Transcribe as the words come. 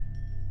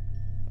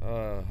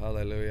Oh,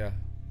 hallelujah.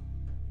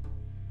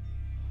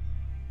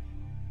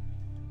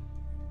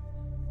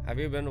 Have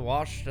you been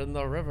washed in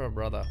the river,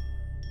 brother?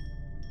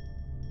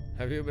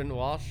 Have you been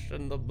washed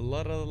in the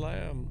blood of the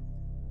Lamb?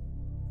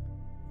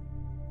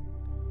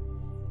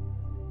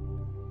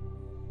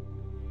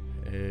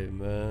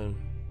 Amen.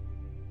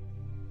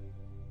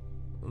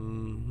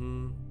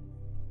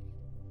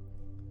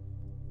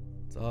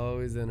 It's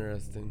always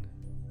interesting.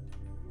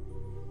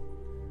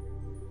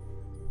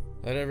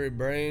 Let every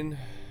brain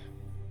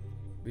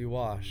be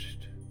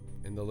washed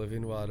in the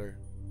living water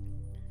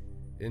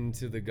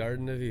into the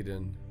Garden of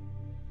Eden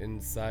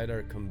inside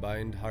our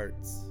combined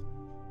hearts.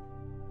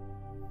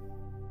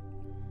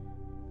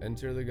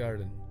 Enter the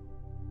garden.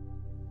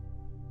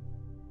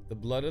 The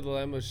blood of the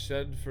Lamb was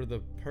shed for the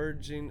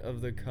purging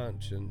of the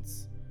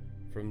conscience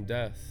from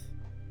death.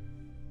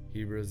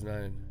 Hebrews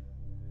 9.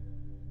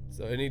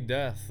 So any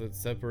death that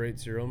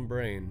separates your own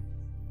brain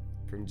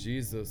from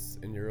Jesus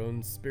in your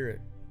own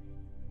spirit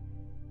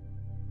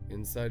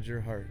inside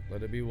your heart,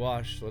 let it be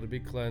washed, let it be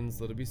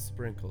cleansed, let it be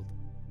sprinkled.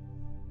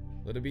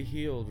 Let it be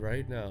healed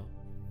right now.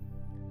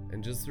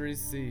 And just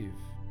receive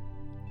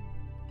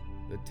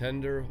the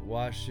tender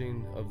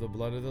washing of the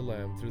blood of the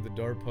Lamb through the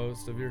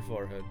doorpost of your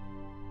forehead.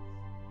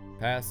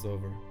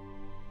 Passover.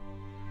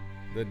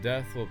 The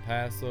death will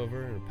pass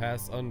over and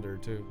pass under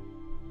too.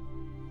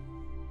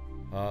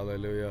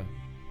 Hallelujah.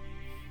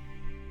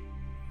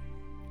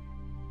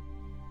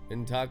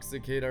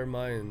 Intoxicate our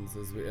minds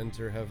as we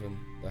enter heaven,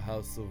 the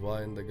house of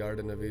wine, the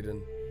Garden of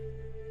Eden,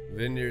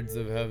 vineyards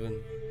of heaven.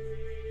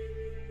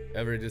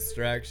 Every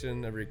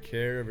distraction, every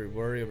care, every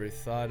worry, every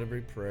thought,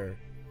 every prayer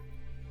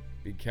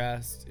be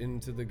cast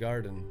into the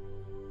garden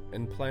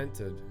and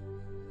planted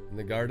in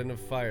the garden of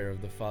fire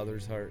of the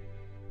Father's heart.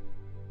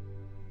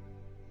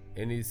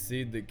 Any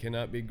seed that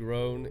cannot be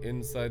grown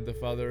inside the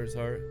Father's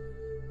heart,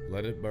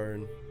 let it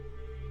burn.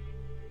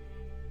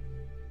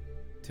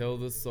 Till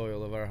the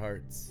soil of our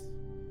hearts.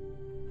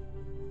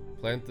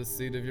 Plant the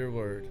seed of your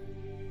word.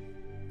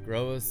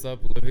 Grow us up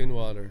living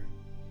water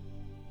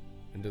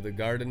into the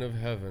garden of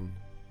heaven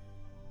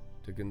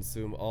to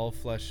consume all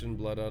flesh and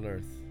blood on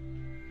earth.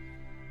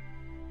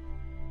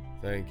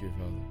 Thank you,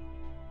 Father.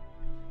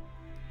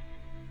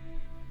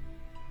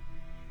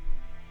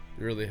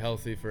 Be really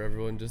healthy for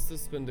everyone just to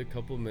spend a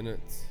couple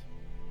minutes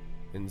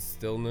in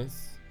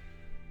stillness.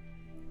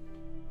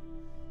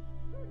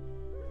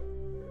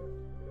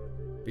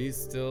 Be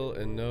still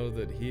and know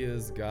that He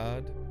is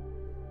God,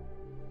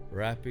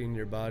 wrapping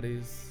your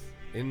bodies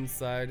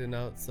inside and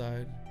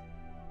outside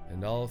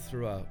and all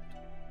throughout.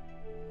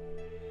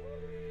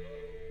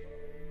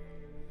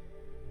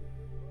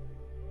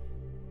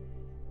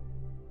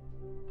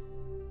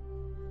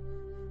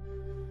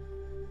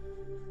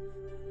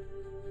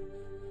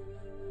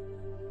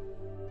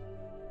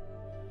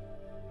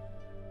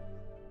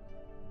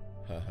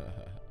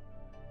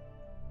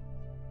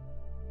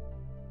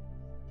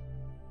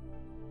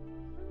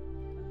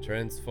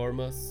 Transform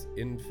us,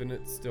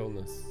 infinite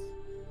stillness.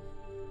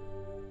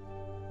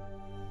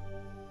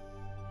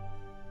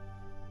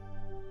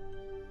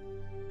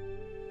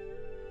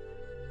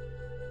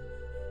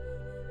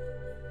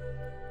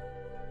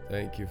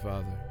 Thank you,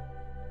 Father.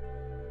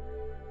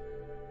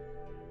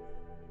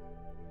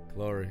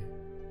 Glory.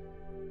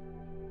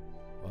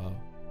 Wow.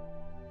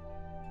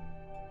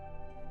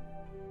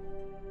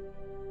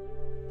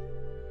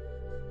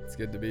 It's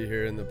good to be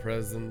here in the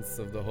presence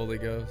of the Holy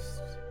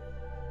Ghost.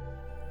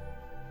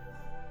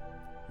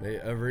 May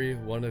every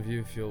one of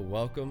you feel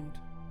welcomed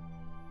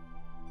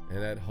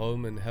and at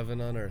home in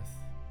heaven on earth.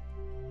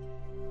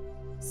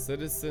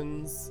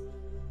 Citizens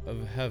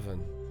of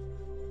heaven.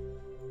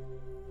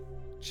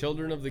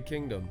 Children of the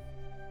kingdom.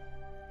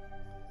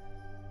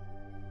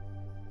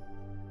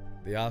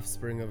 The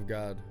offspring of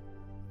God.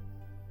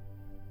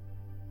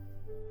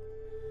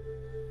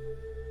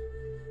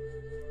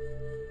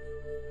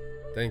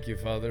 Thank you,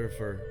 Father,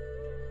 for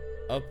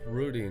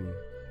uprooting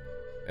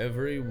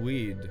every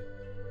weed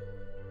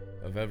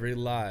of every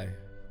lie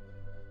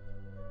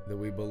that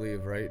we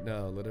believe right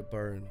now. Let it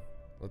burn.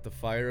 Let the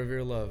fire of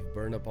your love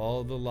burn up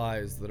all the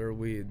lies that are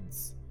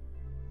weeds,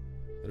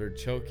 that are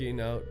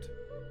choking out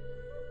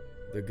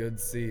the good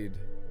seed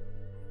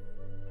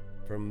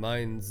from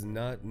minds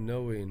not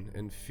knowing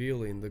and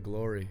feeling the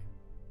glory.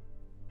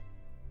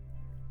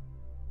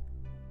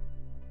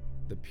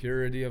 The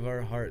purity of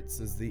our hearts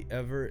is the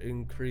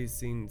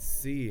ever-increasing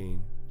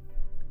seeing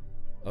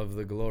of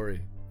the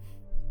glory.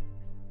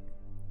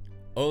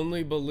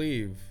 Only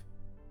believe,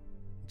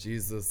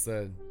 Jesus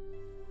said,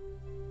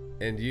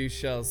 and you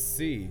shall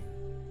see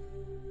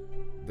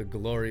the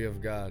glory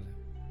of God.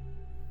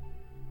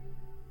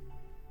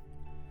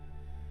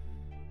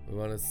 We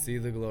want to see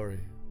the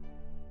glory.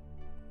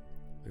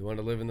 We want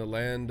to live in the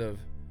land of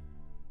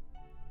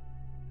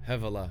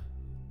Havilah,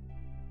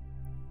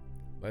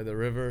 by the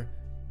river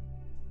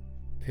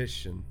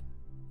Pishon.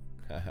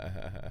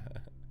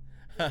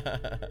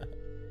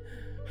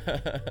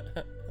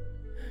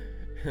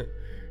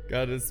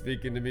 God is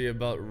speaking to me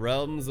about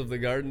realms of the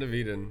Garden of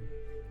Eden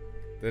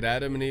that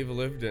Adam and Eve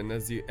lived in.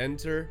 As you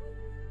enter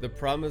the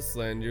promised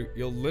land.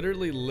 You'll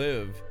literally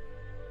live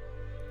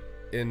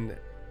in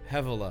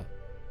Havilah.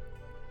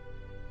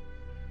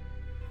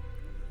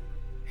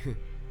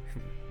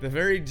 The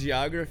very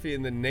geography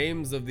and the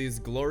names of these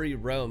glory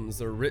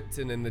realms are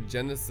written in the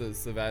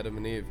Genesis of Adam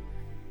and Eve.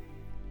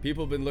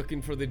 People have been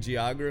looking for the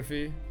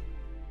geography,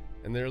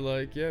 and they're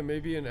like, yeah,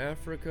 maybe in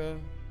Africa.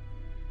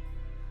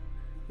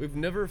 We've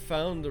never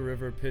found the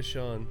river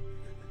Pishon.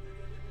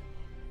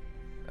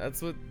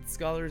 That's what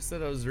scholars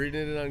said. I was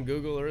reading it on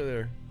Google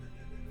earlier.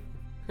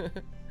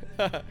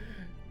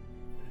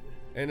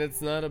 And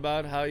it's not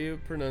about how you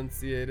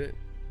pronunciate it.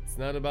 It's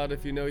not about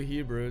if you know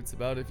Hebrew. It's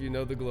about if you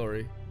know the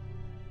glory.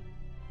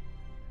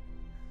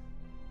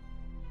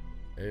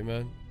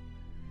 Amen.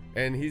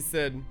 And he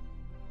said,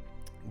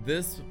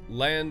 this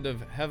land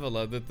of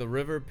Havilah that the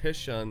river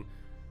Pishon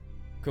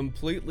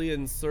completely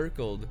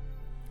encircled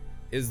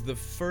is the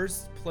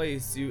first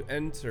place you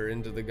enter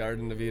into the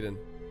Garden of Eden.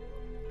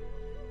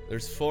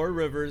 There's 4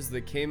 rivers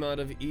that came out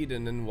of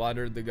Eden and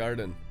watered the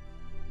garden.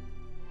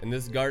 And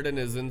this garden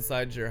is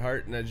inside your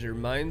heart, and as your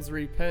minds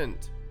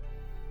repent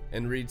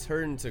and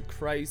return to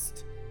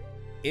Christ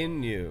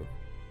in you,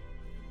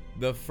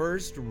 the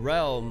first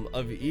realm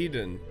of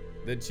Eden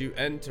that you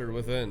enter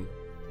within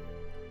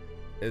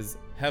is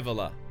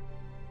Havilah,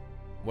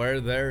 where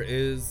there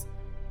is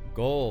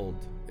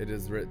gold, it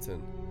is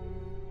written.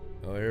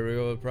 Oh, here we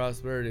go with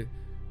prosperity.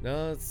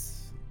 No,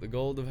 it's the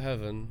gold of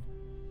heaven.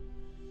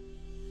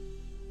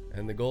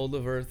 And the gold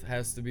of earth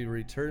has to be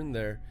returned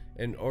there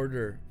in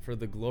order for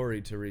the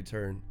glory to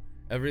return.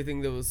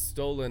 Everything that was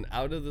stolen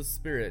out of the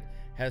Spirit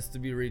has to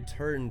be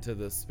returned to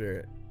the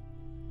Spirit.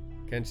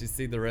 Can't you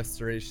see the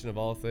restoration of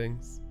all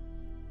things?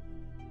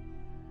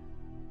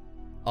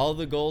 All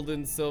the gold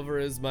and silver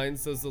is mine,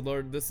 says the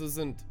Lord. This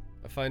isn't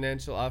a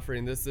financial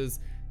offering. This is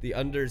the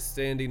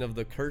understanding of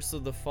the curse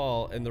of the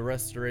fall and the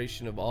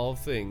restoration of all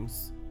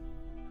things.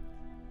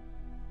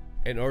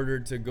 In order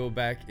to go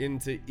back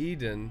into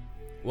Eden,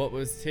 what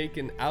was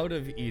taken out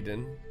of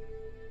Eden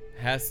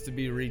has to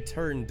be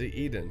returned to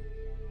Eden.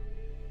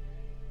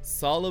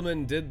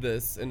 Solomon did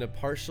this in a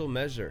partial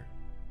measure.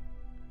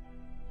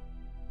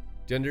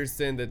 Do you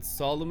understand that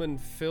Solomon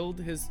filled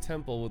his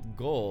temple with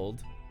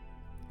gold,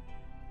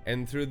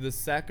 and through the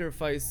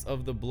sacrifice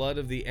of the blood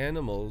of the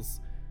animals,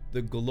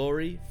 the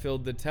glory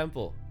filled the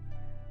temple?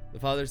 The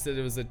Father said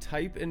it was a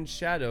type and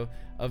shadow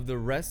of the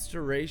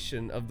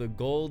restoration of the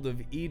gold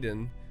of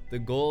Eden, the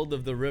gold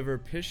of the river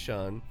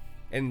Pishon,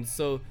 and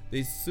so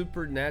they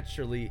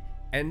supernaturally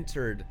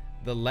entered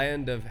the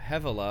land of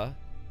Havilah,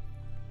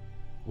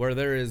 where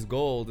there is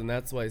gold, and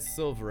that's why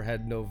silver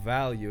had no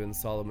value in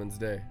Solomon's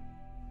day.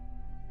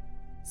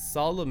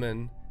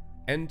 Solomon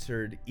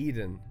entered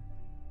Eden.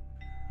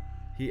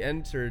 He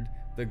entered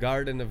the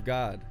garden of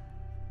God,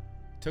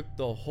 took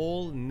the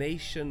whole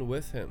nation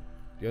with him.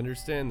 Do you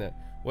understand that?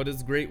 What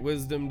does great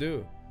wisdom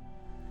do?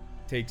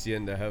 Takes you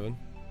into heaven.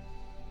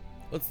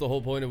 What's the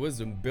whole point of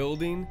wisdom?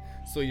 Building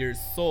so your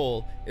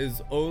soul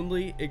is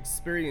only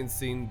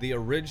experiencing the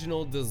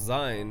original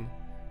design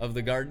of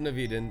the Garden of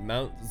Eden,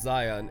 Mount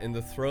Zion, in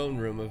the throne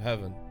room of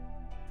heaven.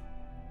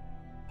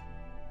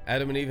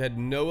 Adam and Eve had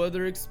no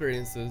other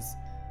experiences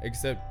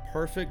except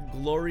perfect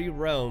glory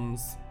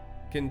realms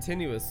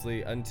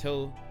continuously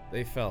until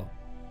they fell,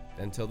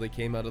 until they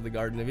came out of the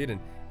Garden of Eden,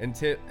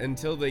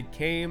 until they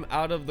came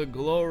out of the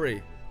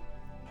glory.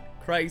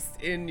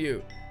 Christ in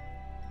you,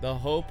 the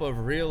hope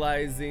of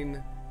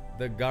realizing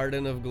the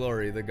garden of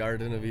glory, the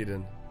Garden of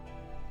Eden.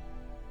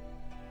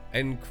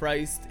 And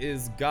Christ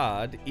is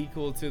God,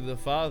 equal to the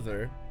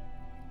Father.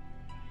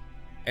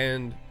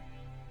 And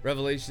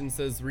Revelation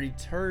says,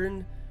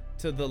 return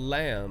to the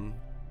Lamb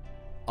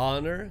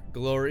honor,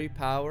 glory,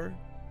 power,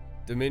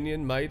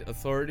 dominion, might,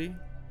 authority,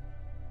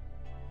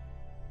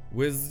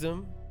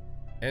 wisdom,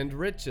 and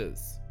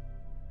riches.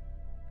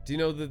 Do you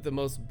know that the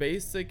most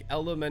basic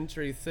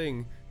elementary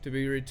thing to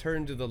be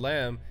returned to the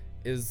Lamb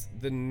is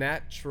the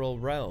natural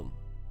realm?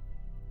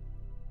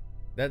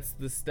 That's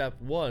the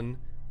step 1.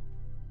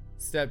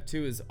 Step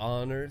 2 is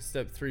honor.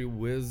 Step 3,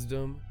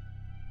 wisdom,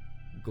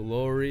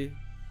 glory.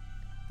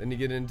 Then you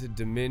get into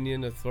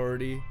dominion,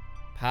 authority,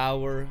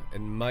 power,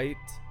 and might.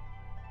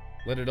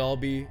 Let it all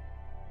be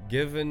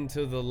given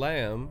to the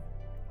Lamb.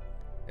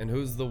 And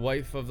who's the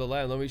wife of the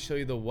Lamb? Let me show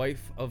you the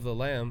wife of the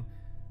Lamb.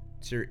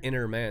 It's your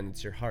inner man.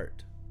 It's your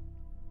heart.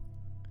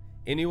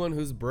 Anyone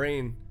whose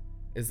brain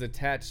is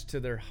attached to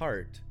their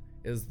heart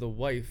is the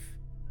wife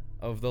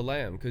of the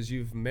Lamb, because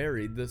you've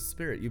married the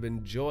Spirit. You've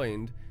been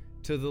joined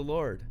to the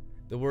Lord.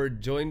 The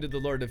word joined to the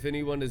Lord, if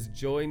anyone is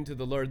joined to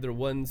the Lord, they're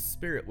one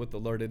spirit with the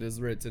Lord, it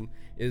is written,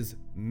 is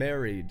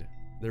married.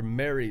 They're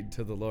married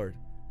to the Lord.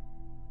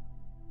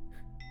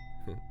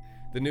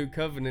 The new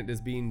covenant is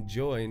being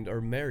joined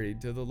or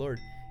married to the Lord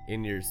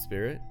in your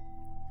spirit.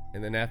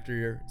 And then after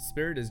your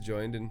spirit is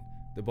joined in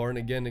the born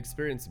again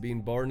experience,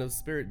 being born of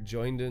spirit,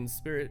 joined in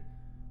spirit,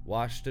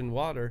 washed in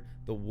water,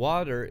 the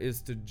water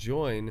is to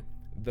join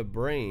the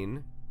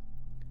brain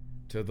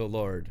to the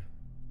Lord,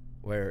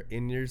 where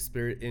in your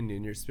spirit, in you,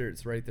 and your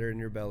spirit's right there in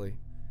your belly.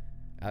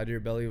 Out of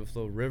your belly will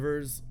flow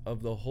rivers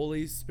of the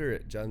Holy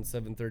Spirit, John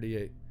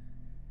 7:38.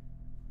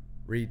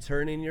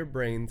 Returning your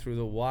brain through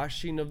the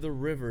washing of the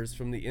rivers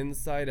from the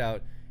inside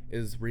out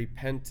is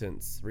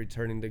repentance,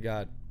 returning to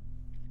God.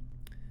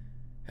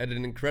 Had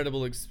an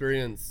incredible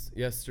experience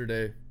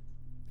yesterday.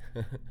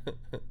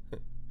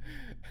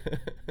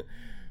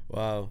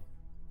 Wow.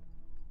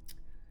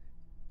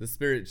 The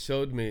Spirit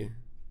showed me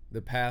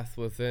the path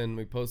within.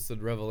 We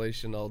posted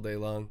Revelation all day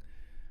long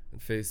on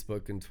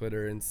Facebook and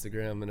Twitter,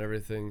 Instagram, and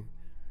everything.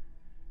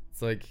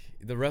 It's like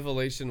the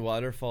Revelation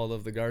waterfall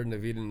of the Garden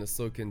of Eden is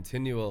so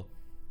continual.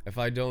 If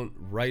I don't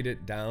write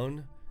it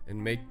down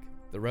and make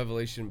the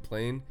revelation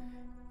plain,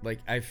 like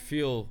I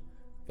feel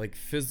like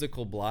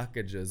physical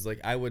blockages. Like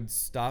I would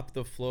stop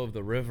the flow of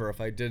the river if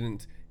I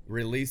didn't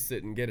release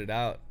it and get it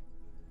out,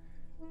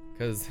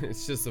 because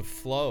it's just a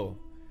flow.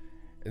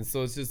 And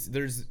so it's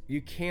just,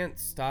 you can't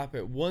stop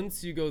it.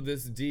 Once you go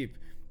this deep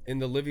in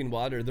the living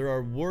water, there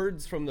are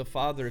words from the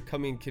Father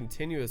coming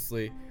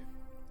continuously.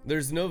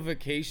 There's no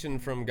vacation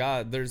from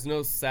God. There's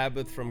no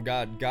Sabbath from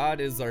God. God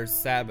is our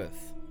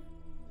Sabbath.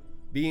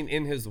 Being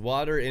in his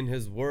water, in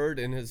his word,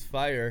 in his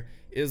fire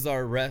is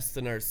our rest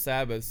and our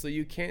Sabbath. So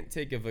you can't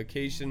take a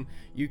vacation.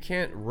 You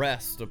can't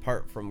rest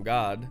apart from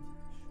God.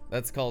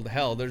 That's called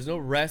hell. There's no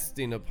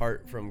resting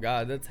apart from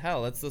God. That's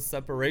hell. That's the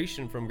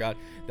separation from God.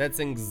 That's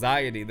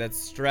anxiety. That's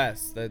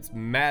stress. That's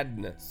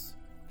madness.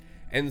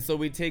 And so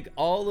we take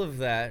all of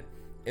that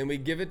and we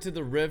give it to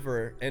the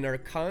river, and our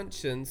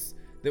conscience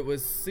that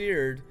was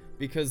seared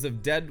because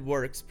of dead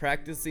works,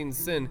 practicing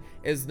sin,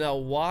 is now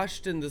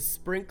washed in the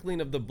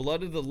sprinkling of the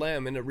blood of the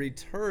Lamb, and it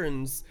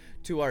returns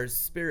to our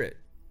spirit.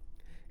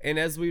 And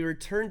as we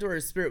return to our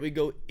spirit, we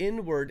go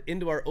inward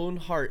into our own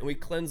heart and we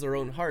cleanse our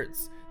own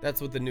hearts.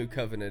 That's what the new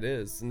covenant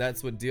is. And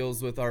that's what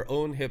deals with our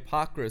own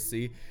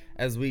hypocrisy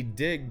as we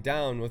dig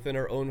down within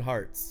our own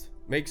hearts.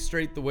 Make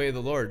straight the way of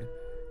the Lord.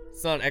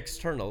 It's not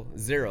external,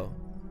 0.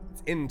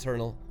 It's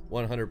internal,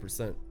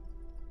 100%.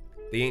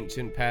 The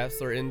ancient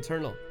paths are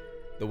internal.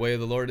 The way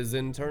of the Lord is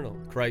internal.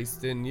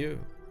 Christ in you.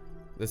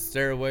 The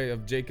stairway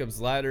of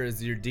Jacob's ladder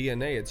is your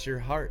DNA. It's your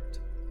heart.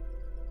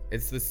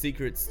 It's the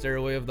secret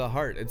stairway of the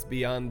heart. It's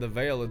beyond the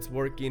veil. It's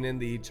working in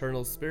the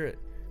eternal spirit.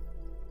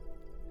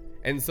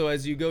 And so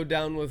as you go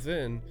down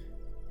within,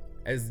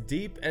 as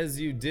deep as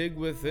you dig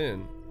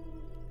within,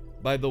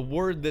 by the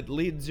word that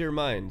leads your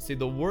mind. See,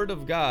 the word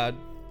of God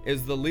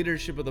is the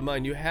leadership of the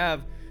mind. You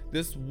have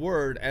this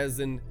word as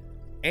an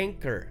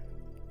anchor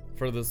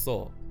for the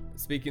soul.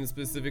 Speaking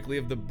specifically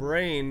of the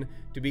brain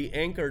to be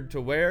anchored to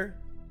where?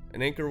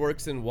 An anchor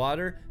works in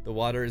water. The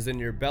water is in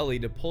your belly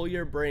to pull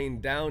your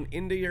brain down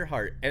into your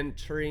heart,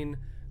 entering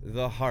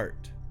the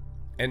heart,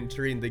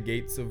 entering the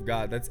gates of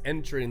God. That's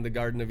entering the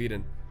Garden of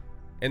Eden.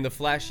 And the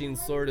flashing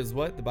sword is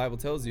what? The Bible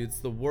tells you it's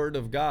the word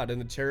of God, and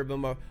the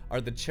cherubim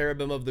are the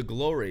cherubim of the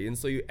glory. And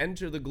so you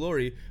enter the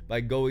glory by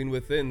going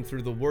within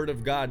through the word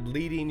of God,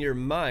 leading your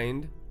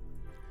mind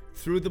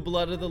through the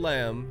blood of the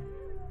Lamb.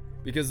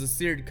 Because the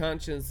seared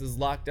conscience is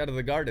locked out of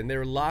the garden. They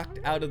were locked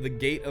out of the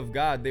gate of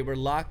God. They were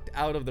locked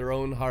out of their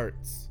own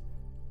hearts.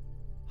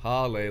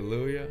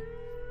 Hallelujah.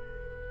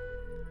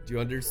 Do you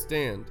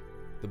understand?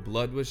 The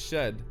blood was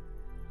shed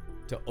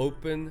to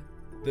open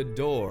the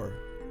door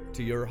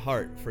to your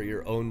heart for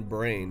your own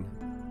brain.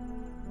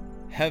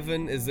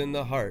 Heaven is in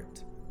the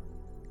heart.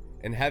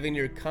 And having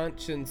your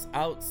conscience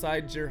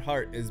outside your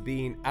heart is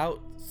being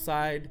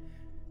outside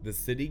the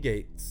city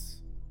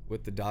gates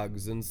with the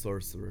dogs and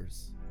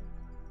sorcerers.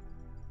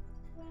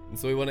 And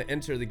so we want to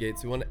enter the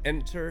gates. We want to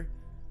enter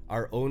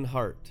our own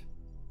heart.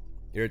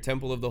 You're a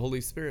temple of the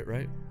Holy Spirit,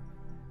 right?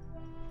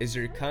 Is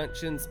your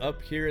conscience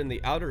up here in the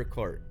outer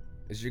court?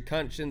 Is your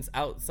conscience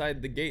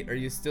outside the gate? Are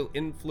you still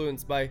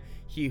influenced by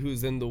he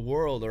who's in the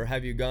world, or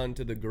have you gone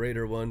to the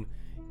greater one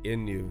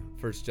in you?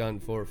 1 John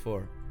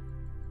 4:4.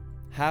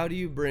 How do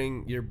you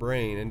bring your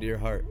brain into your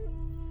heart?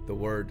 The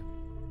word.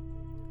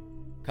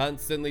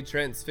 Constantly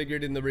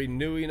transfigured in the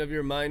renewing of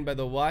your mind by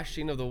the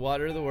washing of the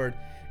water of the word,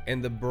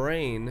 and the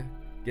brain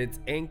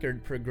gets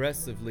anchored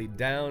progressively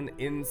down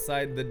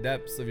inside the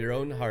depths of your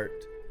own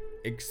heart,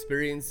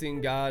 experiencing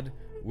God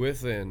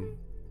within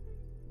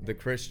the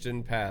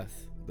Christian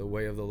path, the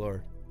way of the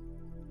Lord.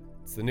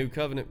 It's the new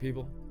covenant,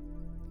 people.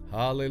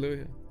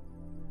 Hallelujah.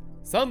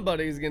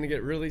 Somebody's gonna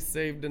get really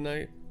saved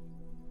tonight.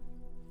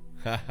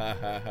 Ha ha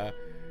ha ha.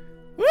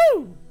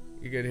 Woo!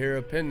 You could hear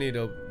a pin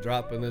needle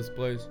drop in this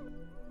place.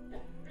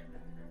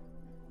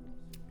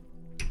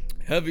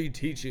 Heavy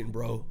teaching,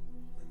 bro.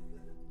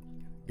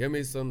 Give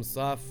me some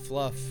soft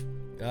fluff.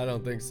 I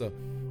don't think so.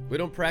 We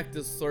don't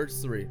practice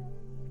sorcery.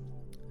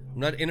 I'm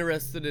not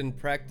interested in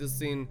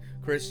practicing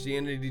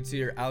Christianity to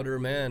your outer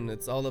man.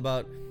 It's all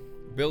about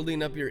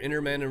building up your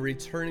inner man and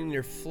returning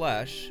your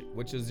flesh,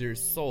 which is your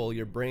soul,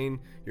 your brain,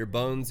 your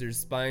bones, your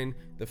spine,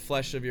 the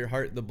flesh of your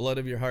heart, the blood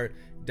of your heart,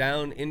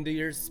 down into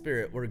your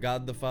spirit where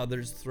God the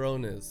Father's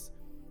throne is.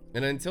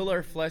 And until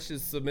our flesh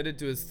is submitted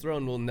to his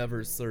throne, we'll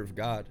never serve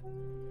God.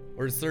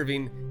 We're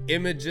serving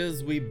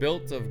images we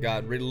built of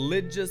God,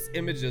 religious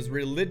images,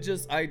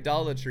 religious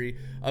idolatry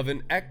of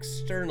an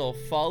external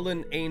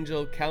fallen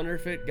angel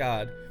counterfeit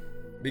God,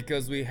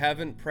 because we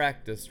haven't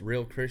practiced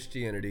real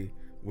Christianity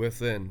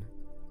within.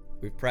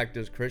 We've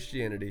practiced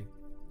Christianity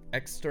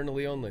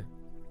externally only,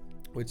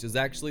 which is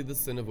actually the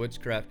sin of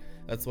witchcraft.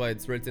 That's why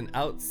it's written,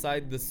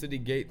 outside the city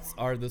gates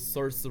are the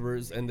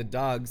sorcerers and the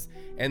dogs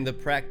and the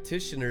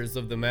practitioners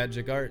of the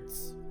magic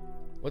arts.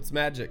 What's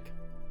magic?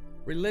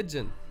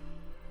 Religion.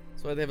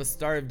 That's why they have a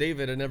Star of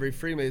David in every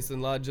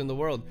Freemason lodge in the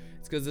world.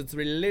 It's because it's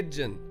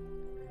religion.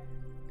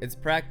 It's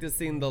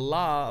practicing the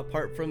law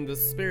apart from the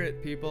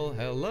spirit, people.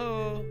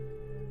 Hello.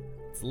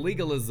 It's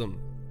legalism.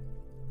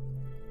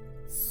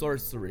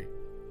 Sorcery.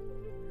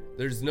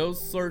 There's no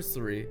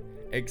sorcery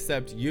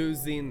except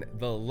using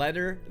the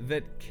letter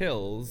that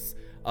kills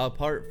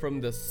apart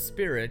from the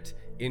spirit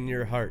in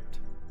your heart.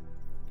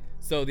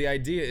 So the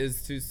idea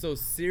is to so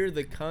sear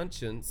the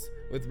conscience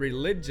with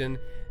religion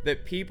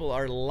that people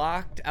are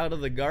locked out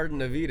of the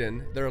Garden of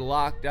Eden. They're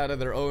locked out of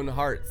their own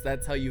hearts.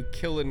 That's how you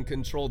kill and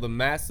control the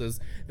masses.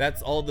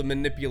 That's all the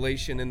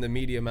manipulation in the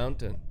media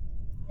mountain.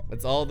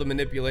 That's all the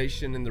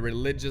manipulation in the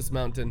religious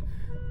mountain.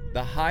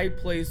 The high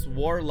place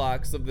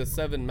warlocks of the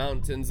seven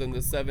mountains and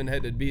the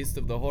seven-headed beast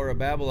of the whore of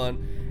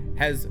Babylon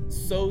has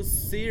so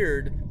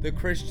seared the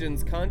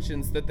Christian's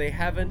conscience that they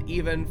haven't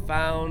even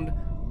found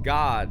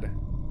God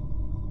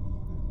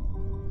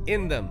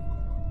in them.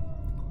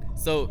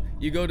 So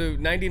you go to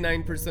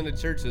 99% of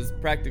churches,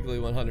 practically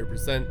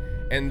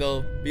 100%, and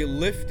they'll be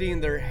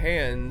lifting their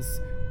hands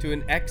to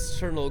an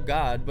external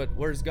God, but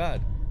where's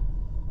God?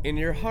 In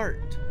your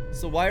heart.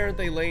 So why aren't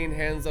they laying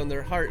hands on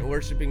their heart and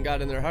worshiping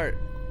God in their heart?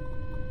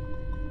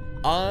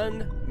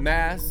 En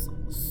masse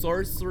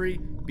sorcery,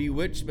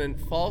 bewitchment,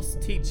 false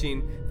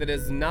teaching that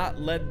has not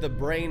led the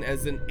brain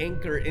as an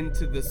anchor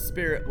into the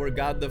spirit where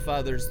God the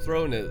Father's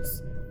throne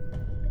is.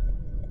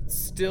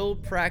 Still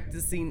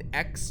practicing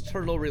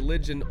external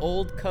religion,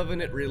 old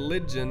covenant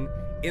religion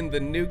in the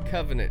new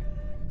covenant.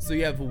 So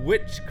you have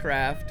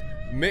witchcraft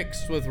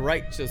mixed with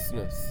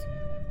righteousness.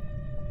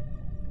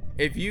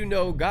 If you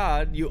know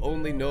God, you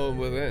only know him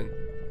within.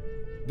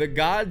 The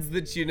gods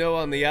that you know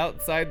on the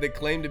outside that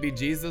claim to be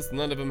Jesus,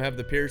 none of them have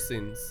the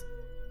piercings.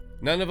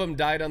 None of them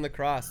died on the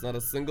cross, not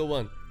a single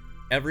one.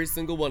 Every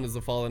single one is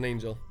a fallen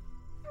angel.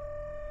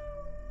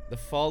 The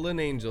fallen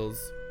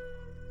angels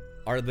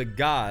are the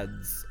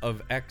gods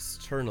of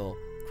external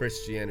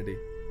Christianity.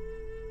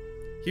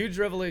 Huge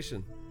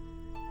revelation.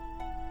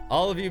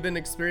 All of you have been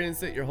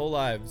experiencing it your whole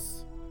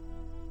lives.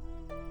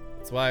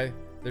 That's why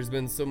there's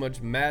been so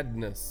much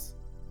madness.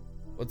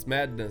 What's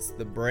madness?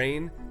 The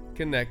brain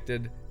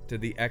connected to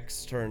the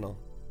external.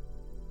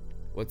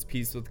 What's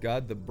peace with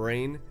God? The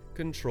brain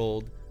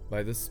controlled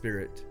by the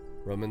Spirit.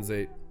 Romans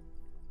 8.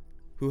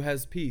 Who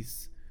has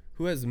peace?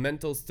 Who has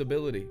mental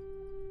stability?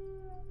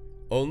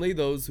 Only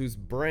those whose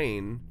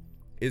brain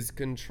is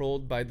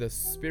controlled by the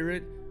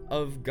Spirit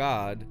of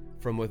God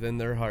from within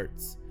their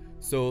hearts.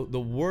 So the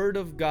Word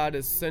of God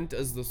is sent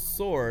as the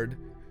sword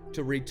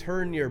to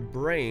return your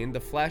brain. The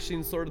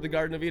flashing sword of the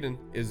Garden of Eden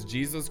is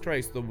Jesus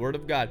Christ, the Word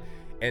of God.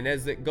 And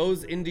as it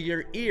goes into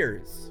your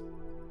ears,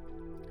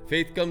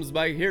 faith comes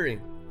by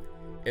hearing.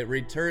 It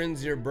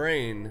returns your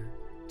brain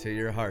to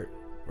your heart.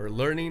 We're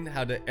learning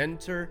how to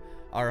enter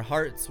our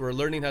hearts. We're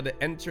learning how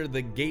to enter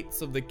the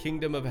gates of the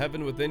kingdom of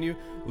heaven within you.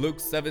 Luke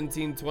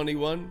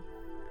 17:21.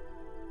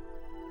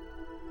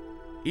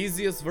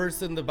 Easiest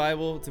verse in the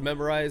Bible to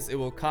memorize. It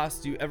will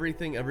cost you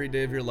everything every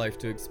day of your life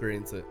to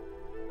experience it.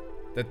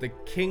 That the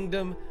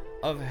kingdom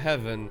of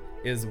heaven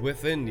is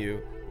within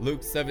you.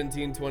 Luke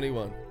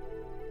 17:21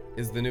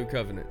 is the new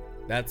covenant.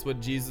 That's what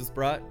Jesus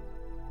brought.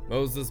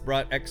 Moses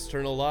brought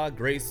external law.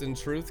 Grace and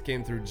truth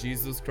came through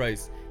Jesus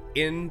Christ.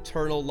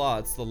 Internal law.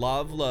 It's the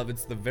law of love.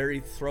 It's the very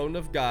throne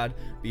of God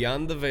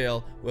beyond the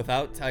veil,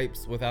 without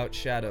types, without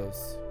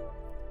shadows.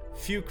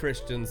 Few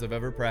Christians have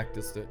ever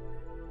practiced it.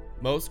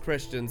 Most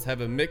Christians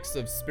have a mix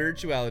of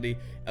spirituality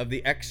of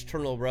the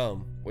external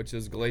realm, which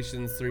is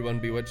Galatians 3:1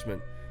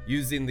 bewitchment,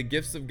 using the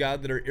gifts of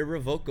God that are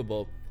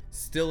irrevocable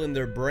still in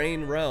their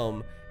brain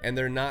realm, and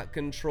they're not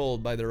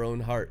controlled by their own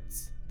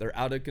hearts. They're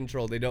out of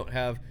control. They don't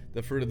have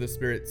the fruit of the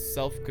Spirit,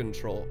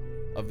 self-control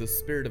of the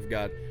Spirit of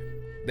God.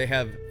 They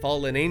have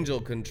fallen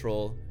angel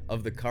control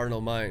of the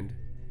carnal mind,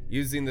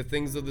 using the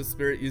things of the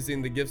Spirit,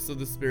 using the gifts of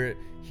the Spirit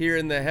here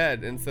in the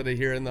head instead of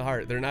here in the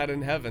heart. They're not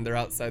in heaven. They're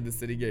outside the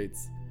city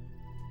gates.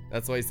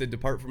 That's why he said,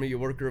 depart from me, you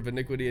worker of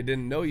iniquity. I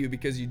didn't know you,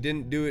 because you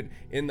didn't do it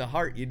in the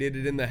heart. You did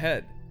it in the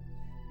head.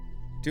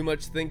 Too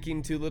much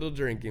thinking, too little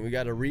drinking. We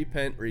got to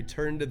repent,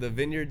 return to the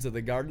vineyards of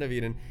the Garden of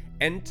Eden.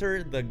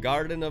 Enter the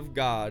garden of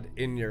God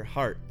in your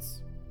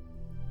hearts.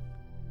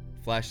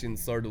 Flashing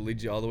sword will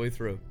lead you all the way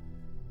through.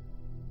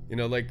 You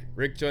know, like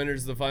Rick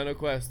Joyner's The Final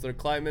Quest. They're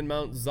climbing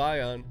Mount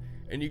Zion,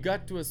 and you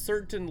got to a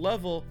certain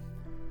level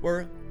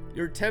where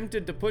you're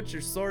tempted to put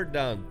your sword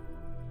down.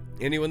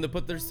 Anyone that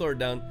put their sword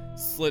down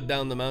slid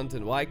down the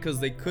mountain. Why? Because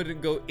they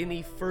couldn't go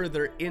any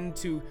further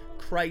into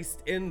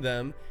Christ in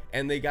them,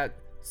 and they got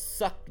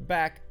sucked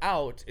back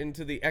out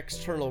into the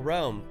external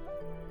realm.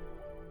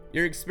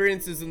 Your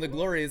experiences in the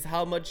glory is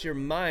how much your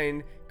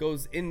mind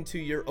goes into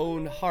your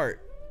own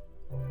heart.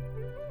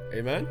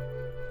 Amen?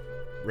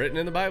 Written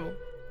in the Bible.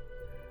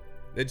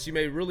 That you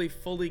may really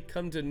fully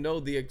come to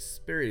know the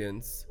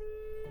experience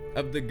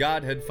of the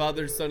Godhead,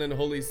 Father, Son, and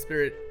Holy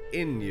Spirit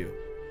in you.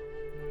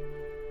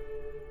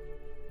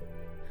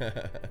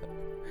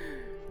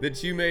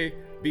 That you may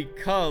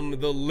become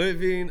the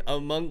living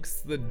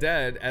amongst the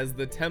dead as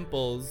the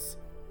temples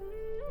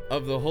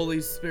of the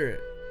Holy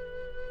Spirit.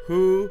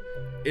 Who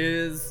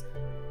is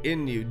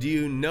in you? Do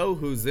you know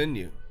who's in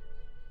you?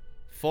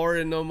 4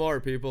 and no more,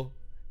 people.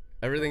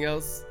 Everything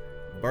else,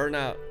 burn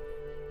out.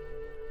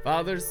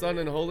 Father, Son,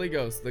 and Holy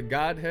Ghost, the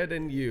Godhead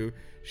and you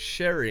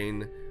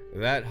sharing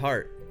that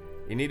heart.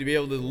 You need to be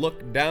able to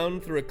look down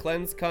through a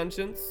cleansed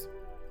conscience.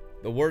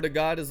 The Word of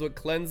God is what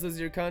cleanses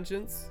your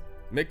conscience,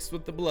 mixed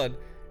with the blood.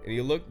 And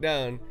you look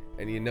down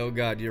and you know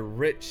God, your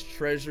rich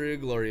treasury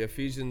of glory.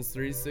 Ephesians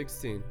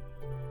 3:16.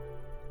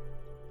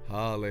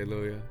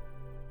 Hallelujah.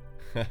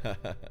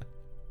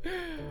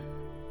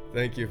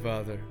 Thank you,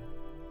 Father,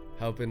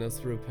 helping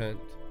us repent.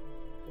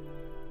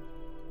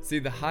 See,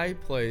 the high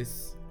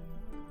place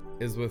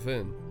is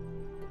within.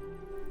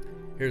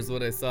 Here's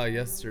what I saw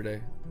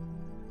yesterday.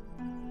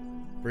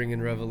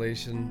 Bringing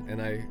revelation,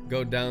 and I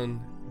go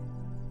down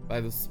by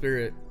the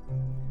Spirit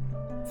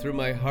through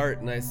my heart,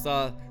 and I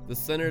saw the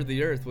center of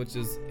the earth, which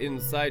is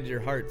inside your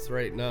hearts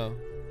right now,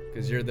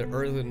 because you're the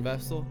earthen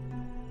vessel.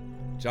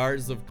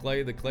 Jars of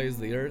clay, the clay is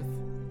the earth.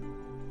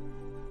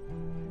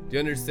 Do you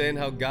understand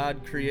how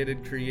God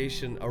created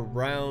creation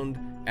around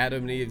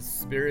Adam and Eve's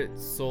spirit,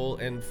 soul,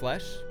 and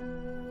flesh?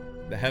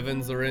 The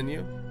heavens are in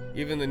you.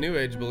 Even the New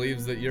Age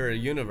believes that you're a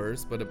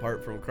universe, but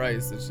apart from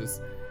Christ, it's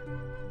just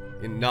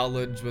in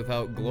knowledge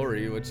without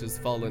glory, which is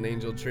fallen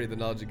angel tree, the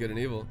knowledge of good and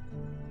evil.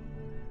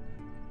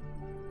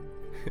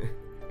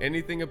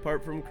 Anything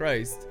apart from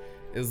Christ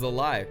is a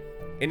lie.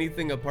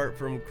 Anything apart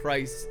from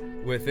Christ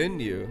within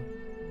you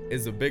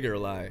is a bigger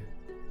lie.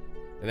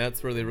 And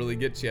that's where they really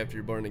get you after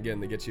you're born again.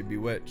 They get you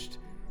bewitched.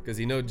 Because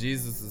you know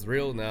Jesus is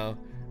real now.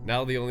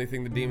 Now the only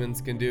thing the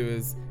demons can do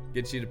is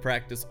get you to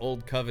practice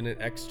old covenant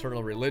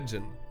external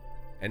religion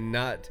and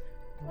not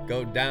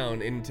go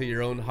down into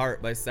your own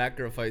heart by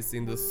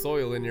sacrificing the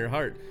soil in your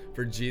heart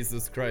for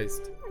Jesus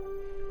Christ.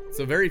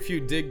 So very few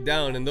dig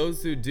down, and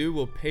those who do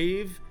will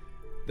pave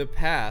the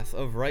path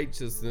of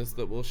righteousness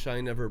that will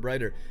shine ever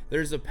brighter.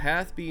 There's a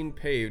path being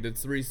paved.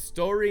 It's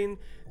restoring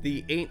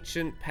the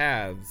ancient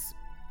paths,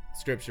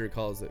 Scripture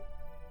calls it.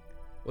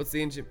 What's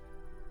the ancient?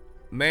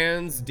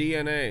 Man's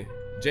DNA.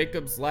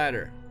 Jacob's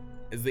ladder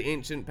is the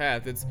ancient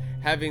path. It's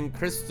having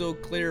crystal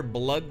clear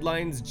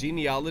bloodlines,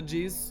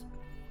 genealogies,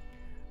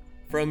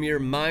 from your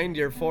mind,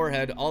 your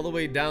forehead, all the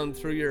way down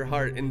through your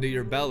heart into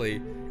your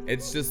belly.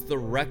 It's just the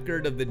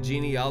record of the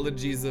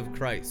genealogies of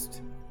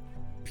Christ.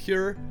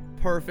 Pure,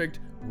 perfect,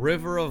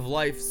 river of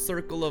life,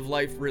 circle of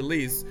life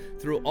release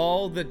through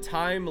all the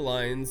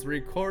timelines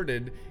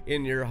recorded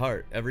in your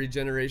heart. Every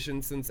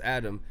generation since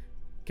Adam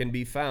can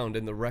be found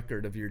in the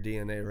record of your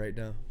DNA right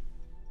now.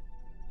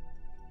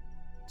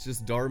 It's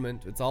just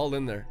dormant. It's all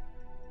in there.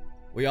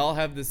 We all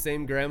have the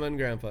same grandma and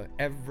grandpa.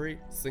 Every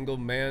single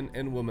man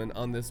and woman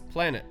on this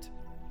planet,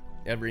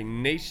 every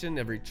nation,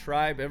 every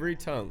tribe, every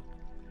tongue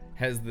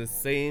has the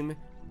same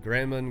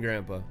grandma and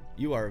grandpa.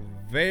 You are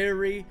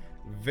very,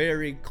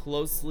 very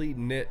closely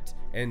knit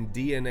and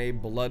DNA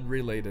blood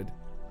related,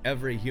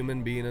 every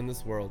human being in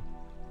this world.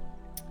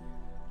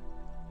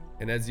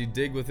 And as you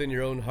dig within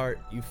your own heart,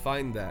 you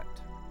find that.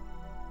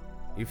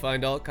 You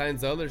find all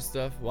kinds of other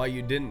stuff, why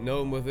you didn't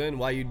know him within,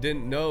 why you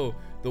didn't know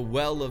the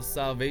well of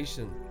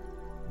salvation.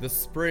 The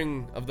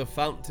spring of the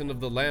fountain of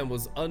the Lamb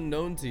was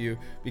unknown to you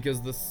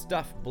because the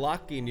stuff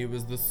blocking you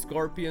was the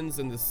scorpions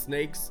and the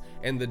snakes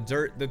and the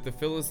dirt that the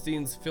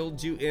Philistines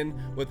filled you in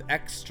with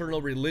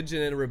external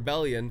religion and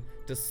rebellion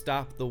to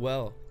stop the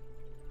well.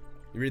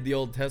 You read the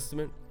Old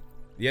Testament,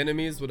 the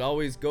enemies would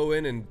always go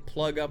in and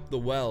plug up the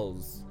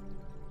wells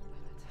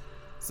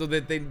so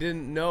that they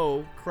didn't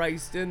know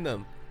Christ in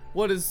them.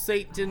 What is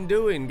Satan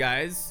doing,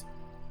 guys?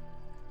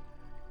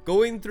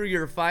 Going through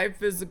your 5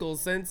 physical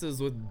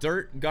senses with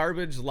dirt,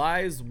 garbage,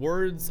 lies,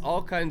 words,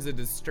 all kinds of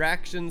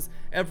distractions,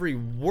 every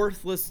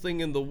worthless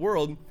thing in the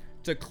world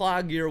to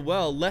clog your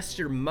well, lest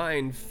your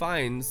mind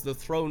finds the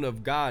throne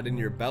of God in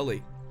your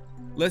belly.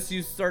 Lest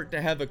you start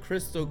to have a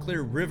crystal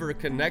clear river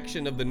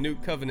connection of the new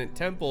covenant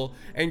temple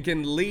and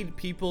can lead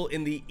people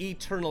in the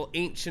eternal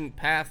ancient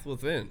path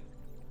within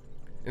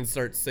and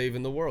start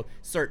saving the world.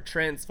 Start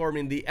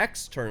transforming the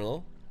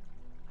external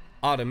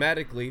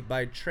automatically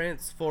by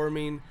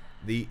transforming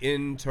the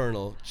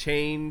internal.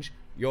 Change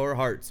your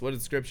hearts. What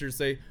did Scripture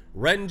say?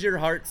 Rend your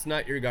hearts,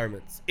 not your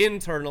garments.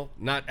 Internal,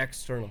 not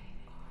external.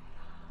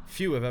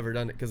 Few have ever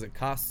done it because it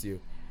costs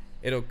you.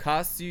 It'll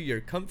cost you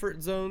your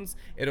comfort zones.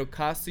 It'll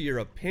cost you your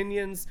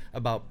opinions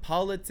about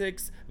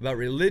politics, about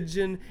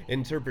religion,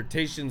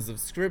 interpretations of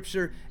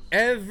Scripture.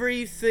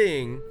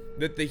 Everything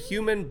that the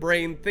human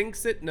brain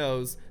thinks it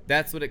knows,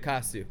 that's what it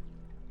costs you.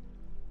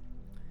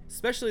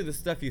 Especially the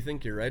stuff you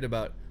think you're right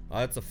about. Oh,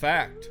 that's a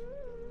fact.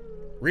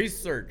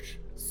 Research.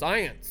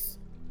 Science.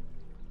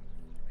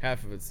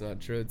 Half of it's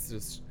not true. It's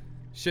just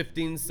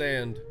shifting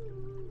sand.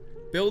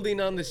 Building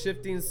on the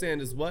shifting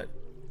sand is what?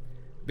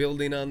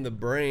 Building on the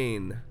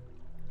brain.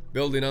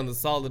 Building on the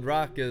solid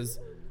rock is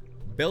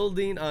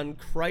building on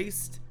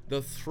Christ,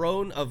 the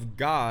throne of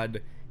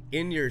God,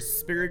 in your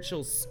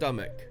spiritual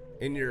stomach,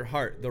 in your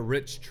heart, the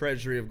rich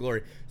treasury of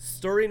glory.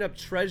 Storing up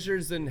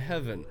treasures in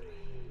heaven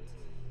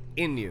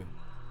in you.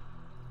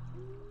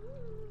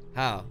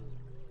 How?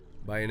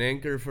 By an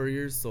anchor for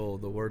your soul,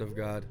 the Word of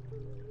God.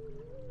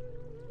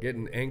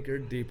 Getting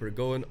anchored deeper,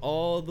 going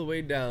all the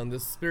way down. The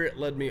Spirit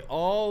led me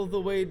all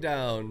the way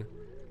down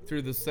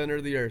through the center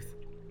of the earth.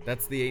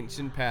 That's the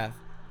ancient path.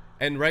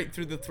 And right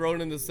through the throne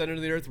in the center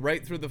of the earth,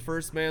 right through the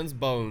first man's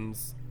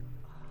bones,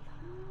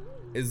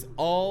 is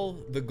all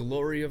the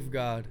glory of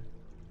God.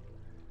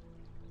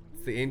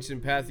 It's the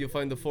ancient path. You'll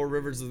find the 4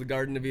 rivers of the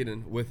Garden of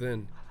Eden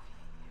within.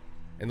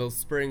 And they'll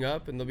spring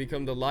up and they'll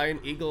become the lion,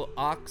 eagle,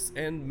 ox,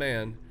 and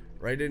man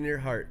right in your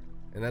heart.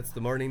 And that's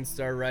the morning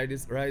star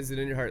rising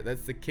in your heart.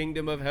 That's the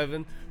kingdom of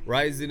heaven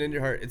rising in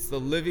your heart. It's the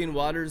living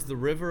waters, the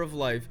river of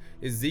life,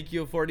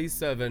 Ezekiel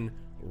 47,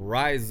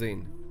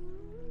 rising.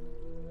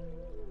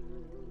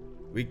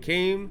 We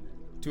came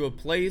to a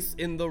place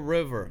in the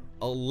river,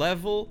 a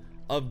level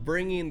of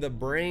bringing the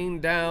brain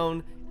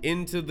down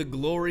into the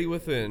glory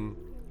within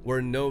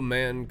where no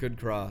man could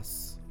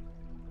cross.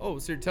 Oh,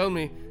 so you're telling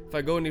me if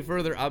I go any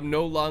further, I'm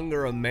no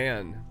longer a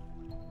man.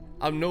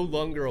 I'm no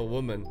longer a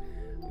woman.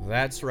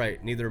 That's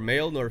right. Neither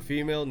male nor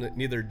female,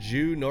 neither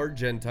Jew nor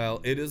Gentile.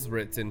 It is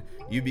written,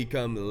 you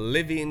become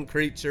living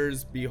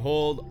creatures.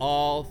 Behold,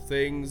 all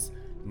things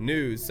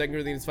new. 2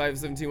 Corinthians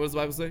 5:17. What does the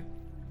Bible say?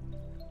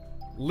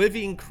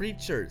 Living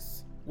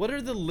creatures. What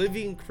are the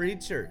living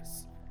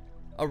creatures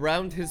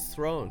around his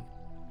throne?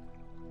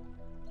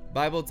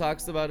 Bible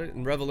talks about it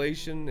in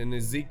Revelation, in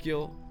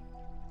Ezekiel.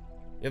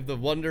 You have the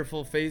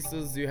wonderful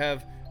faces. You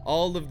have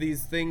all of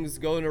these things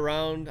going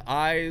around.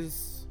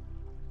 Eyes,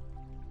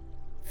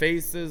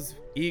 faces,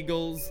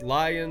 eagles,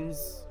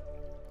 lions,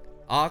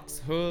 ox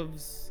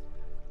hooves.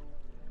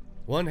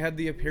 One had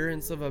the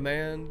appearance of a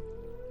man.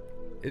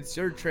 It's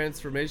your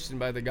transformation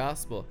by the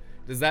gospel.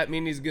 Does that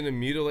mean he's going to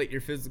mutilate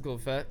your physical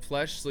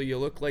flesh so you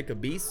look like a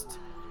beast?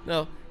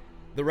 No.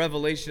 The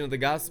revelation of the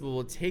gospel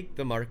will take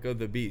the mark of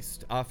the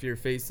beast off your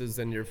faces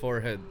and your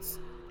foreheads.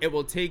 It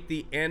will take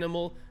the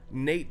animal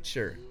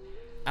nature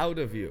out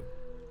of you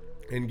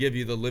and give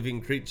you the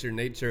living creature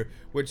nature,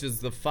 which is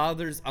the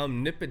Father's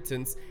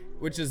omnipotence,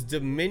 which is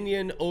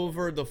dominion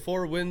over the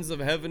 4 winds of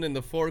heaven and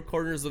the 4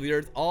 corners of the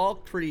earth. All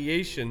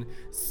creation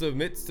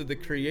submits to the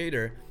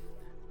Creator.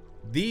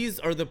 These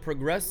are the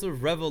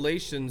progressive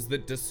revelations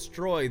that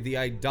destroy the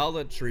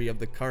idolatry of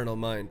the carnal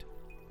mind.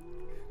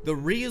 The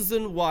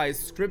reason why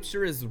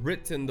Scripture is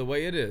written the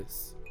way it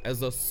is,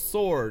 as a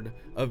sword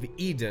of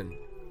Eden,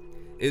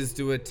 is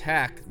to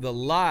attack the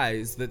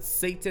lies that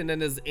Satan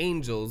and his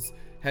angels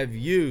have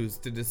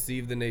used to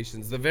deceive the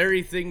nations. The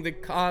very thing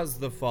that caused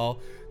the fall,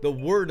 the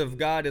Word of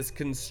God is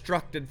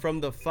constructed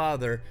from the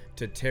Father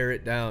to tear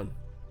it down.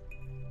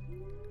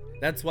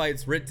 That's why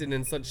it's written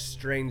in such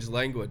strange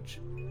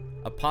language.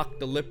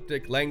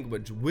 Apocalyptic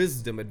language,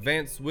 wisdom,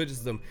 advanced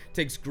wisdom.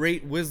 Takes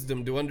great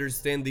wisdom to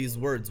understand these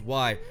words.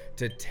 Why?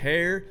 To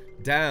tear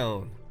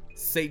down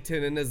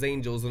Satan and his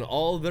angels and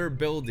all they're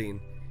building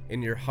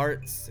in your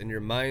hearts, in your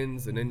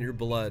minds, and in your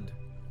blood.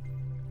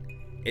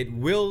 It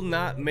will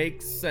not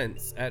make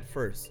sense at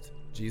first.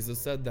 Jesus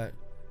said that.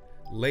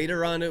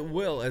 Later on it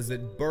will, as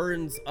it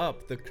burns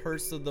up the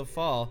curse of the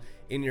fall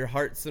in your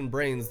hearts and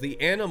brains. The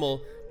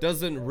animal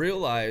doesn't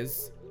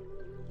realize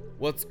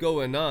what's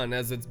going on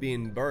as it's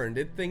being burned.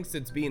 It thinks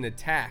it's being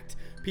attacked.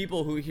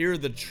 People who hear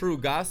the true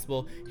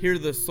gospel hear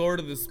the sword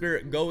of the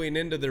Spirit going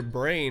into their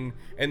brain,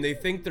 and they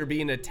think they're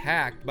being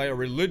attacked by a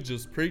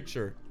religious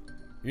preacher.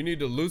 You need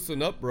to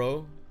loosen up,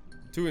 bro.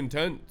 Too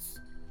intense.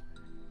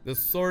 The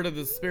sword of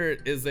the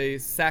Spirit is a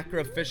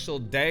sacrificial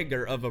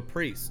dagger of a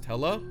priest.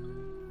 Hello?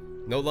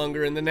 No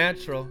longer in the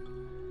natural,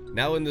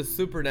 now in the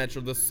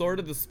supernatural. The sword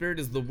of the Spirit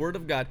is the Word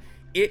of God.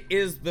 It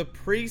is the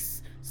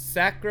priest's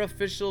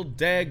sacrificial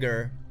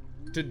dagger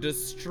to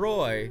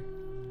destroy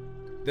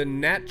the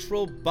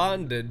natural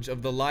bondage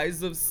of the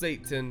lies of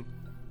Satan,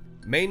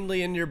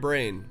 mainly in your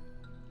brain.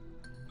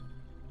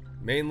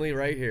 Mainly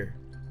right here.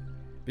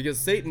 Because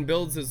Satan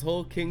builds his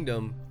whole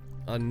kingdom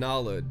on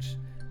knowledge.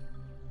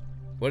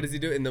 What does he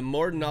do? And the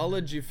more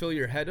knowledge you fill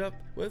your head up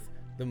with,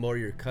 the more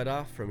you're cut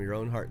off from your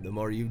own heart. The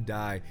more you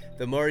die.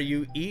 The more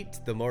you eat,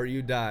 the more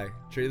you die.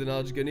 Tree of the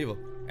knowledge of good and evil.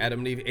 Adam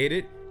and Eve ate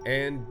it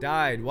and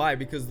died. Why?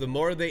 Because the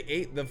more they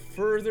ate, the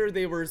further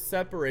they were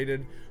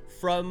separated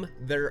from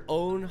their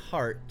own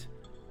heart,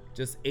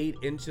 just 8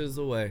 inches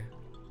away.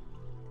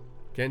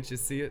 Can't you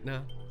see it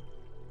now?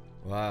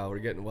 Wow, we're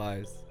getting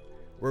wise.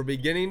 We're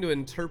beginning to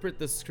interpret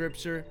the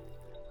Scripture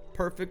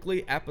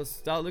perfectly,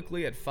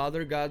 apostolically, at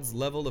Father God's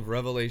level of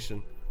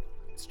revelation.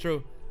 It's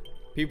true.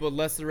 People with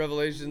lesser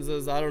revelation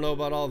says, I don't know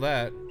about all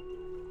that.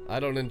 I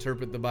don't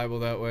interpret the Bible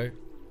that way.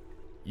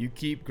 You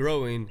keep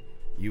growing,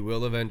 you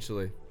will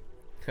eventually.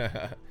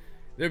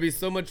 There'll be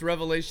so much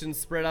revelation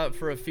spread out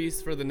for a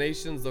feast for the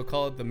nations. They'll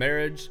call it the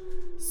marriage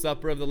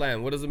supper of the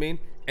Lamb. What does it mean?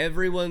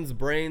 Everyone's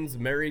brains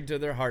married to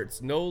their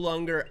hearts. No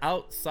longer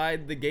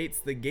outside the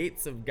gates. The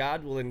gates of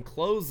God will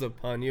enclose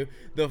upon you.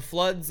 The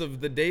floods of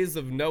the days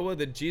of Noah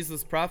that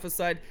Jesus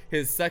prophesied,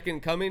 his second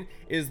coming,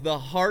 is the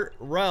heart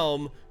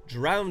realm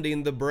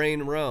drowning the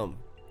brain realm.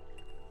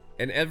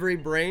 And every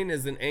brain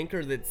is an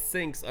anchor that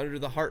sinks under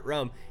the heart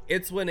realm.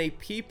 It's when a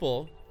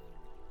people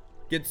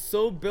get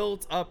so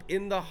built up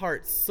in the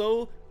heart,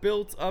 so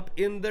built up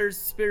in their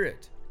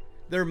spirit,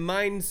 their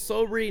mind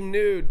so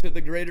renewed to the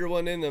greater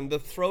one in them, the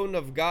throne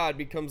of God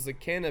becomes a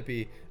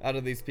canopy out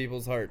of these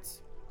people's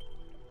hearts.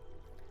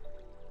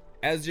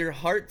 As your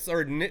hearts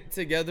are knit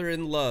together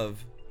in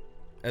love,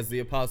 as the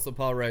Apostle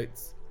Paul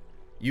writes,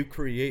 you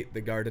create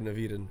the Garden of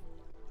Eden.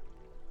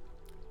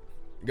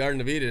 The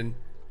Garden of Eden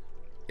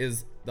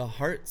is the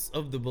hearts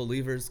of the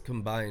believers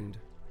combined.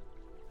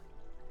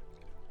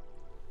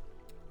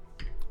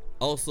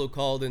 Also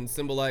called and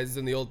symbolized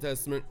in the Old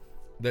Testament,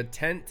 the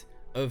tent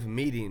of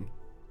meeting.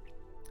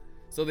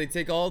 So they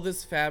take all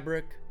this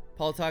fabric.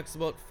 Paul talks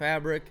about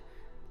fabric.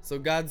 So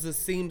God's a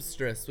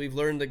seamstress. We've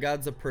learned that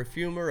God's a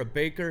perfumer, a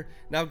baker.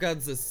 Now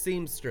God's a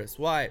seamstress.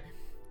 Why?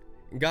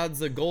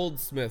 God's a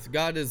goldsmith.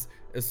 God is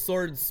a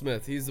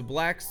swordsmith. He's a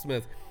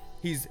blacksmith.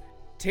 He's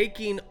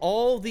taking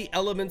all the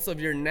elements of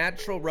your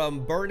natural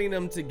realm, burning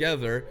them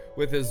together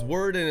with his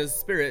word and his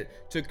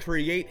spirit to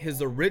create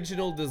his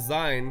original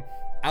design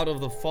out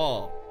of the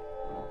fall.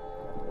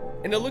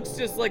 And it looks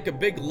just like a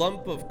big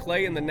lump of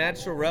clay in the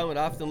natural realm. It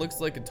often looks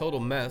like a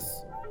total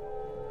mess.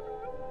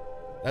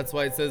 That's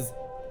why it says,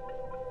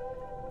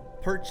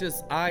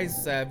 purchase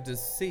eyes salve to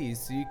see,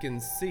 so you can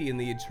see in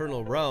the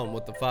eternal realm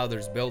what the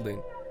Father's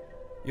building.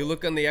 You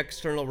look on the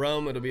external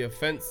realm, it'll be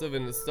offensive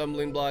and a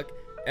stumbling block.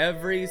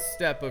 Every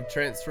step of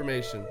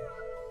transformation.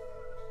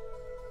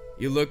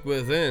 You look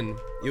within,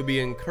 you'll be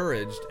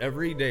encouraged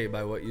every day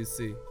by what you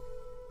see.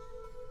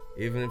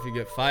 Even if you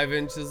get 5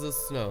 inches of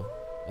snow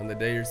on the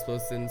day you're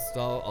supposed to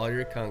install all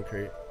your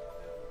concrete.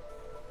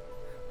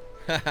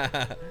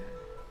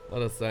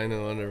 What a sign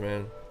of wonder,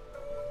 man.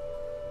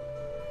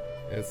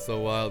 It's so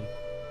wild.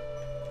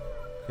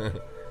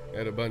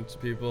 Had a bunch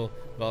of people,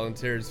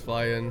 volunteers,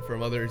 fly in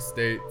from other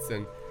states,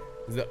 and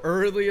it's the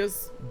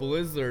earliest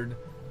blizzard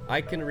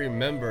I can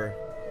remember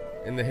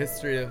in the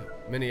history of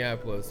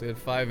Minneapolis. We had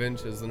 5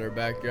 inches in our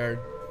backyard.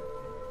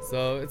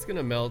 So it's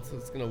gonna melt,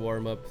 it's gonna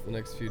warm up the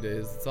next few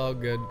days. It's all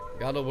good,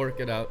 gotta work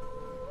it out.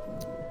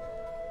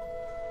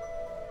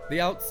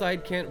 The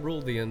outside can't rule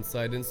the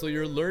inside, and so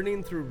you're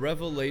learning through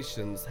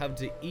revelations how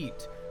to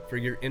eat for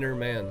your inner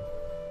man.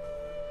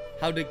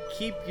 How to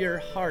keep your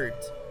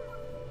heart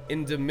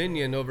in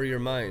dominion over your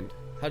mind.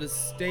 How to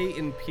stay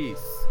in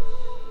peace.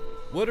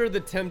 What are the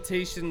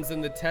temptations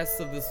and the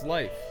tests of this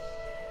life?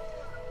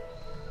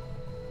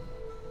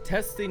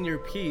 Testing your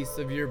peace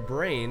of your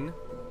brain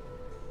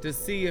to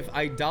see if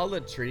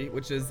idolatry,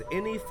 which is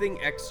anything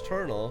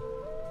external,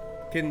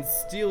 can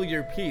steal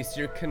your peace,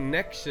 your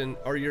connection,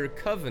 or your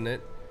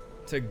covenant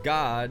to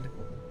God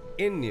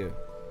in you.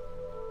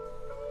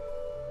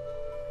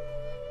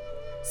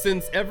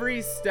 Since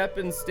every step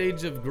and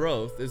stage of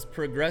growth is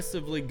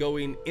progressively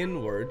going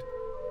inward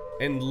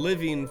and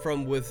living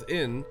from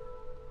within,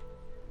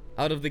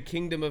 out of the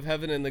kingdom of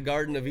heaven and the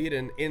Garden of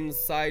Eden,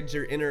 inside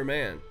your inner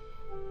man.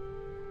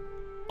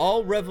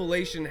 All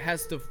revelation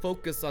has to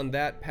focus on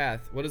that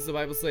path. What does the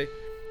Bible say?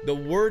 The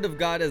word of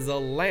God is a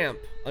lamp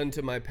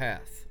unto my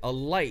path, a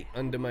light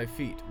unto my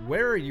feet.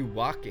 Where are you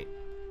walking?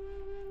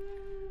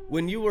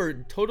 When you were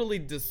totally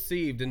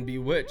deceived and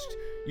bewitched,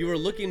 you were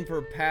looking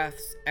for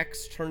paths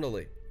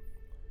externally.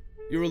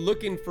 You were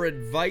looking for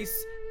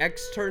advice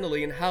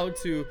externally in how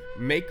to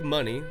make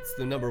money. It's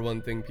the number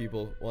one thing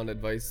people want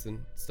advice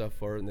and stuff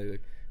for, and they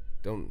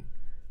don't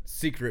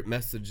secret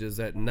messages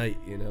at night,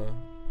 you know.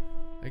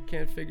 I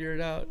can't figure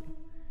it out.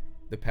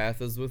 The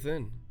path is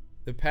within.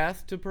 The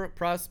path to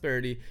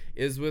prosperity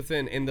is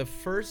within. In the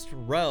first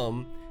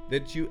realm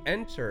that you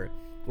enter,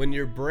 when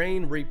your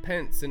brain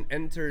repents and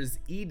enters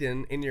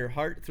Eden in your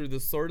heart through the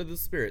sword of the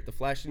Spirit, the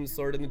flashing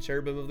sword and the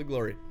cherubim of the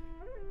glory,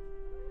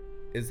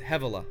 is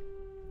Hevelah.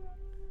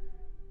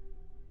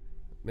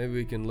 Maybe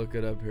we can look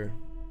it up here.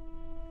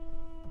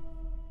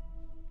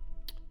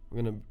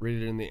 I'm going to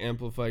read it in the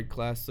Amplified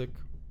Classic.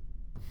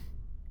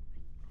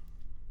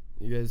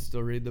 You guys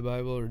still read the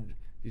Bible, or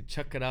you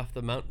chuck it off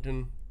the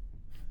mountain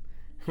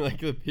like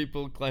the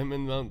people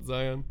climbing Mount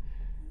Zion?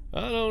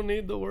 I don't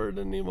need the word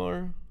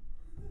anymore.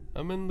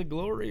 I'm in the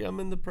glory. I'm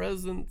in the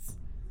presence.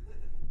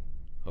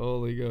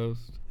 Holy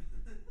Ghost.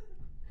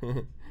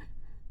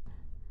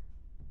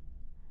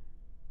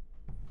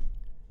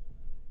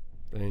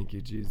 Thank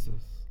you,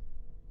 Jesus.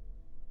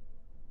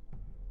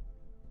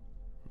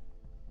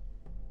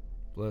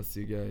 Bless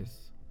you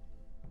guys.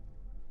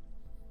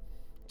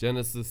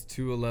 Genesis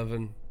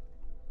 2:11.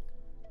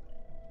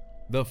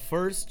 The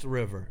first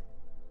river.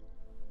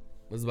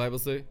 What does the Bible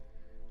say?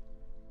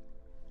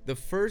 The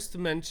first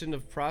mention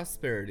of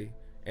prosperity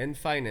and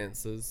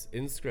finances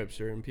in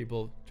Scripture, and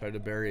people try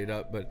to bury it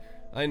up, but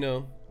I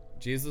know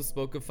Jesus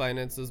spoke of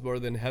finances more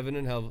than heaven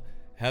and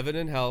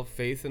hell,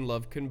 faith and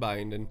love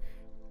combined, and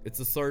it's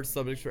a sore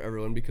subject for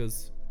everyone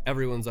because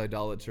everyone's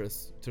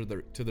idolatrous to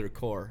their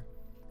core,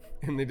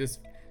 and they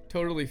just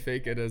totally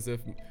fake it as if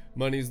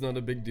money's not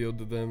a big deal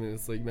to them. And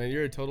it's like, man,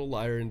 you're a total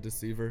liar and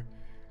deceiver.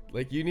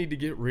 Like, you need to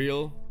get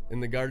real in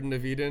the Garden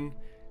of Eden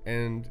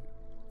and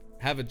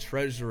have a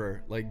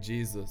treasurer like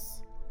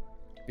Jesus.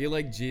 Be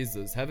like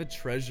Jesus. Have a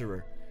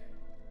treasurer.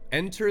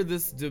 Enter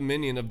this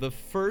dominion of the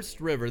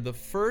first river, the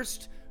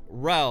first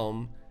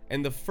realm,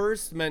 and the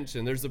first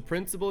mention. There's a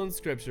principle in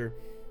Scripture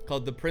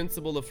called the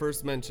principle of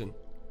first mention,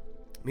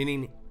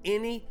 meaning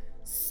any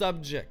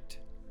subject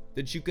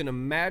that you can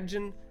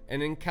imagine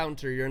and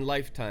encounter your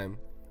lifetime,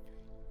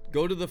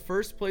 go to the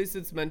first place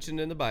it's mentioned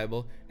in the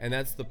Bible, and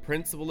that's the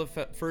principle of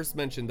first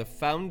mention, the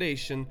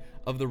foundation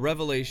of the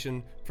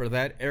revelation for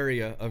that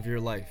area of your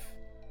life.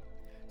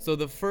 So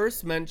the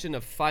first mention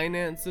of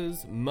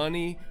finances,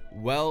 money,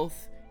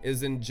 wealth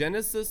is in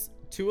Genesis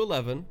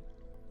 2:11,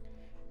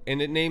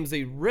 and it names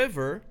a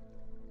river,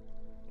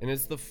 and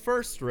it's the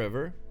first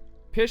river,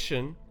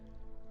 Pishon.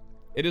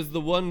 It is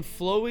the one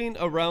flowing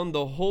around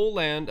the whole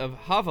land of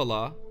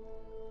Havilah,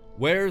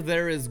 where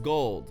there is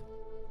gold.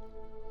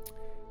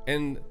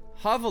 And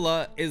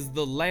Havilah is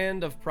the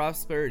land of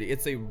prosperity.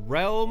 It's a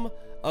realm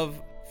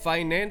of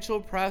financial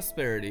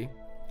prosperity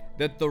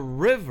that the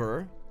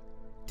river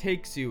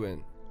takes you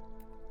in.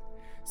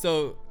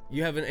 So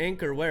you have an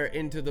anchor where?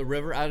 Into the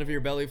river. Out of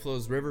your belly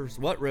flows rivers.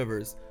 What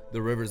rivers?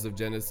 The rivers of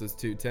Genesis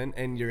 2:10.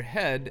 And your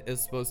head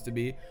is supposed to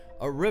be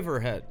a river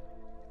head.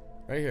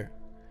 Right here.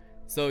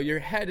 So your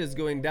head is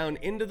going down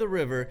into the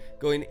river,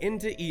 going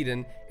into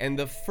Eden, and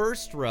the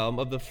first realm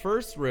of the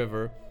first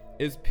river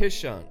is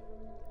Pishon.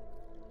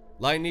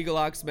 Lion, eagle,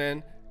 ox,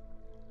 man,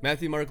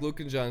 Matthew, Mark, Luke,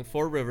 and John,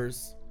 4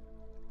 rivers,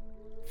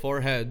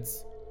 4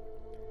 heads.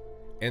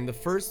 And the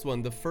first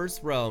one, the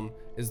first realm,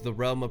 is the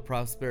realm of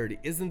prosperity.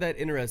 Isn't that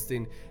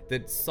interesting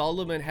that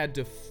Solomon had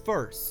to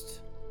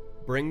first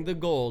bring the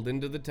gold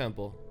into the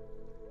temple,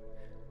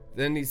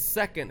 then he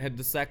second had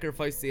to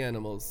sacrifice the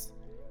animals,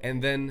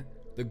 and then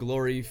the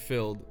glory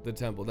filled the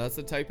temple. That's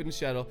a type and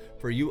shadow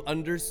for you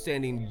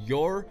understanding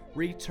your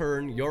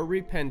return, your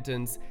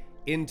repentance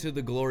into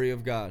the glory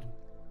of God.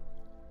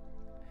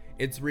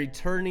 It's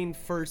returning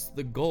first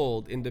the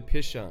gold into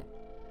Pishon.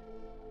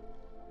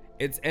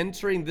 It's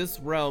entering this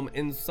realm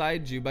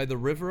inside you by the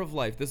river of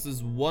life. This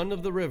is one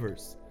of the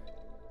rivers.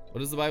 What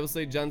does the Bible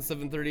say? John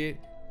 7:38.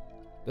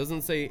 It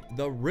doesn't say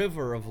the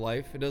river of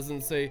life. It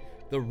doesn't say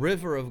the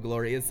river of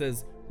glory. It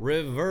says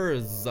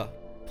rivers,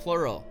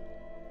 plural,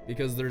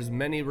 because there's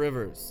many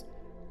rivers.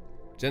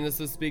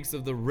 Genesis speaks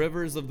of the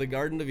rivers of the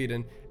Garden of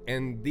Eden,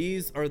 and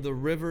these are the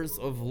rivers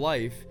of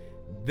life.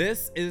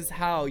 This is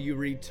how you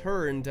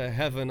return to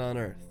heaven on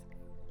earth.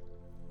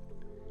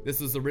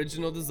 This is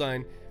original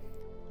design.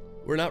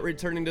 We're not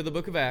returning to the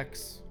book of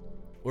Acts.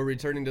 We're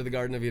returning to the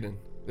Garden of Eden.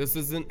 This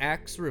isn't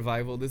Acts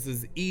revival. This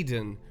is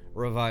Eden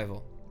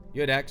revival.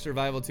 You had Acts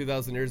revival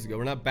 2,000 years ago.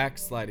 We're not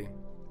backsliding.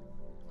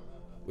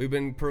 We've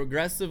been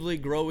progressively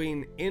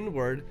growing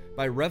inward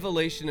by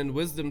revelation and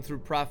wisdom through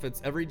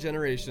prophets every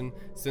generation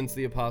since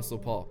the Apostle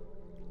Paul.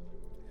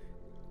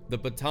 The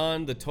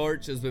baton, the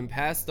torch has been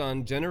passed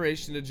on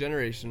generation to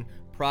generation,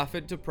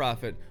 prophet to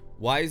prophet,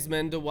 wise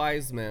men to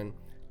wise men,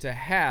 to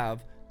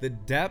have the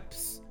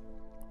depths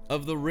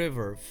of the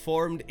river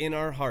formed in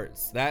our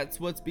hearts. That's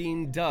what's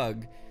being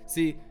dug.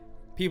 See,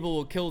 people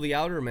will kill the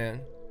outer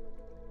man,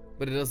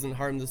 but it doesn't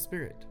harm the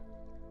spirit.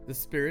 The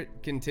spirit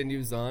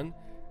continues on.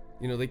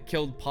 You know, they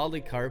killed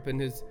Polycarp and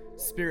his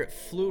spirit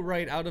flew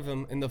right out of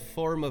him in the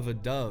form of a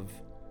dove.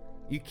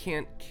 You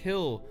can't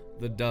kill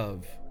the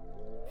dove.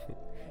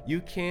 You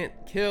can't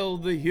kill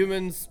the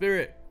human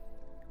spirit.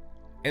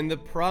 And the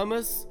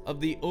promise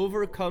of the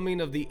overcoming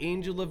of the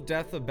angel of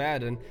death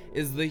Abaddon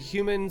is the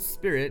human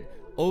spirit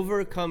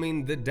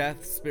overcoming the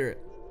death spirit.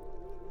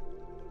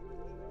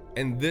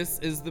 And this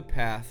is the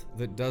path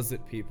that does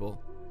it,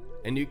 people.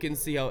 And you can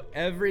see how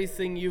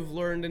everything you've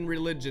learned in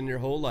religion your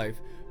whole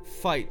life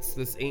fights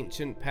this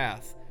ancient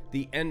path.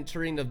 The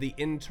entering of the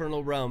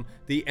internal realm,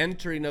 the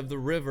entering of the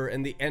river,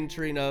 and the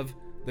entering of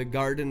the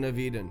Garden of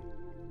Eden.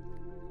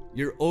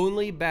 Your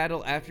only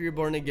battle after you're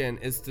born again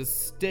is to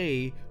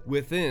stay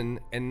within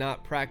and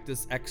not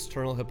practice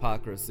external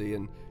hypocrisy.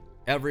 And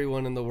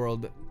everyone in the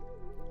world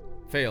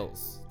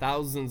fails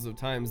thousands of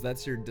times.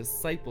 That's your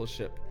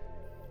discipleship,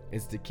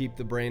 is to keep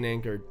the brain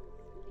anchored.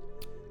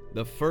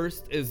 The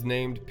first is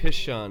named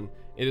Pishon.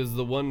 It is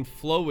the one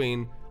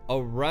flowing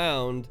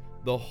around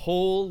the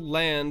whole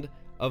land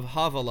of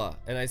Havilah.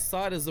 And I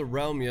saw it as a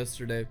realm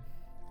yesterday.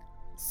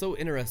 So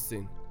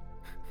interesting.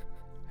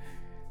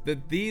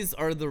 That these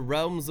are the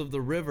realms of the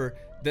river,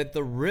 that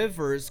the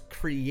rivers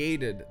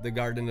created the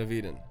Garden of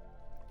Eden.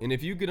 And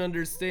if you can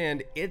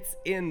understand, it's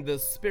in the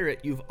spirit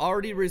you've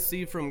already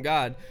received from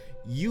God.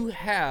 You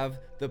have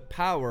the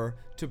power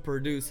to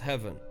produce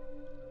heaven.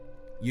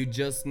 You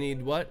just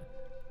need what?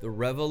 The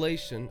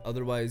revelation.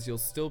 Otherwise you'll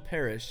still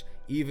perish,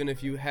 even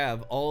if you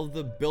have all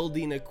the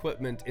building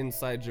equipment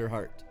inside your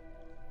heart.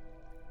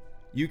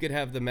 you could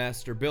have the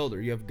master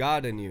builder. You have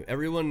God in you.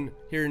 Everyone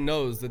here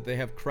knows that they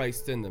have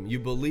Christ in them. You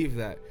believe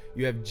that.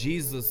 You have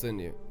Jesus in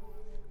you.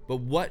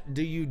 But what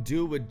do you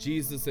do with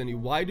Jesus in you?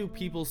 Why do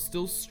people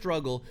still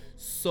struggle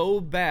so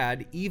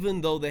bad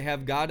even though they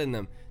have God in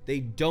them? They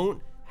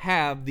don't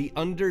have the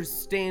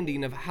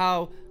understanding of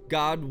how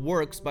God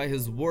works by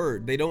his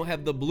word. They don't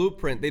have the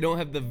blueprint. They don't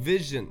have the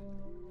vision.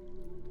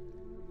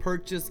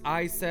 Purchase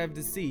eye salve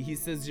to see. He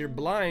says you're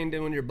blind,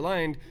 and when you're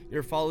blind,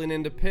 you're falling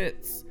into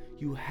pits.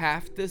 You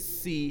have to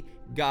see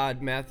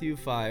God, Matthew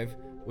 5,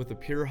 with a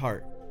pure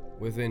heart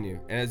within you.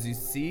 And as you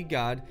see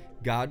God,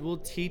 God will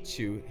teach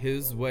you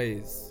his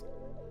ways.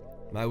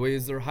 My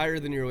ways are higher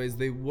than your ways.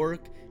 They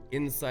work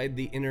inside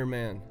the inner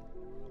man.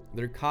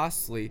 They're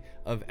costly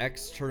of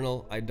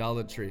external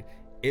idolatry.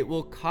 It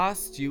will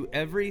cost you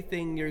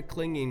everything you're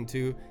clinging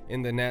to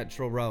in the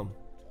natural realm.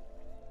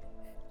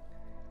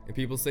 And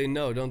people say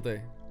no, don't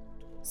they?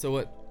 So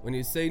what? When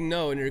you say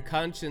no and your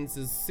conscience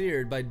is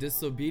seared by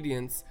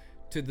disobedience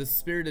to the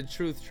Spirit of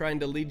truth trying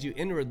to lead you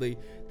inwardly,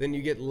 then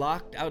you get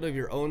locked out of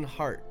your own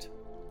heart.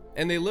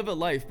 And they live a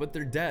life, but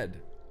they're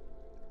dead.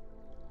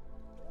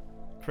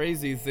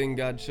 Crazy thing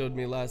God showed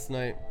me last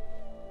night.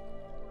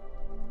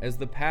 As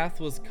the path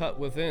was cut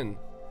within,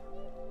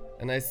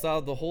 and I saw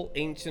the whole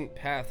ancient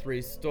path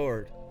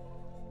restored.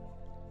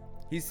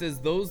 He says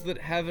those that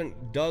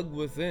haven't dug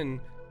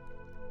within,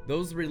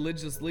 those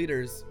religious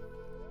leaders,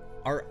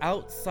 are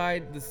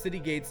outside the city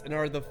gates and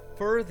are the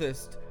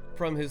furthest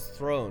from his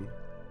throne.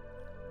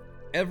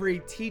 Every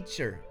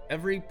teacher,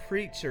 every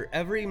preacher,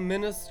 every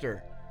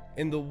minister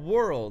in the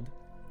world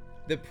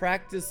that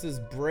practices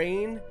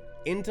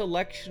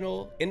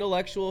intellectual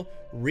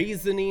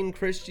reasoning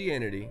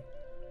Christianity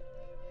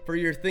for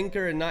your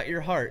thinker and not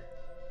your heart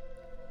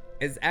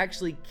is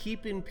actually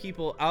keeping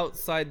people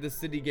outside the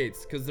city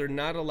gates because they're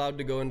not allowed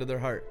to go into their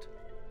heart.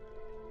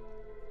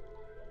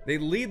 They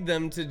lead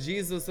them to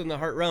Jesus in the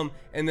heart realm,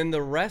 and then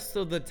the rest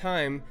of the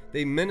time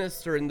they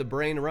minister in the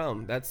brain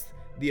realm. That's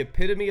the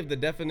epitome of the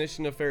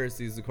definition of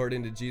Pharisees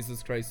according to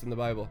Jesus Christ in the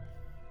Bible.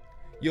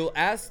 You'll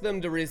ask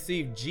them to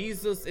receive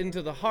Jesus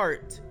into the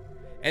heart,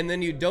 and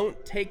then you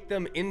don't take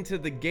them into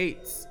the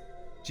gates.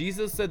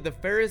 Jesus said the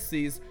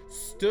Pharisees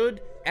stood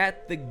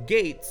at the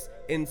gates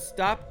and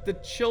stopped the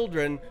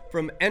children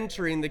from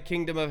entering the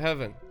kingdom of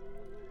heaven.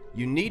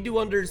 You need to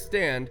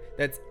understand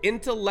that's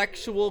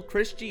intellectual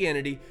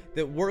Christianity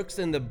that works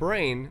in the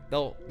brain.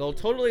 They'll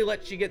totally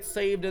let you get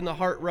saved in the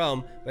heart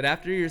realm, but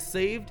after you're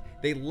saved,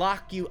 they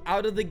lock you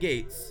out of the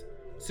gates.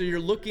 So you're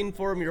looking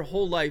for him your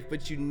whole life,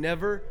 but you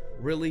never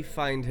really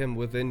find him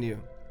within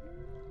you.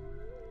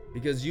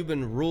 Because you've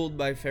been ruled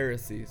by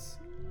Pharisees.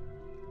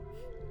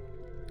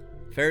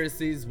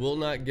 Pharisees will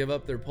not give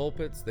up their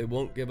pulpits. They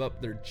won't give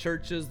up their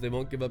churches. They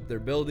won't give up their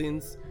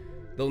buildings.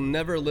 They'll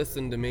never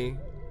listen to me.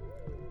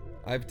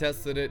 I've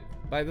tested it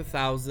by the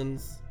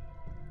thousands.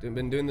 I've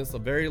been doing this a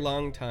very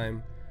long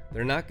time.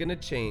 They're not going to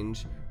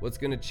change. What's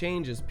going to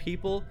change is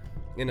people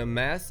in a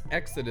mass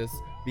exodus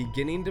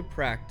beginning to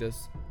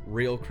practice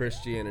real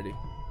Christianity.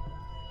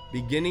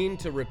 Beginning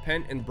to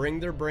repent and bring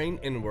their brain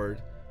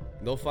inward.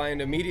 They'll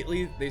find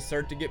immediately they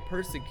start to get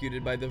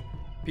persecuted by the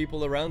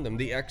people around them,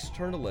 the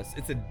externalists.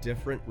 It's a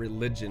different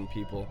religion,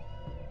 people.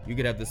 You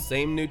could have the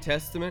same New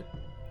Testament.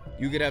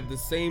 You could have the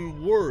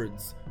same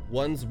words.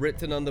 One's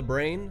written on the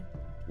brain.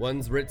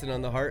 One's written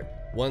on the heart.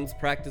 One's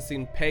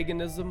practicing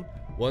paganism.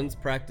 One's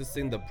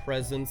practicing the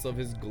presence of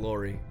his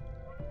glory.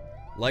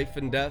 Life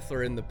and death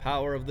are in the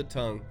power of the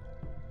tongue.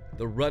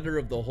 The rudder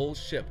of the whole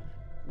ship.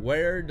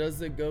 Where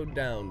does it go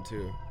down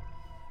to?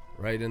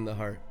 Right in the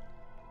heart.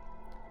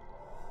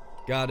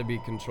 Gotta be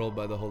controlled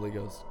by the Holy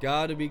Ghost.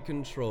 Gotta be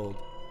controlled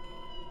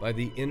by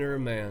the inner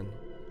man,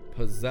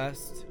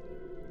 possessed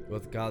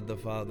with God the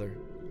Father.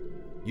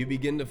 You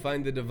begin to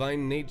find the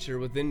divine nature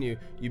within you.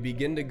 You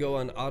begin to go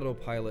on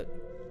autopilot.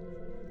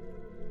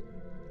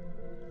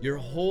 Your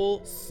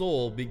whole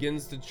soul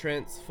begins to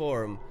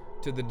transform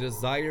to the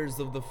desires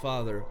of the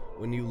Father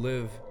when you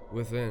live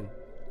within.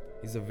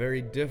 He's a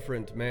very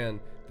different man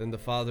than the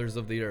fathers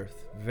of the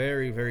earth.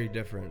 Very, very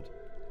different.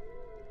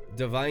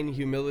 Divine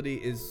humility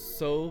is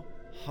so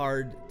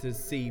hard to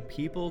see.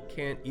 People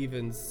can't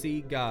even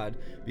see God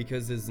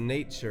because his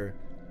nature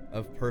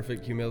of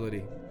perfect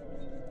humility.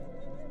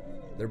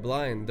 They're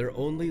blind. They're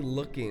only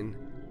looking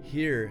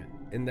here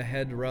in the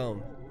head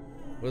realm.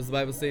 What does the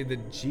Bible say?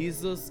 That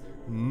Jesus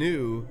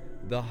knew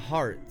the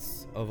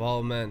hearts of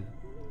all men.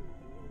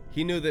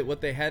 He knew that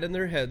what they had in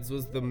their heads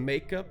was the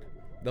makeup,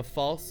 the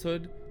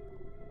falsehood,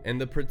 and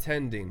the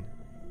pretending.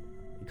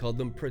 He called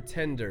them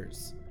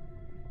pretenders.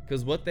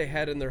 Because what they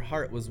had in their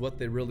heart was what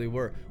they really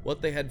were.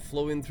 What they had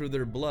flowing through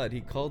their blood, he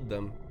called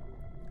them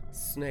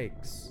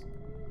snakes.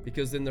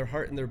 Because in their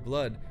heart and their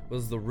blood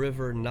was the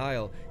river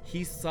Nile.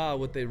 He saw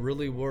what they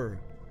really were.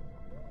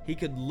 He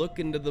could look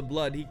into the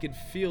blood. He could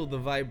feel the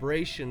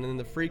vibration and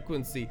the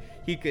frequency.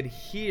 He could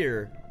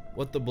hear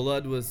what the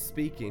blood was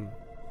speaking.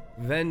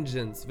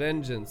 Vengeance,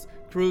 vengeance,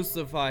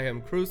 crucify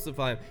him,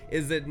 crucify him.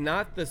 Is it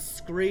not the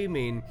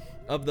screaming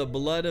of the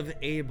blood of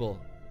Abel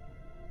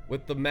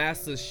with the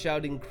masses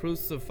shouting,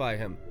 crucify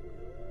him?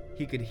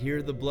 he could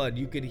hear the blood.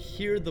 You could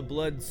hear the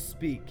blood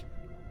speak.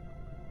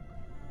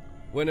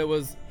 When it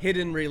was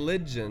hidden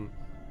religion,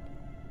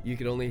 you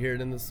could only hear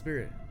it in the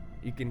spirit.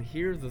 You can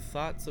hear the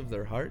thoughts of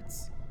their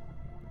hearts.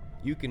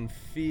 You can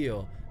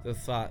feel the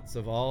thoughts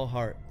of all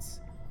hearts.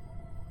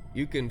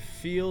 You can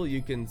feel,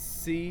 you can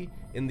see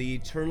in the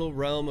eternal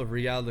realm of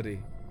reality.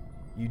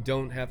 You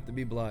don't have to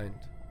be blind.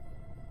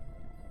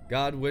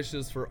 God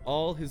wishes for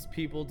all his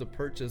people to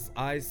purchase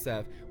eye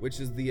salve, which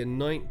is the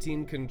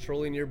anointing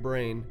controlling your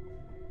brain,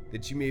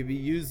 that you may be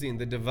using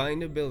the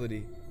divine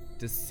ability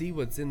to see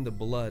what's in the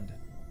blood.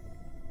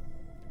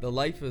 The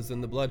life is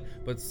in the blood,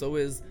 but so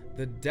is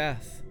the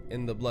death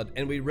in the blood.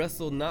 And we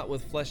wrestle not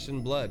with flesh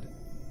and blood,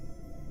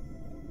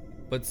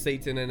 but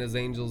Satan and his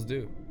angels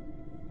do.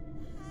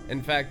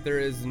 In fact, there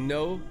is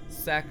no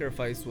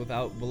sacrifice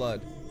without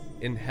blood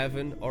in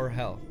heaven or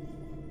hell.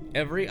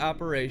 Every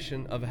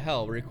operation of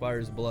hell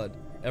requires blood.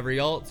 Every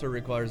altar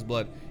requires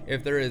blood.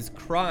 If there is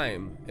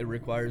crime, it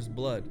requires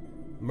blood.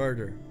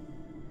 Murder,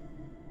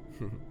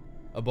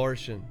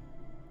 abortion,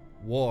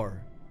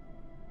 war,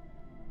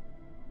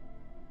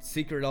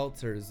 secret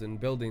altars and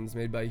buildings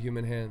made by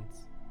human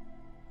hands.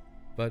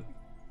 But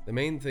the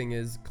main thing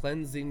is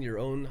cleansing your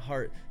own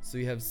heart so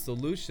you have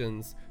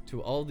solutions to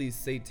all these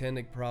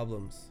satanic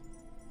problems.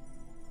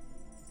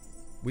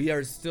 We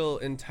are still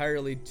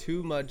entirely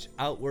too much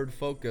outward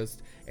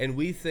focused, and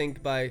we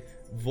think by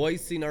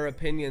voicing our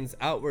opinions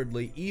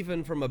outwardly,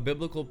 even from a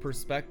biblical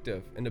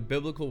perspective and a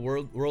biblical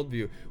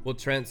worldview, will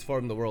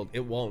transform the world.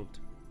 It won't.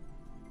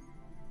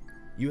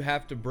 You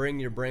have to bring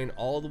your brain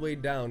all the way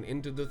down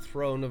into the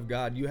throne of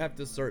God. You have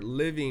to start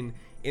living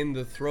in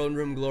the throne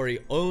room glory.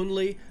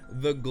 Only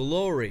the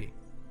glory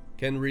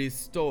can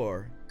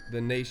restore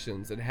the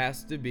nations. It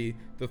has to be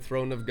the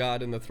throne of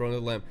God and the throne of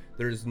the Lamb.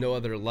 There is no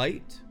other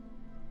light.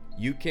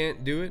 You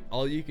can't do it.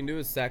 All you can do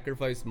is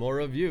sacrifice more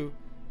of you.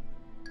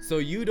 So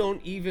you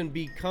don't even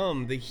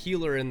become the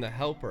healer and the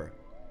helper.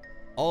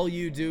 All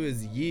you do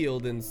is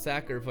yield and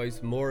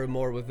sacrifice more and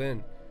more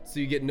within. So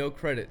you get no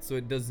credit. So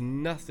it does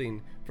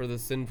nothing for the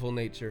sinful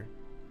nature.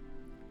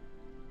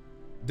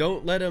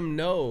 Don't let him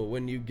know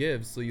when you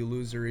give so you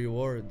lose your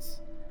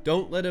rewards.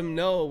 Don't let him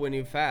know when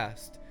you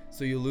fast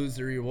so you lose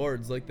your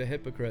rewards like the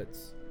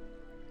hypocrites.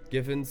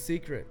 Give in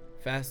secret.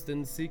 Fast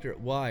in secret.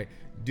 Why?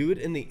 Do it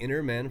in the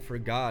inner man for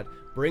God.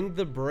 Bring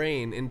the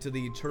brain into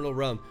the eternal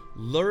realm.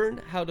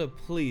 Learn how to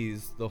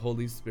please the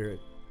Holy Spirit.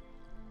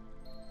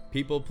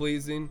 People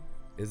pleasing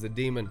is a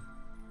demon.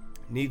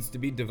 Needs to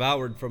be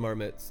devoured from our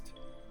midst.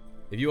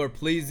 If you are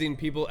pleasing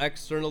people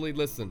externally,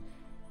 listen.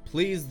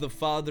 Please the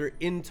Father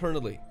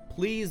internally.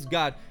 Please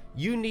God.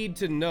 You need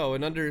to know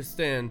and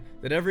understand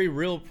that every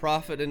real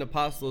prophet and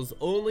apostle is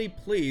only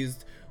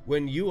pleased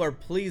when you are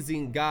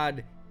pleasing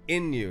God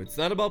in you. It's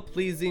not about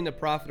pleasing a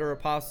prophet or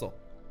apostle.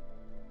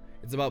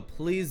 It's about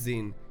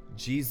pleasing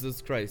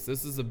Jesus Christ.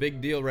 This is a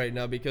big deal right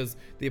now because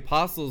the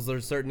apostles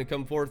are starting to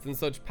come forth in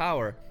such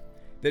power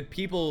that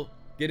people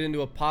get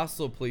into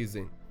apostle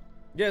pleasing.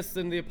 Yes,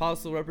 then the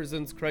apostle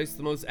represents Christ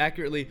the most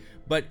accurately,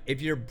 but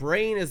if your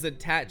brain is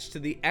attached to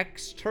the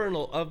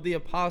external of the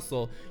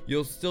apostle,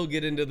 you'll still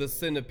get into the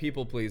sin of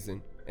people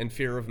pleasing and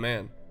fear of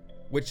man.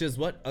 Which is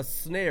what? A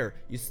snare.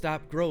 You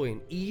stop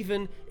growing,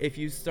 even if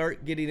you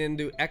start getting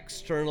into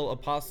external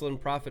apostle and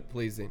prophet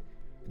pleasing.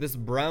 This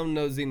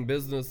brown-nosing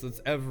business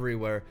that's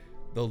everywhere.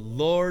 The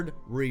Lord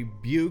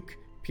rebuke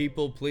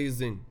people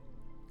pleasing.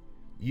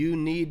 You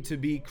need to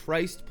be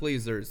Christ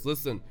pleasers.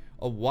 Listen,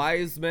 a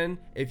wise man,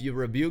 if you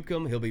rebuke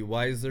him, he'll be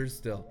wiser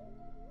still.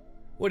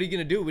 What are you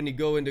going to do when you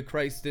go into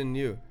Christ in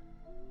you?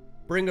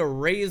 Bring a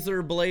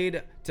razor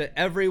blade to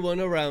everyone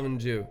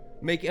around you.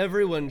 Make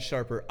everyone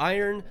sharper.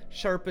 Iron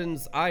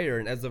sharpens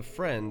iron as a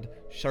friend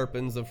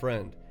sharpens a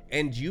friend.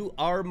 And you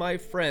are my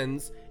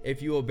friends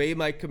if you obey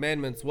my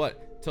commandments.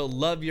 What? To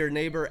love your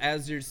neighbor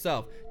as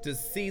yourself. To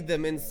see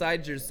them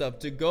inside yourself.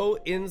 To go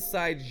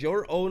inside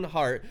your own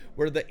heart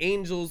where the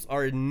angels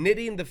are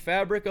knitting the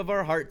fabric of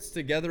our hearts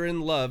together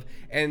in love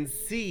and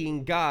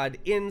seeing God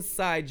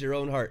inside your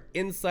own heart.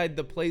 Inside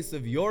the place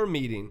of your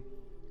meeting.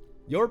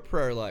 Your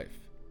prayer life.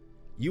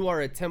 You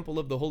are a temple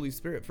of the Holy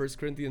Spirit, 1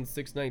 Corinthians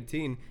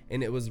 6:19,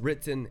 and it was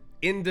written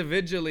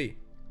individually.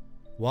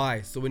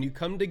 Why? So when you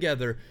come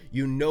together,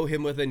 you know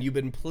him within. You've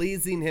been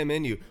pleasing him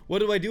in you. What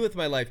do I do with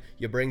my life?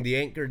 You bring the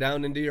anchor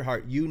down into your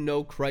heart. You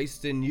know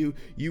Christ in you.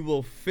 You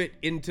will fit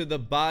into the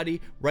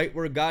body right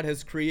where God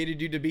has created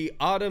you to be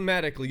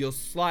automatically. You'll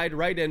slide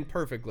right in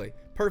perfectly.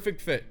 Perfect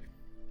fit.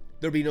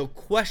 There'll be no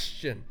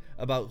question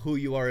about who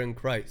you are in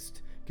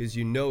Christ because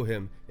you know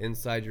him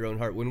inside your own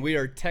heart. When we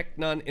are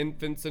teknon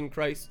infants in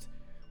Christ,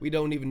 we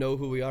don't even know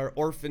who we are.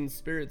 Orphan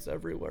spirits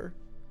everywhere.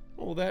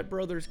 Oh, that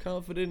brother's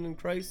confident in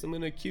Christ. I'm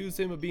going to accuse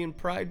him of being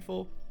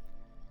prideful.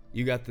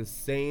 You got the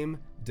same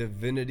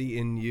divinity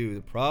in you.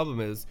 The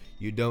problem is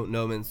you don't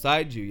know him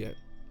inside you yet.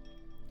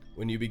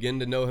 When you begin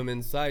to know him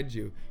inside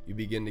you, you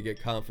begin to get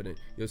confident.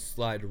 You'll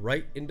slide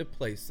right into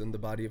place in the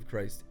body of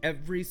Christ.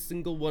 Every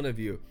single one of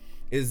you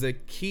is a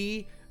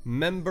key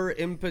member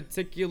in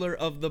particular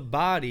of the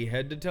body,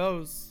 head to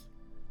toes.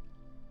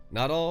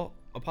 Not all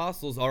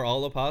apostles are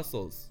all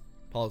apostles?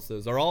 Paul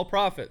says, are all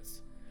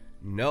prophets?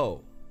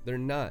 No, they're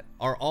not.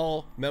 Are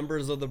all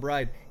members of the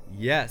bride?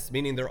 Yes,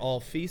 meaning they're all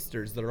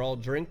feasters, they're all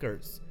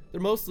drinkers.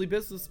 They're mostly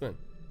businessmen.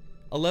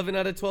 11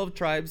 out of 12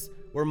 tribes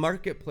were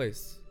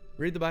marketplace.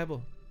 Read the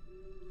Bible.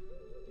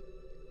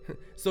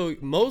 So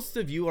most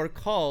of you are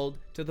called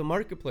to the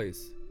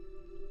marketplace.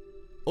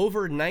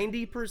 Over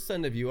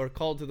 90% of you are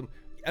called to them.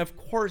 Of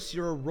course,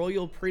 you're a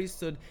royal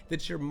priesthood,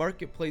 that your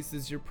marketplace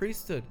is your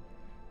priesthood,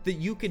 that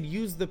you could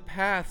use the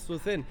paths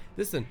within.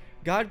 Listen,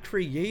 God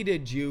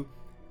created you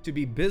to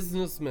be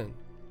businessmen.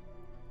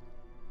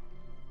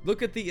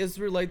 Look at the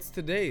Israelites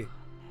today.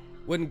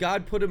 When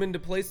God put them into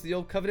place in the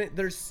old covenant,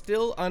 they're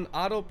still on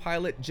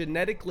autopilot,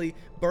 genetically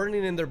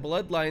burning in their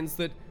bloodlines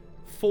that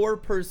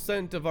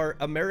 4% of our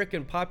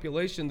American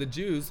population, the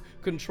Jews,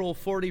 control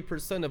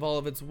 40% of all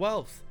of its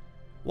wealth.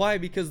 Why?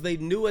 Because they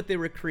knew what they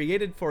were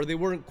created for. They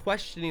weren't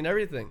questioning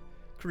everything.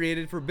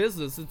 Created for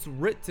business. It's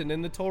written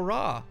in the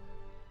Torah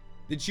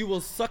that you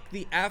will suck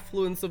the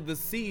affluence of the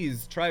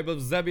seas, tribe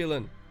of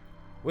Zebulun,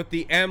 with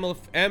the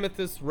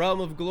amethyst realm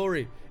of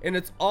glory. And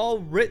it's all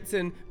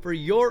written for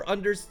your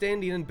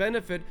understanding and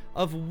benefit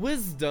of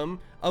wisdom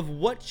of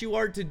what you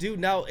are to do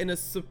now in a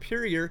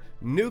superior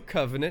new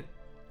covenant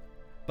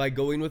by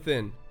going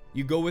within.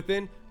 You go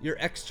within, your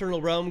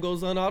external realm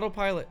goes on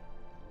autopilot.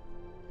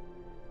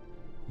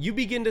 You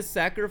begin to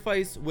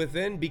sacrifice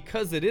within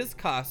because it is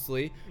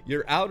costly.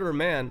 Your outer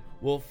man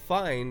will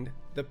find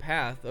the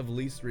path of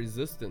least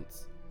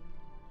resistance.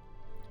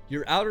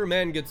 Your outer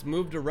man gets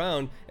moved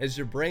around as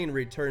your brain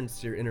returns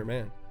to your inner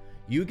man.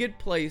 You get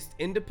placed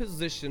into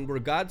position where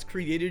God's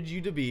created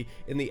you to be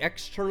in the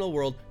external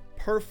world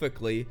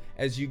perfectly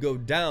as you go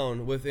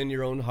down within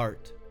your own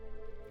heart.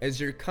 As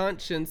your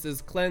conscience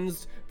is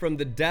cleansed from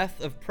the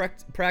death of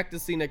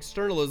practicing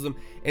externalism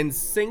and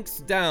sinks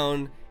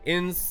down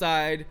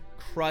inside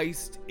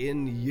Christ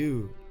in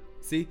you.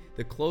 See,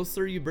 the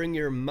closer you bring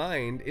your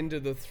mind into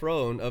the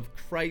throne of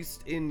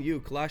Christ in you,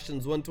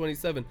 Colossians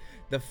 1:27,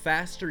 the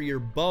faster your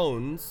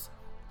bones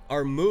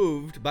are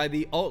moved by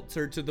the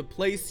altar to the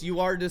place you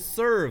are to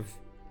serve.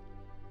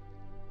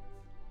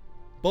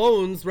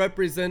 Bones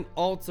represent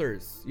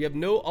altars. You have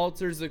no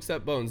altars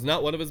except bones.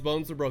 Not one of his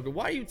bones are broken.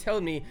 Why are you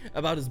telling me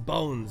about his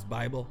bones,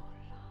 Bible?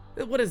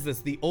 What is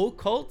this, the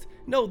occult?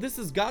 No, this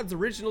is God's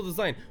original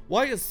design.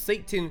 Why is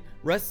Satan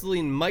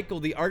wrestling Michael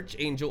the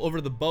archangel over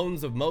the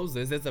bones of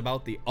Moses? It's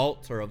about the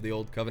altar of the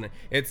old covenant.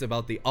 It's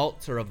about the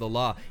altar of the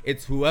law.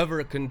 It's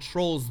whoever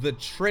controls the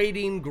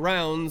trading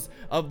grounds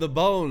of the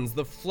bones,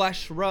 the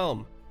flesh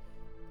realm.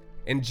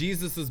 And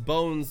Jesus's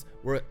bones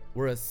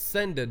were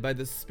ascended by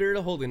the Spirit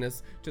of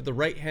holiness to the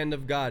right hand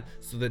of God,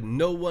 so that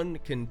no one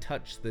can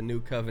touch the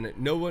new covenant.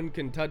 No one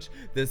can touch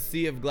the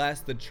sea of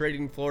glass, the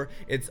trading floor.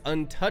 It's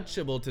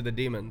untouchable to the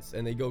demons,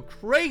 and they go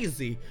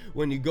crazy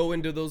when you go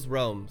into those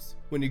realms,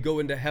 when you go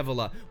into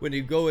Havilah, when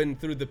you go in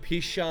through the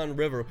Pishon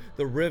River,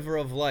 the river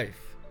of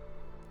life,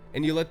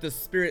 and you let the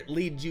Spirit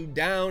lead you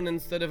down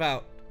instead of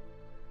out.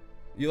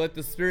 You let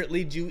the Spirit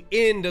lead you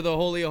into the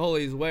Holy of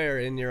Holies. Where?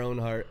 In your own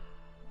heart.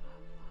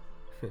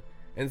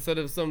 Instead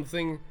of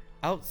something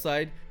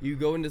outside, you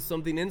go into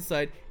something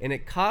inside, and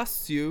it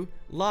costs you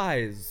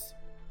lies.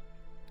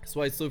 That's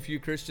why so few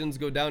Christians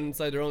go down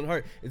inside their own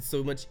heart. It's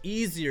so much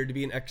easier to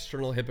be an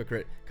external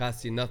hypocrite.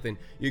 Costs you nothing.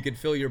 You could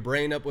fill your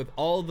brain up with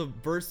all the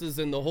verses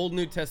in the whole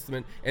New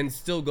Testament and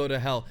still go to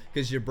hell,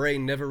 because your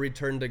brain never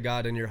returned to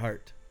God in your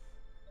heart.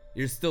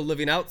 You're still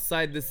living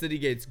outside the city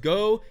gates.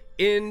 Go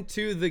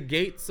into the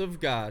gates of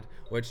God,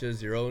 which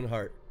is your own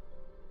heart.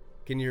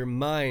 Can your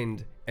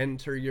mind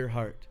enter your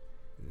heart?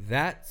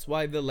 That's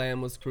why the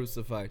Lamb was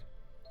crucified.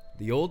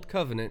 The old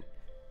covenant,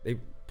 they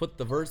put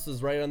the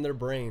verses right on their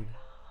brain.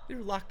 They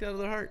were locked out of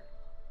their heart.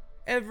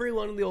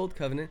 Everyone in the old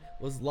covenant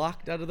was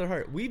locked out of their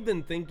heart. We've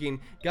been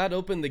thinking God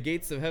opened the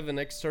gates of heaven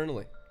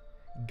externally.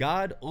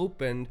 God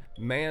opened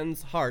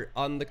man's heart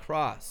on the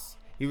cross.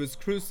 He was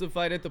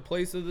crucified at the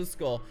place of the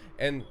skull,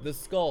 and the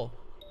skull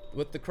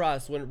with the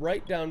cross went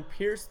right down,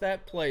 pierced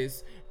that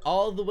place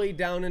all the way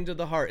down into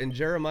the heart. And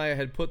Jeremiah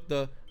had put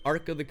the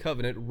Ark of the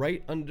Covenant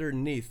right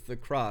underneath the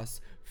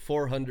cross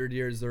 400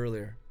 years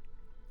earlier.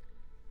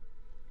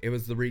 It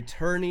was the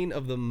returning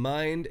of the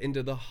mind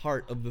into the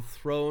heart of the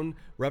throne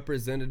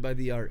represented by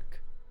the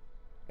Ark.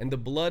 And the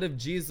blood of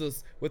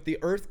Jesus with the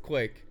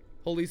earthquake,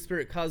 Holy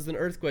Spirit caused an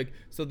earthquake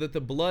so that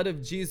the blood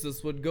of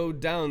Jesus would go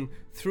down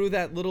through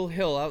that little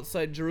hill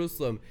outside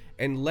Jerusalem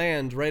and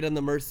land right on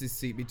the mercy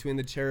seat between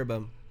the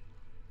cherubim.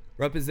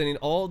 Representing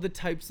all the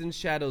types and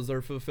shadows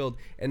are fulfilled.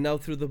 And now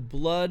through the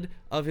blood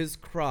of his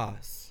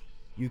cross,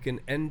 you can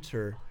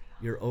enter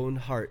your own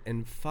heart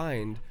and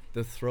find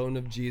the throne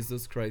of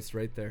Jesus Christ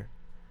right there.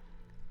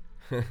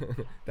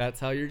 That's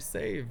how you're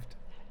saved.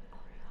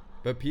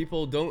 But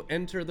people don't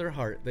enter their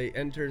heart. They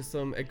enter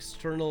some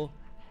external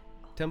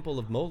temple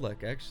of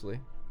Molech, actually.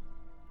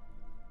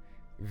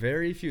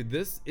 Very few.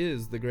 This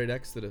is the great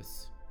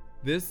Exodus.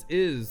 This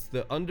is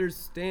the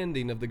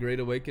understanding of the Great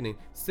Awakening,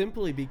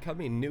 simply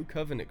becoming New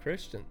Covenant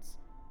Christians.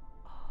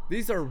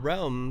 These are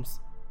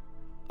realms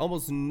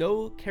almost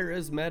no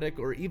charismatic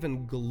or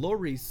even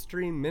glory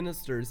stream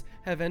ministers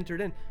have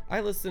entered in.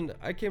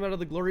 I came out of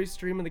the glory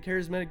stream in the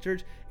charismatic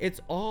church. It's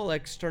all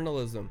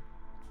externalism.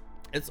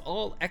 It's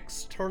all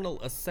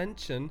external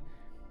ascension,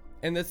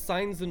 and the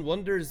signs and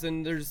wonders,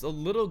 and there's a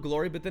little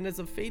glory, but then it's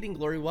a fading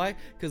glory. Why?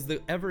 Because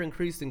the ever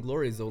increasing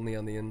glory is only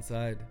on the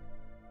inside.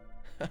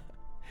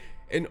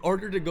 In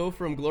order to go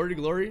from glory to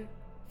glory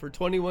for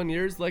 21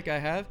 years like I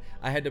have,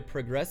 I had to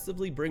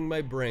progressively bring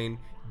my brain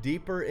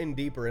deeper and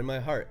deeper in my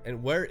heart.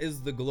 And where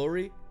is the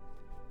glory?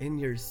 In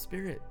your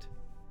spirit.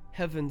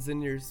 Heaven's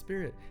in your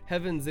spirit.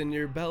 Heaven's in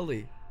your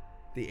belly.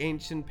 The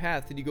ancient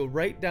path. And you go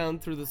right down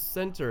through the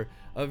center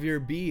of your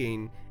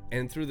being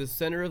and through the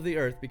center of the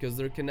earth, because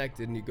they're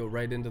connected, and you go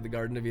right into the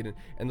Garden of Eden.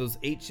 And those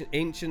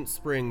ancient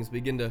springs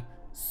begin to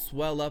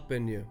swell up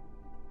in you.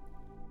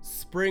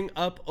 Spring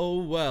up,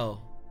 O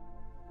well,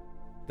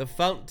 the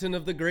fountain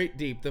of the great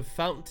deep, the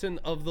fountain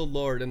of the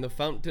Lord and the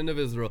fountain of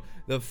Israel,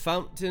 the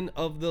fountain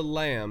of the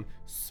Lamb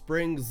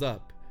springs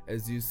up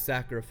as you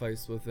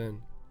sacrifice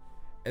within.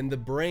 And the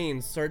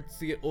brain starts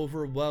to get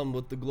overwhelmed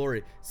with the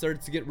glory,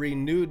 starts to get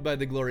renewed by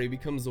the glory,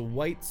 becomes a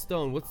white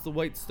stone. What's the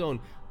white stone?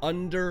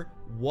 Under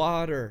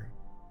water.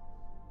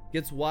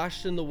 Gets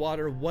washed in the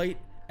water, white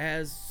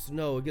as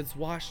snow. It gets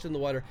washed in the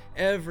water.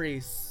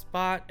 Every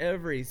spot,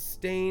 every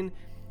stain,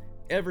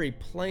 every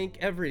plank,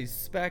 every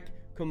speck,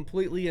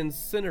 completely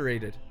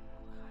incinerated.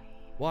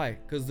 Why?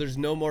 Because there's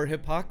no more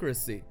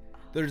hypocrisy.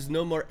 There's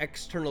no more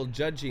external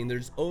judging.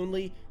 There's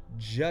only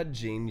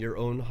judging your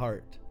own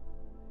heart,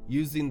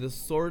 using the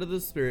sword of the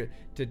Spirit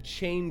to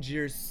change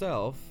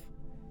yourself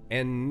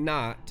and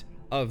not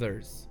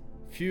others.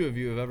 Few of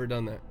you have ever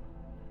done that.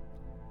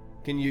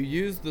 Can you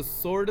use the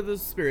sword of the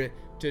Spirit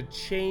to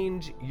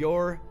change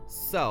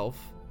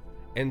yourself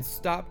and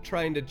stop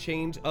trying to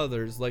change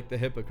others like the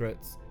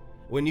hypocrites?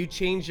 When you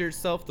change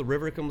yourself, the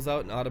river comes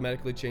out and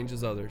automatically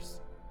changes others.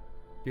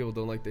 People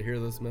don't like to hear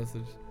this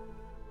message.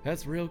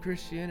 That's real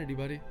Christianity,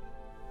 buddy.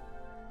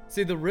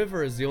 See, the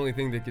river is the only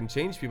thing that can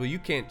change people. You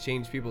can't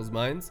change people's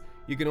minds.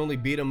 You can only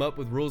beat them up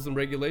with rules and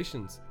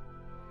regulations.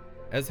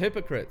 As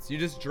hypocrites, you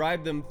just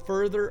drive them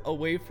further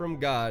away from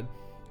God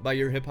by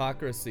your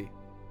hypocrisy.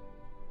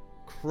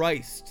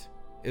 Christ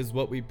is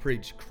what we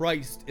preach.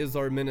 Christ is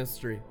our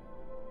ministry.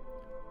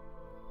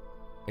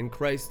 And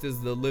Christ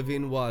is the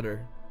living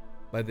water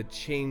by the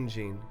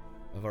changing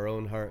of our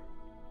own heart.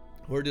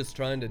 We're just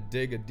trying to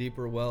dig a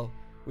deeper well.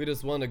 We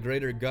just want a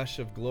greater gush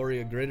of glory,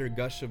 a greater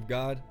gush of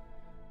God.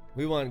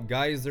 We want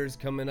geysers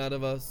coming out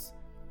of us.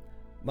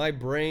 My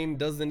brain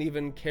doesn't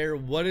even care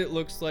what it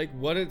looks like,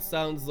 what it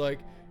sounds like.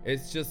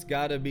 It's just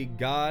gotta be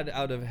God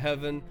out of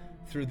heaven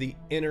through the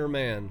inner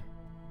man.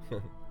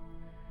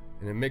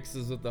 And it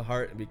mixes with the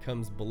heart and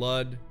becomes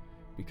blood,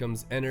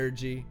 becomes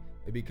energy,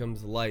 it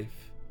becomes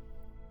life.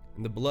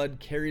 And the blood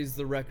carries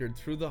the record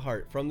through the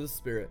heart from the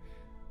Spirit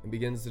and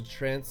begins to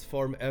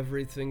transform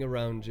everything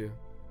around you.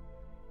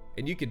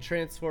 And you can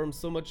transform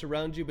so much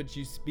around you, but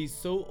you be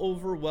so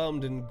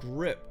overwhelmed and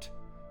gripped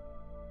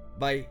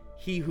by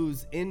He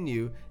who's in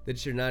you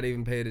that you're not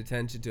even paying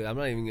attention to it. I'm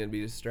not even going to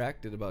be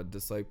distracted about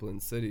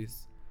discipling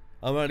cities.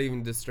 I'm not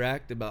even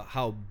distracted about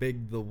how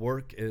big the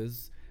work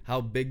is, how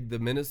big the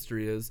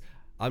ministry is.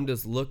 I'm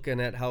just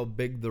looking at how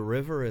big the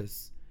river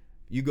is.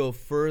 You go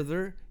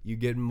further, you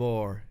get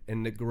more,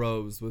 and it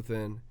grows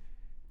within.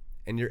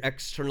 And your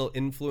external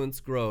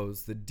influence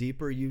grows the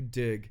deeper you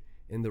dig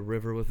in the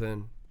river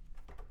within.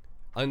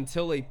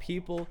 Until a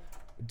people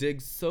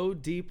dig so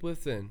deep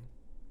within.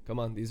 Come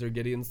on, these are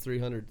Gideon's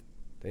 300.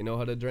 They know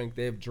how to drink.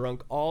 They have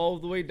drunk all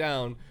the way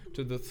down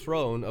to the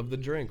throne of the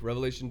drink.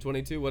 Revelation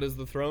 22, what is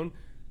the throne?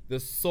 The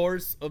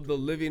source of the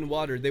living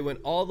water. They went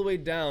all the way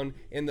down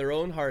in their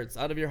own hearts.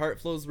 Out of your heart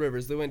flows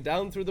rivers. They went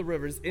down through the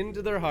rivers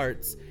into their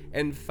hearts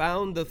and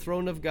found the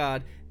throne of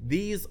God.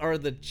 These are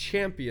the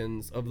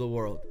champions of the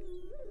world.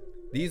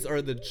 These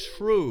are the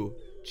true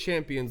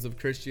champions of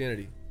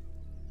Christianity.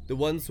 The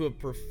ones who have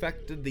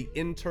perfected the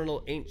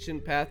internal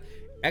ancient path.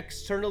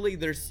 Externally,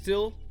 they're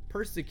still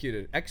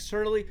persecuted.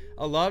 Externally,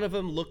 a lot of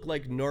them look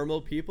like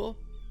normal people.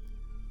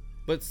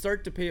 But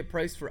start to pay a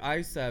price for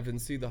eye salve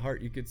and see the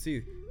heart. You could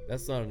see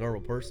that's not a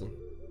normal person.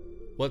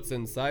 What's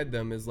inside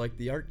them is like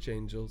the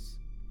archangels.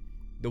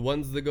 The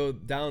ones that go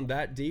down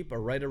that deep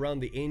are right around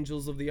the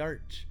angels of the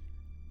arch.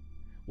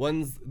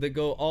 Ones that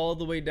go all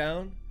the way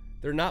down,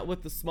 they're not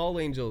with the small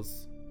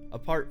angels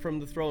apart from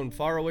the throne,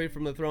 far away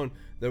from the throne.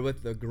 They're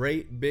with the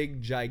great,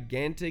 big,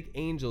 gigantic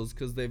angels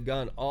because they've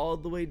gone all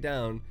the way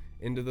down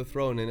into the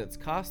throne, and it's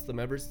cost them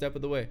every step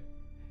of the way.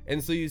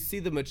 And so you see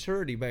the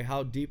maturity by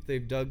how deep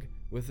they've dug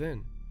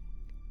within.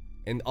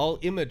 And all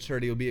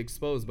immaturity will be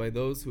exposed by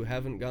those who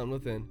haven't gone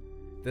within,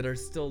 that are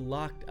still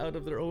locked out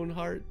of their own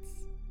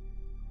hearts.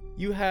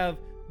 You have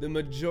the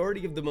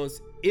majority of the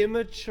most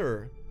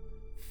immature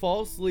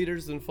false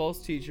leaders and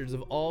false teachers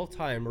of all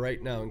time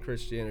right now in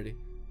Christianity.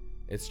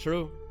 It's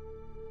true.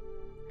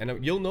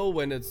 And you'll know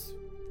when it's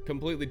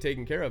completely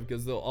taken care of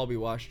because they'll all be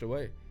washed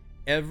away.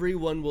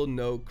 Everyone will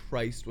know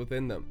Christ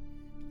within them.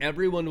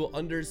 Everyone will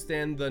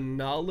understand the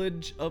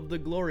knowledge of the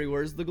glory.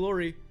 Where's the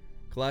glory?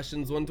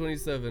 Colossians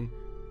 1:27,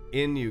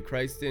 in you,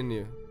 Christ in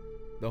you,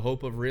 the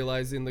hope of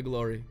realizing the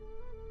glory.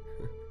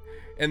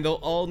 And they'll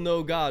all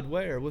know God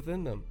where?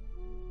 Within them.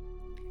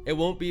 It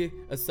won't be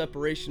a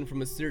separation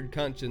from a seared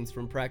conscience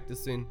from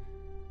practicing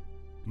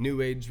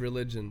New Age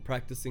religion,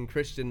 practicing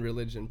Christian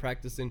religion,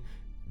 practicing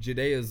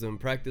Judaism,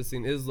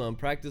 practicing Islam,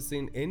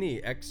 practicing any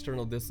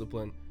external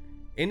discipline,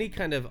 any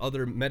kind of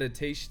other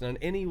meditation on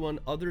anyone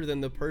other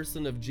than the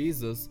person of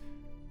Jesus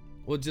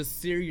will just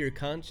sear your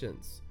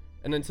conscience.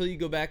 And until you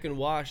go back and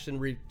wash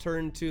and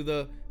return to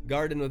the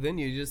garden within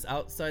you, you're just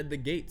outside the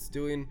gates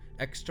doing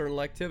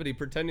external activity,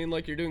 pretending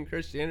like you're doing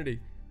Christianity,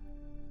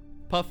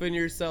 puffing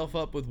yourself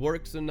up with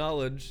works and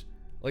knowledge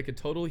like a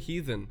total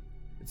heathen.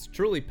 It's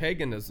truly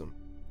paganism.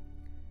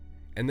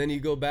 And then you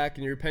go back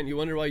and you repent, you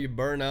wonder why you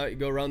burn out, you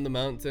go around the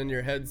mountain,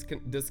 your head's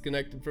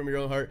disconnected from your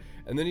own heart,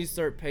 and then you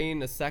start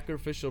paying a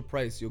sacrificial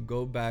price. You'll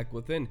go back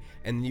within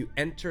and you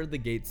enter the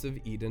gates of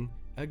Eden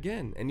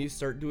again, and you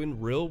start doing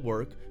real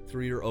work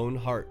through your own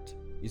heart.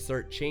 You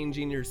start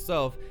changing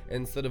yourself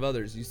instead of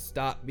others. You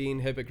stop being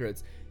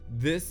hypocrites.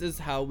 This is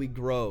how we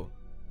grow.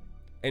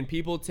 And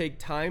people take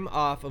time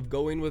off of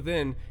going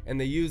within, and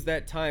they use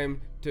that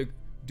time to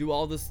do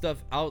all this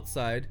stuff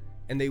outside,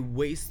 and they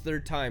waste their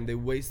time, they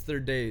waste their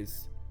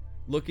days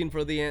looking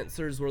for the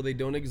answers where they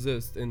don't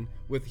exist, and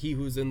with he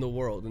who's in the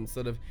world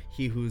instead of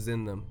he who's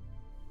in them.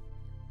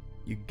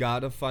 You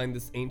gotta find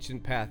this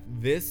ancient path.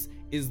 This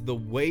is the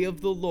way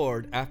of the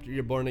Lord after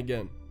you're born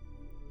again.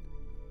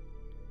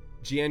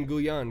 Jian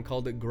Guyan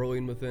called it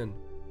growing within.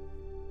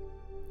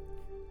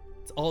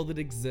 It's all that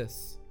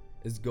exists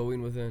is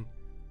going within.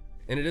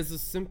 And it is a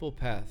simple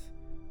path.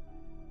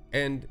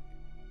 And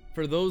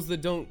for those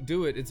that don't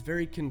do it, it's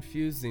very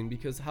confusing,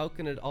 because how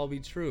can it all be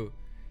true?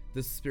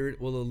 The Spirit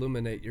will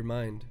illuminate your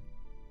mind.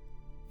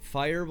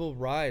 Fire will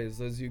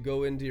rise as you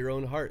go into your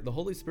own heart. The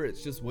Holy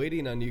Spirit's just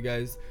waiting on you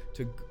guys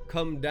to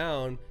come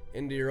down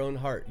into your own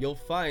heart. You'll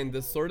find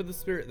the sword of the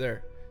Spirit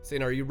there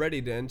saying, are you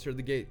ready to enter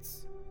the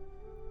gates?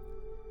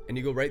 And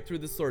you go right through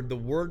the sword. The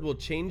word will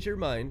change your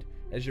mind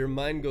as your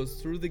mind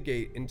goes through the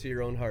gate into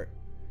your own heart.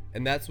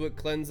 And that's what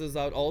cleanses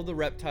out all the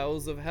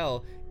reptiles of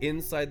hell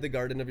inside the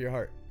garden of your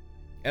heart.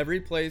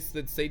 Every place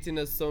that Satan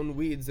has sown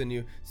weeds in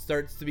you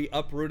starts to be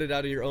uprooted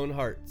out of your own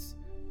hearts.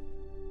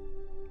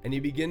 And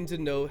you begin to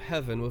know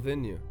heaven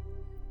within you.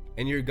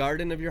 And your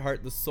garden of your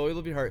heart, the soil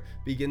of your heart,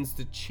 begins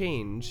to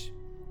change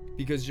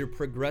because you're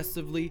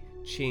progressively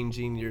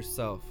changing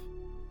yourself.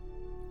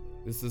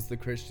 This is the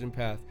Christian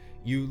path.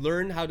 You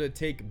learn how to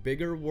take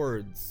bigger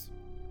words.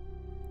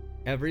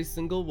 Every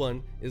single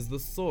one is the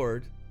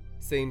sword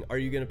saying, are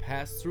you going to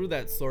pass through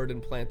that sword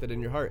and plant it in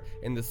your heart?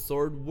 And the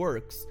sword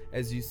works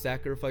as you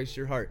sacrifice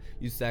your heart.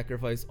 You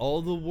sacrifice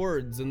all the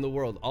words in the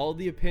world, all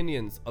the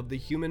opinions of the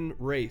human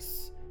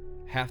race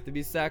have to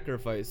be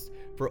sacrificed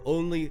for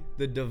only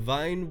the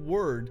divine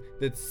word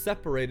that's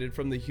separated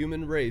from the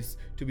human race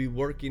to be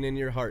working in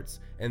your hearts.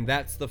 And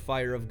that's the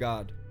fire of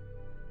God.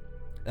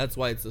 That's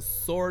why it's a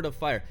sword of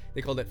fire.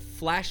 They called it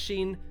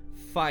flashing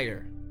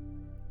fire.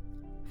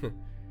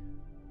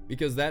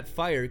 Because that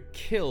fire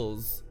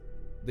kills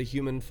the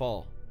human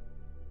fall.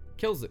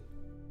 Kills it.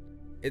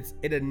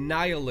 It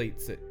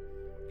annihilates it.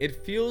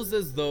 It feels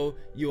as though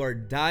you are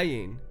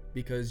dying,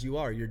 because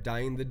you're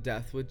dying the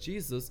death with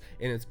Jesus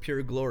in its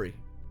pure glory.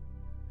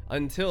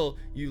 Until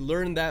you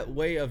learn that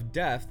way of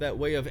death, that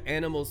way of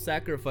animal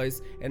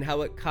sacrifice, and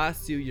how it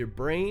costs you your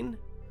brain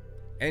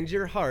and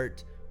your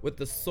heart with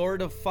the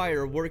sword of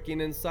fire working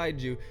inside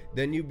you,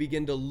 then you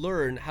begin to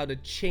learn how to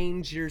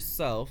change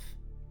yourself,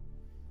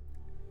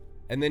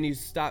 and then you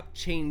stop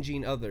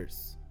changing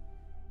others.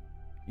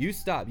 You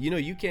stop.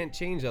 You can't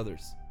change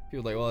others.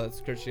 People are like, well,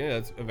 that's Christianity,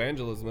 that's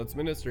evangelism, that's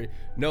ministry.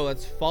 No,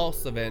 that's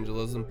false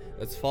evangelism,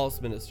 that's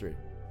false ministry.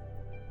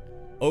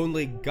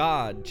 Only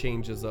God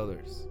changes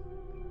others.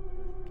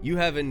 You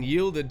haven't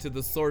yielded to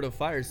the sword of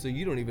fire, so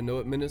you don't even know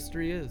what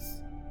ministry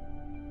is.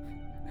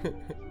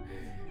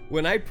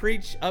 When I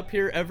preach up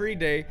here every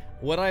day,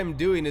 what I'm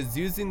doing is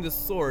using the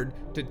sword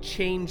to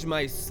change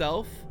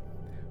myself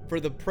for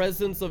the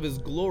presence of His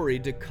glory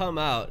to come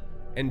out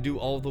and do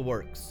all the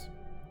works.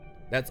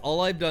 That's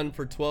all I've done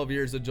for 12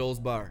 years at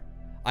Joel's Bar.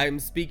 I am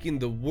speaking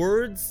the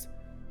words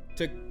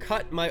to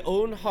cut my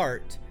own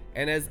heart,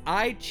 and as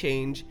I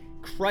change,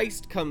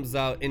 Christ comes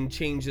out and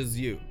changes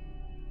you.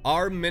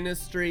 Our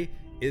ministry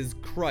is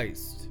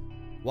Christ.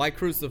 Why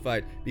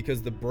crucified?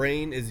 Because the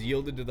brain is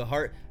yielded to the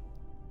heart.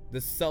 The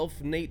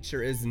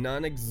self-nature is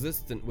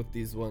non-existent with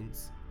these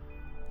ones.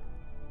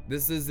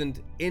 This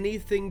isn't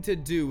anything to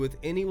do with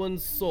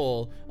anyone's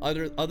soul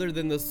other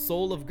than the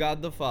soul of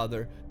God the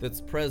Father that's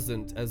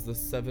present as the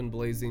 7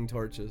 blazing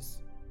torches.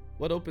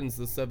 What opens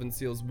the 7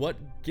 seals? What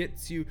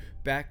gets you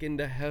back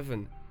into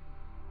heaven?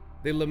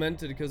 They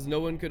lamented because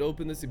no one could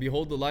open this.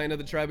 Behold, the Lion of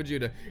the tribe of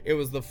Judah. It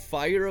was the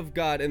fire of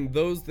God and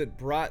those that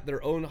brought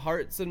their own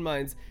hearts and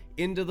minds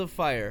into the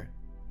fire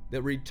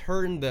that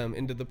returned them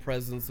into the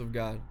presence of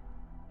God.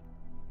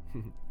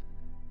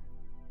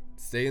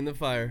 Stay in the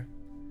fire.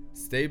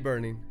 Stay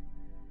burning.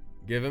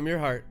 Give Him your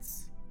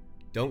hearts.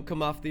 Don't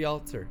come off the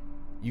altar.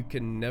 you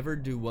can never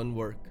do one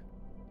work.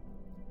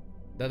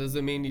 That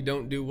doesn't mean you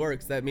don't do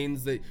works. That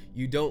means that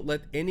you don't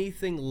let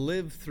anything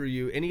live through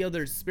you, any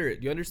other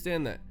spirit. You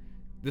understand that?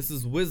 This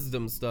is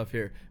wisdom stuff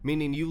here,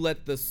 meaning you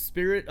let the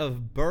spirit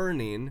of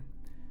burning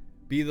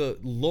be the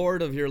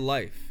Lord of your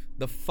life.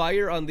 The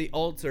fire on the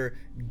altar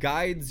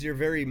guides your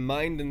very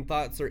mind and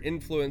thoughts are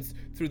influenced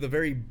through the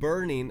very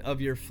burning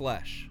of your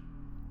flesh.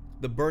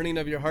 The burning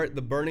of your heart,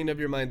 the burning of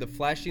your mind, the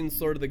flashing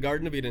sword of the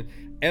Garden of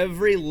Eden.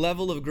 Every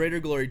level of greater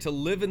glory. To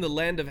live in the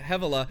land of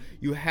Havilah,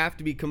 you have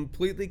to be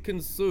completely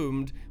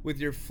consumed with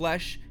your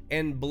flesh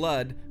and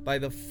blood by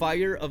the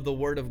fire of the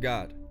Word of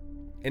God.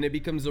 And it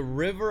becomes a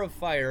river of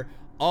fire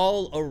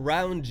all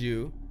around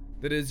you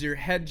that is your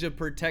hedge of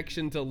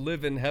protection to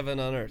live in heaven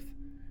on earth.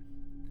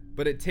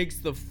 But it takes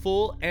the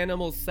full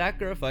animal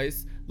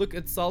sacrifice. Look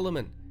at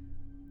Solomon.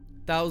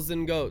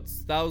 1,000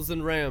 goats,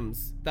 1,000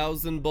 rams,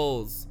 1,000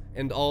 bulls,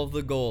 and all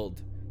the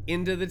gold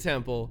into the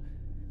temple.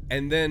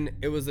 And then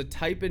it was a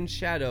type and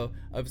shadow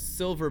of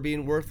silver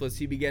being worthless.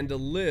 He began to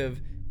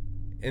live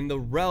in the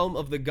realm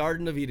of the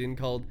Garden of Eden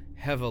called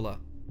Havilah.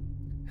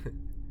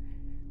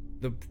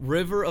 The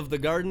river of the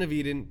Garden of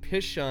Eden,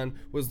 Pishon,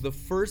 was the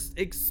first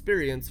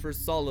experience for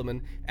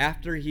Solomon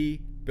after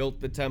he built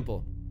the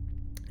temple.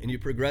 And you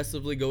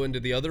progressively go into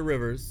the other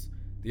rivers,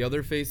 the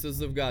other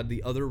faces of God,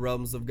 the other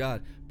realms of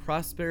God.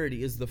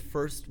 Prosperity is the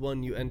first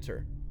one you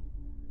enter.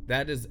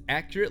 That is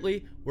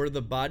accurately where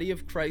the body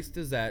of Christ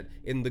is at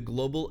in the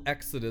global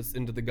exodus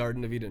into the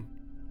Garden of Eden.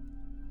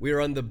 We are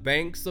on the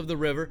banks of the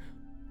river.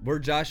 We're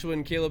Joshua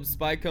and Caleb's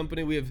spy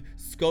company. We have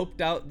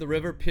scoped out the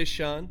river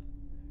Pishon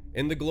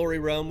in the glory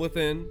realm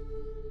within.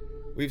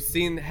 We've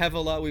seen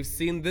Havilah. We've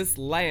seen this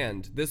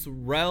land, this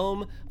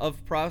realm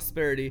of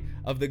prosperity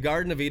of the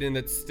Garden of Eden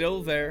that's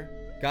still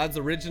there. God's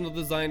original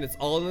design. It's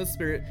all in the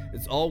Spirit.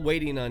 It's all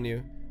waiting on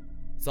you.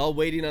 It's all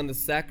waiting on the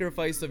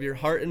sacrifice of your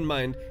heart and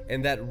mind,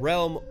 and that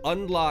realm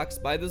unlocks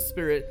by the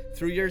Spirit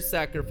through your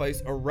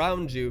sacrifice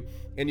around you,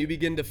 and you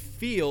begin to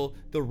feel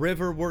the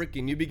river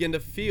working. You begin to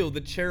feel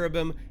the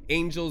cherubim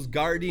angels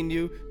guarding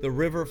you, the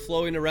river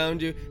flowing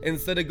around you.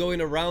 Instead of going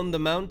around the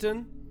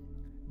mountain,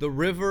 the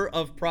river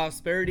of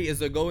prosperity is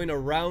going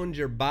around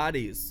your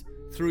bodies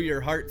through your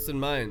hearts and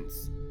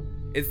minds.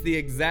 It's the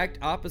exact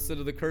opposite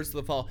of the curse of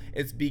the fall.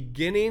 It's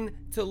beginning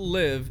to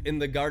live in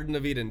the Garden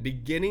of Eden,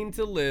 beginning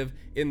to live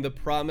in the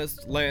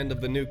promised land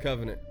of the new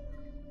covenant.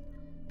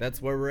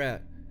 That's where we're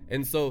at.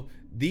 And so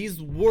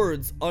these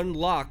words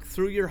unlock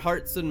through your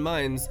hearts and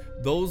minds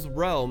those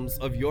realms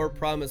of your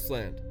promised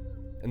land.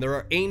 And there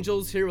are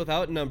angels here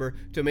without number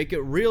to make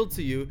it real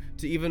to you,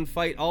 to even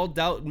fight all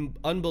doubt and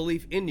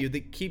unbelief in you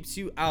that keeps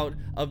you out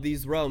of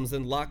these realms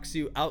and locks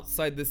you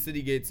outside the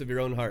city gates of your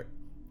own heart.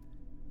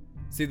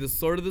 See, the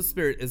sword of the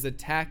Spirit is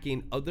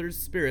attacking other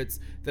spirits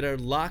that are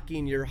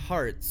locking your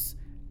hearts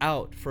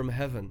out from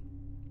heaven.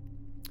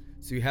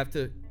 So you have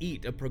to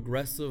eat a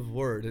progressive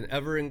word, an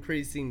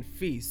ever-increasing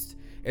feast,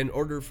 in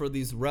order for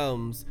these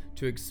realms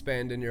to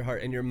expand in your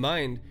heart. And your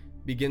mind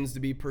begins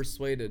to be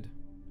persuaded.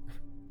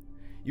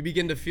 You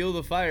begin to feel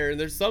the fire, and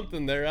there's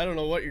something there. I don't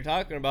know what you're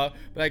talking about,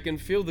 but I can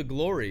feel the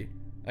glory.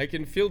 I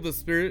can feel the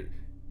Spirit.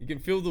 You can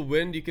feel the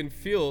wind. You can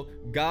feel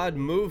God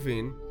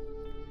moving.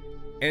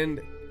 And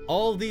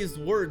all these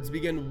words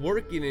begin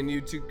working in you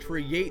to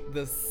create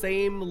the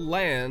same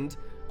land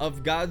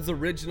of God's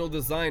original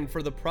design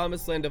for the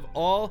promised land of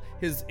all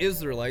his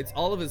Israelites,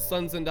 all of his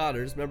sons and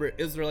daughters. Remember,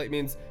 Israelite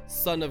means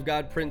son of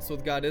God, prince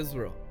with God,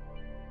 Israel.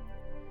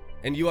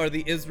 And you are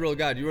the Israel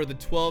God. You are the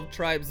 12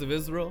 tribes of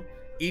Israel.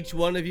 Each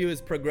one of you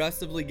is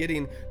progressively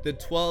getting the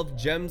 12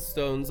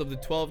 gemstones of the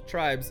 12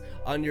 tribes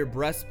on your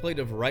breastplate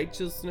of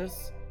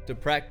righteousness, to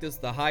practice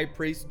the high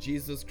priest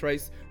Jesus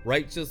Christ's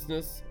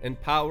righteousness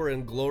and power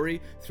and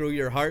glory through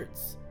your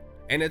hearts.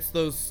 And it's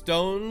those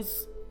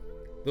stones,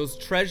 those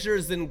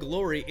treasures and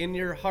glory in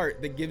your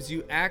heart that gives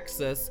you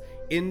access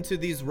into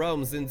these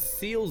realms and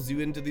seals you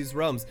into these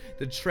realms,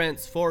 the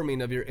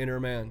transforming of your inner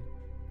man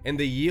and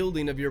the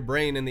yielding of your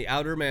brain and the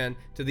outer man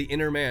to the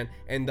inner man,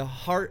 and the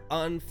heart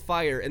on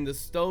fire and the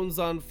stones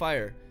on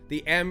fire.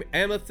 The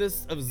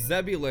amethyst of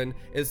Zebulun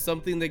is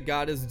something that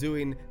God is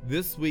doing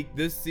this week,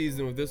 this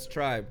season with this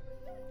tribe.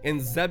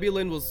 And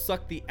Zebulun will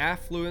suck the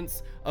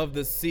affluence of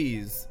the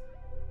seas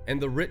and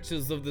the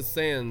riches of the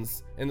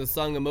sands in the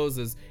Song of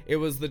Moses. It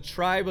was the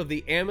tribe of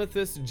the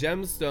amethyst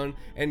gemstone,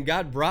 and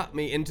God brought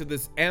me into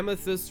this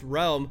amethyst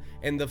realm,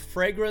 and the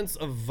fragrance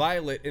of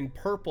violet and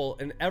purple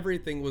and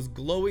everything was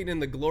glowing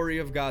in the glory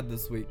of God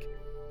this week.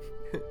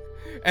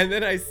 And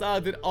then I saw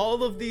that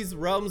all of these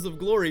realms of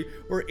glory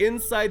were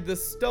inside the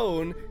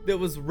stone that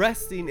was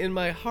resting in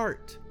my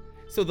heart.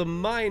 So the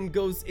mind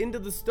goes into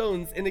the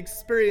stones and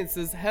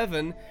experiences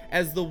heaven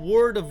as the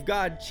word of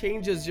God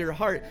changes your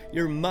heart.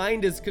 Your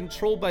mind is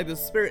controlled by the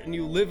Spirit, and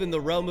you live in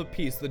the realm of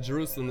peace, the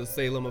Jerusalem, the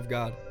Salem of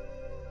God.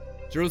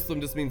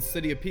 Jerusalem just means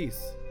city of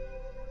peace.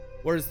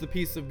 Where's the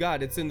peace of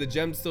God? It's in the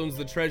gemstones,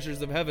 the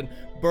treasures of heaven,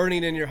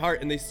 burning in your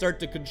heart, and they start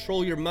to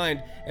control your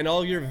mind, and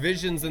all your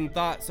visions and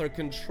thoughts are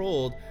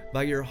controlled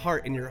by your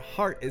heart, and your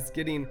heart is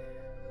getting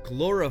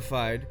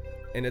glorified,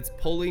 and it's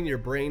pulling your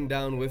brain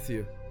down with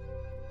you.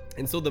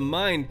 And so the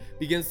mind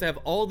begins to have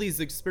all these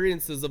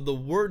experiences of the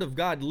Word of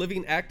God,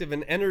 living, active,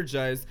 and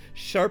energized,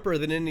 sharper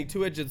than any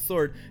two-edged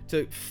sword,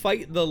 to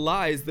fight the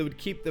lies that would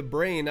keep the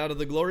brain out of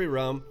the glory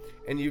realm.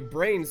 And your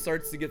brain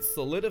starts to get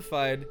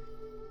solidified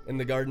in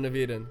the Garden of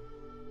Eden.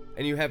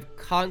 And you have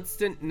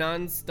constant,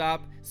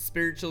 non-stop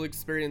spiritual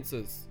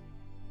experiences.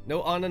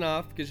 No on and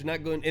off, because you're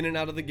not going in and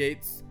out of the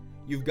gates.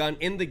 You've gone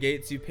in the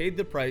gates, you've paid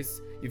the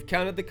price, you've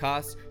counted the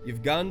cost,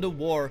 you've gone to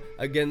war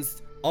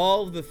against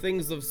all the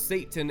things of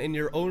Satan in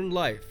your own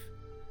life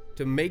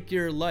to make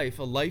your life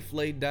a life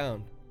laid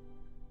down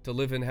to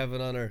live in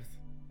heaven on earth.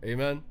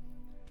 Amen.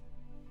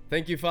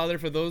 Thank you, Father,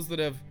 for those that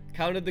have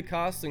counted the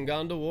cost and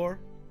gone to war,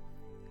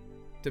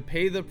 to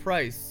pay the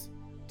price,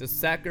 to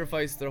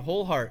sacrifice their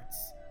whole hearts,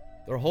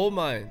 their whole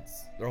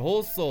minds, their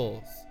whole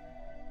souls,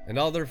 and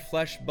all their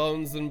flesh,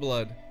 bones, and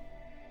blood,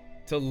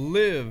 to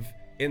live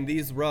in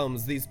these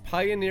realms, these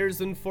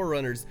pioneers and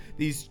forerunners,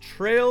 these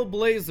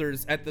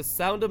trailblazers at the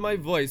sound of my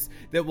voice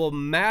that will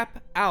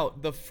map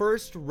out the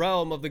first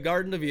realm of the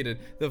Garden of Eden,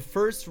 the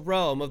first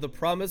realm of the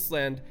promised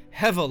land,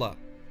 Havilah,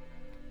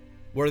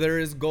 where there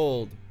is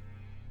gold,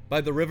 by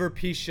the river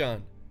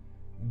Pishon.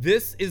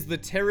 This is the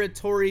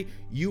territory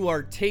you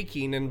are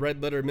taking in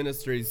Red Letter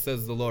Ministries,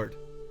 says the Lord.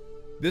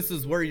 This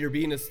is where you're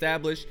being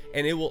established,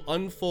 and it will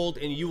unfold,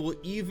 and you will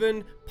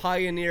even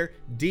pioneer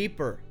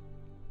deeper.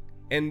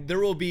 And there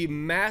will be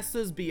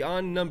masses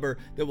beyond number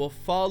that will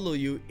follow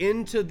you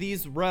into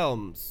these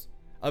realms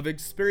of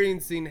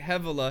experiencing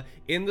Havilah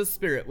in the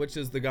Spirit, which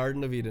is the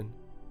Garden of Eden,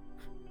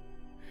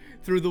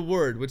 through the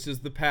Word, which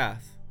is the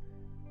path.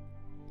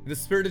 The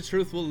Spirit of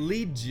truth will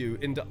lead you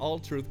into all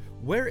truth.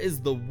 Where is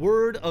the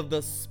Word of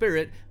the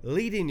Spirit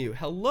leading you?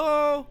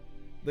 Hello,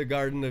 the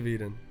Garden of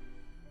Eden,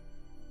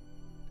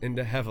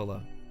 into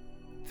Havilah,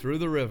 through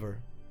the river,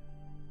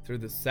 through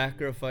the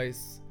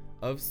sacrifice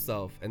of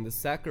self and the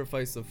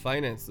sacrifice of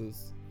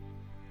finances,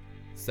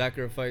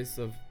 sacrifice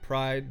of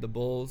pride, the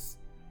bulls,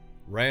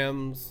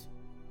 rams,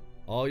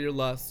 all your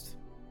lust,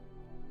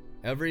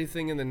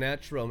 everything in the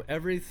natural realm,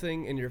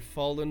 everything in your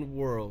fallen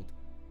world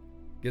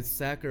gets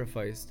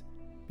sacrificed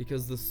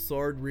because the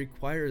sword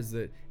requires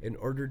it in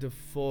order to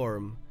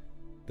form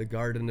the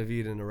Garden of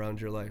Eden around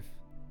your life.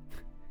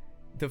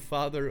 The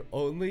Father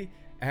only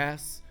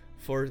asks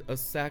for a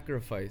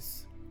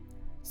sacrifice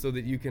so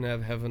that you can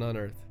have heaven on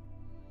earth.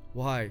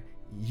 Why?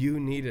 You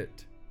need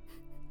it.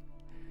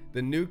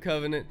 The new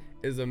covenant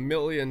is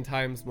 1,000,000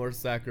 times more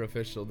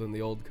sacrificial than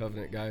the old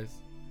covenant,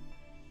 guys.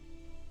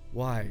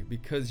 Why?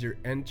 Because you're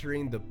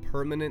entering the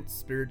permanent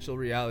spiritual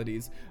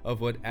realities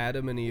of what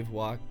Adam and Eve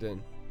walked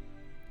in.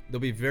 They'll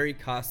be very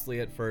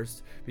costly at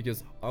first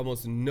because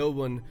almost no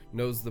one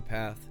knows the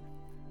path.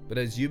 But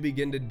as you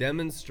begin to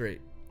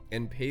demonstrate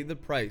and pay the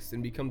price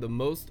and become the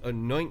most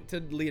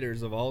anointed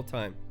leaders of all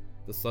time,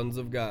 the sons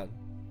of God,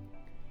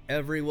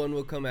 everyone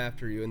will come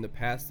after you in the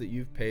path that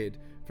you've paid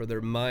for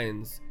their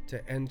minds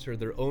to enter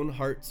their own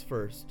hearts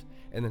first,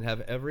 and then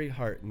have every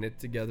heart knit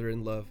together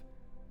in love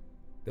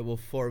that will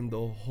form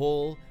the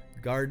whole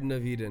Garden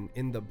of Eden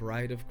in the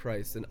bride of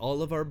Christ. And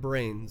all of our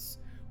brains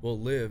will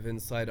live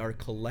inside our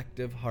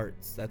collective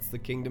hearts. That's the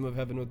kingdom of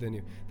heaven within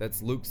you.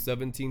 That's Luke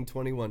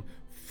 17:21,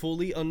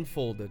 fully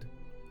unfolded.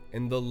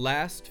 And the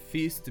last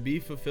feast to be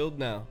fulfilled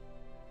now,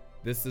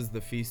 this is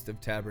the Feast of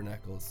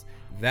Tabernacles.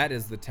 That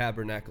is the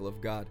tabernacle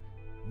of God.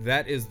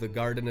 That is the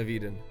Garden of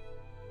Eden.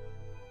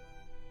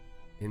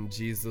 In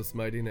Jesus'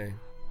 mighty name.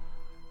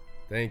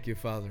 Thank you,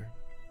 Father.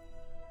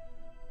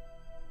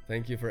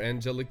 Thank you for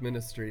angelic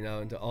ministry now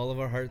into all of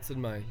our hearts and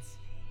minds.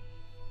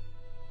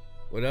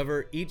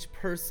 Whatever each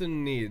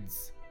person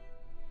needs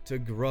to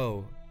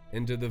grow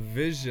into the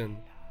vision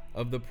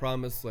of the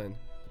promised land.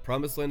 The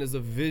promised land is a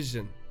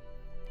vision.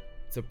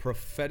 It's a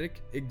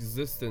prophetic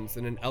existence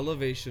and an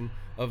elevation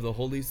of the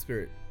Holy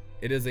Spirit.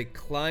 It is a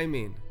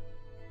climbing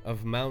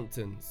of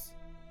mountains.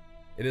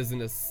 It is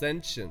an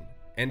ascension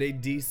and a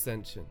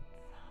descension.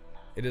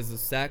 It is a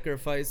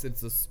sacrifice.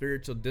 It's a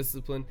spiritual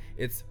discipline.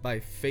 It's by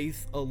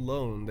faith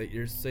alone that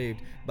you're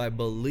saved, by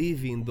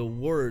believing the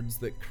words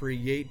that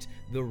create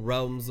the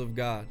realms of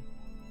God.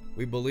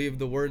 We believe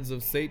the words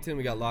of Satan,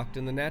 we got locked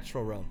in the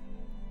natural realm.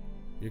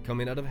 You're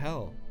coming out of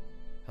hell.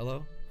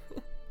 Hello?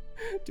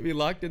 To be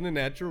locked in the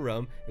natural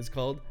realm is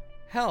called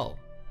hell.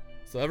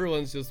 So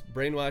everyone's just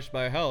brainwashed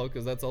by hell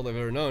because that's all they've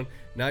ever known.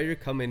 Now you're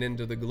coming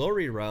into the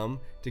glory realm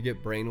to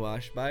get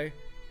brainwashed by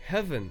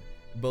heaven.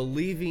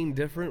 Believing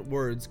different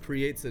words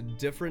creates a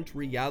different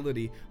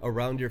reality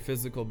around your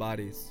physical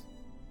bodies.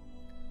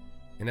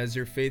 And as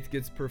your faith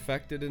gets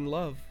perfected in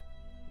love,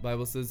 the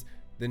Bible says,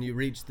 then you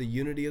reach the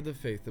unity of the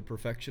faith, the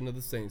perfection of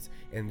the saints,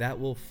 and that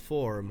will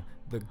form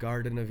the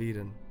Garden of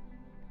Eden.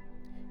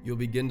 You'll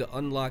begin to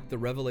unlock the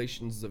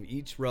revelations of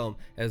each realm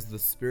as the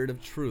Spirit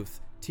of truth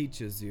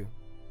teaches you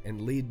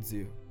and leads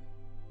you.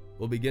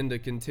 We'll begin to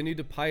continue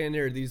to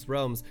pioneer these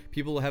realms.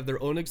 People will have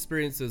their own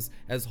experiences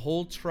as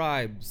whole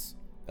tribes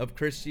of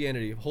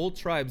Christianity, whole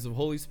tribes of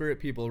Holy Spirit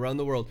people around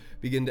the world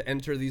begin to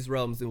enter these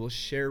realms and will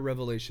share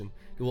revelation.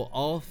 It will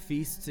all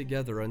feast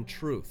together on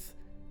truth.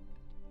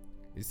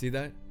 You see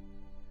that?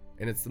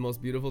 And it's the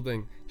most beautiful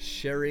thing.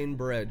 Sharing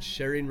bread,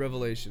 sharing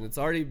revelation. It's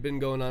already been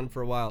going on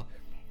for a while,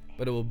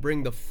 but it will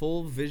bring the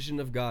full vision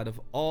of God, of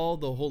all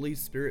the Holy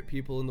Spirit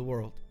people in the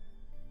world.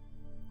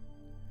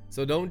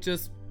 So don't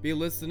just be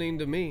listening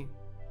to me.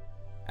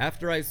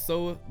 After I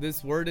sow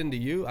this word into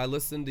you, I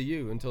listen to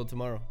you until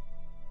tomorrow,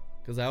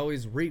 because I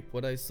always reap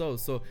what I sow.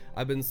 So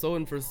I've been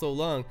sowing for so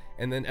long,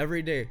 and then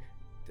every day,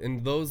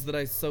 in those that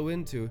I sow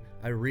into,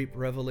 I reap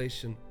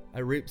revelation. I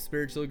reap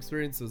spiritual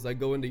experiences. I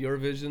go into your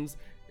visions,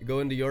 go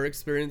into your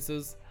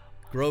experiences,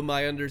 grow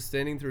my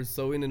understanding through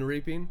sowing and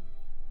reaping,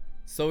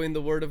 sowing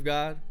the word of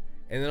God,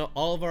 and then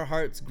all of our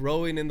hearts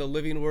growing in the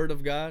living word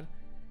of God,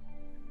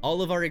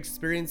 all of our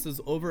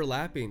experiences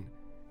overlapping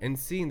and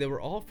seeing that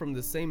we're all from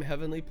the same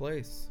heavenly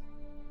place.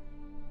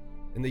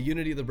 And the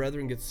unity of the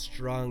brethren gets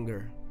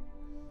stronger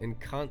in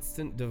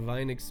constant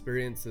divine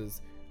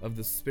experiences of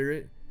the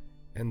Spirit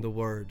and the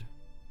Word.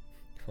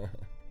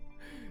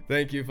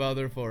 Thank you,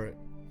 Father, for it.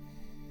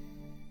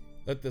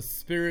 Let the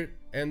Spirit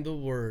and the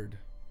Word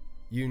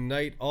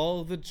unite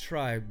all the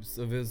tribes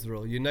of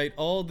Israel, unite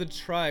all the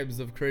tribes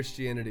of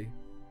Christianity.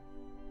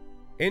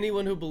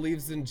 Anyone who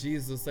believes in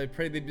Jesus, I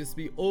pray they just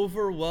be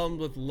overwhelmed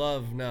with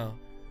love now.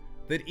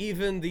 That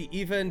even the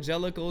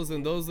evangelicals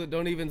and those that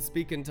don't even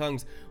speak in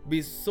tongues will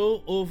be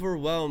so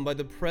overwhelmed by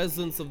the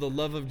presence of the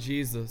love of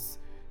Jesus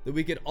that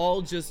we could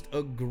all just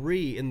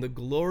agree in the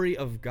glory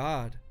of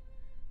God.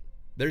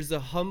 There's a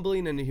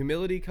humbling and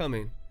humility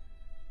coming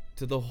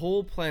to the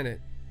whole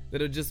planet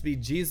that it'll just be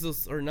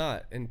Jesus or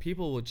not, and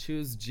people will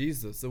choose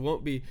Jesus. It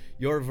won't be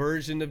your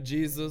version of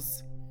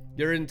Jesus,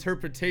 your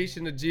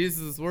interpretation of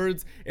Jesus'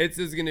 words. It's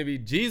just going to be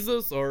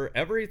Jesus or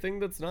everything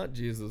that's not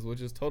Jesus,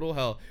 which is total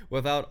hell,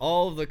 without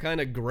all of the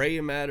kind of gray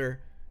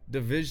matter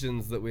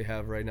divisions that we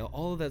have right now.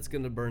 All of that's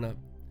going to burn up.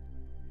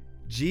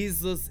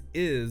 Jesus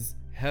is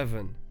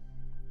heaven.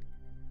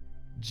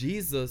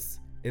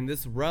 Jesus, in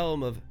this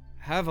realm of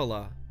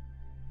Havilah,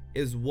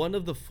 is one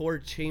of the four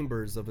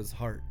chambers of his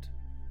heart.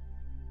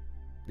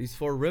 These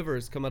four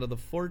rivers come out of the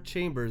four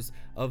chambers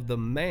of the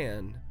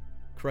man,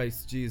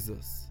 Christ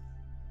Jesus.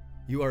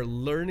 You are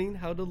learning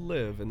how to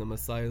live in the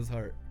Messiah's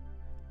heart.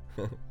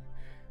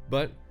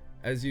 But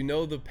as you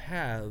know the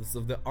paths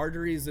of the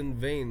arteries and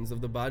veins of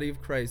the body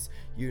of Christ,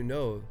 you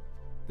know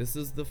this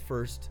is the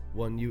first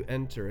one you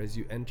enter as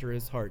you enter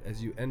his heart,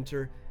 as you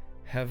enter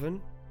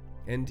heaven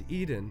and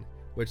Eden,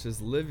 which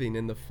is living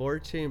in the four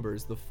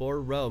chambers, the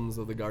four realms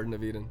of the Garden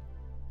of Eden.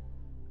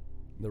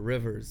 The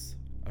rivers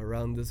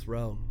around this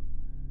realm.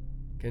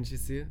 Can't you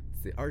see it?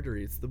 It's the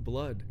artery, it's the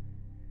blood.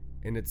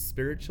 And it's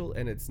spiritual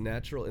and it's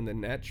natural. In the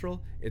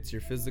natural, it's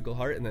your physical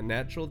heart. In the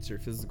natural, it's your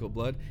physical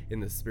blood.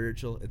 In the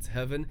spiritual, it's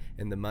heaven,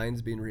 and the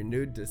mind's being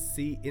renewed to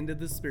see into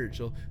the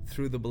spiritual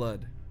through the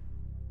blood.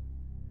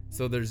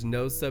 So there's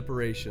no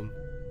separation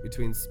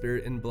between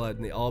spirit and blood,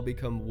 and they all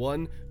become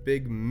one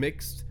big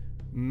mixed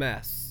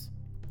mess,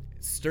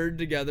 stirred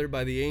together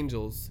by the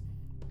angels,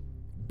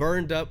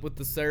 burned up with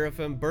the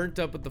seraphim, burnt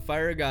up with the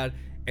fire of God,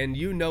 and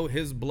you know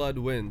his blood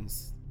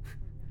wins.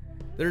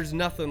 There's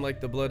nothing like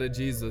the blood of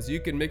Jesus. You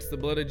can mix the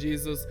blood of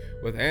Jesus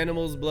with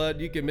animals'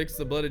 blood. You can mix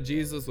the blood of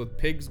Jesus with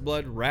pig's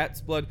blood,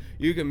 rat's blood.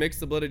 You can mix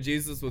the blood of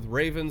Jesus with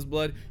raven's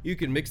blood. You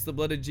can mix the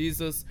blood of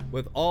Jesus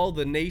with all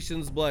the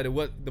nation's blood. And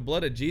what the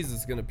blood of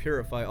Jesus is going to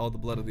purify all the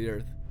blood of the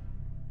earth.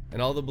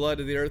 And all the blood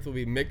of the earth will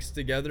be mixed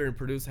together and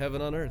produce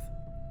heaven on earth.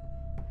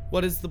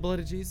 What is the blood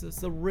of Jesus?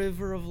 The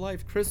river of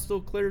life,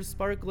 crystal clear,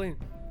 sparkling.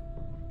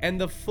 And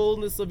the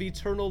fullness of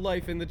eternal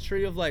life in the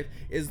tree of life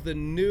is the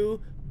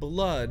new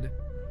blood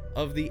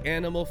of the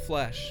animal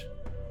flesh,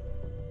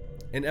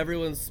 and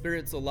everyone's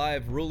spirit's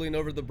alive, ruling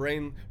over the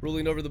brain,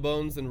 ruling over the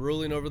bones, and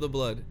ruling over the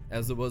blood,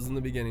 as it was in the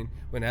beginning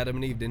when Adam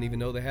and Eve didn't even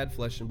know they had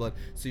flesh and blood.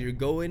 So you're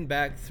going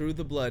back through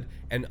the blood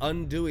and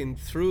undoing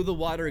through the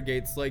water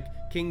gates, like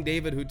King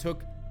David, who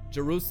took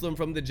Jerusalem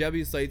from the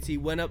Jebusites. He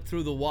went up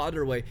through the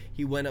waterway.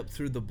 He went up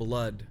through the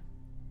blood,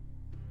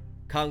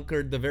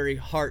 conquered the very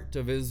heart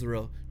of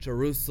Israel,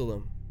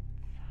 Jerusalem,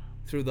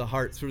 through the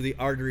heart, through the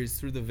arteries,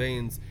 through the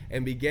veins,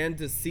 and began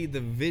to see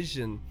the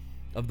vision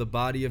of the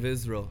body of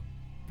Israel,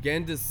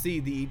 began to see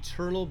the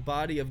eternal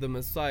body of the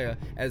Messiah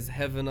as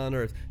heaven on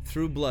earth,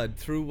 through blood,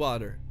 through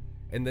water,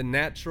 and the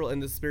natural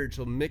and the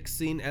spiritual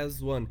mixing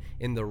as one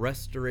in the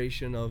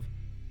restoration of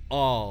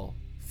all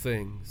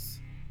things.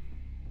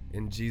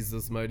 In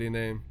Jesus' mighty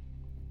name.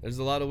 There's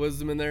a lot of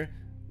wisdom in there.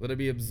 Let it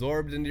be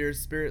absorbed into your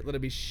spirit. Let it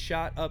be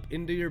shot up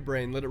into your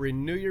brain. Let it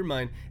renew your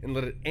mind, and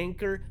let it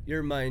anchor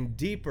your mind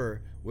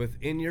deeper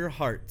within your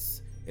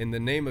hearts in the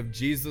name of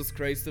Jesus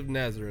Christ of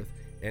Nazareth,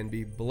 and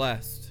be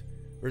blessed.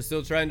 We're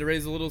still trying to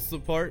raise a little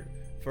support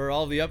for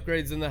all the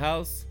upgrades in the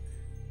house.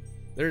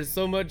 There's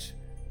so much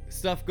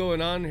stuff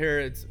going on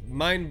here, it's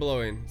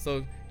mind-blowing.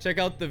 So check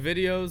out the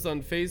videos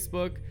on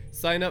Facebook.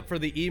 Sign up for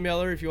the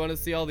emailer if you want to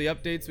see all the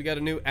updates. We got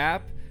a new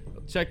app.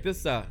 Check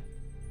this out.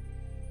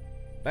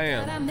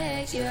 Bam.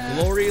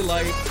 Glory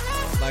Light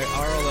by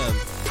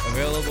RLM,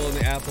 available in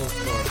the Apple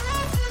Store.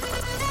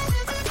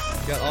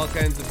 Got all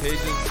kinds of pages,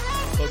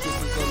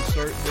 focuses on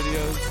short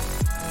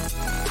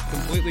videos,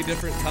 completely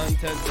different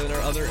content than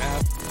our other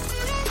app.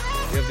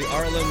 We have the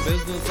RLM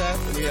Business app,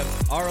 and we have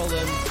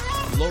RLM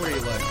Glory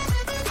Life.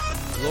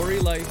 Glory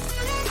Life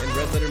and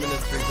Red Letter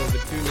Ministries are the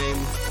two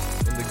names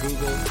in the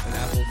Google and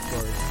Apple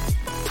stores.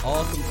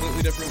 All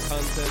completely different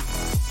content.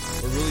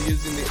 We're really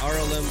using the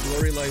RLM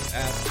Glory Life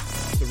app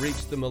to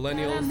reach the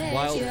millennials,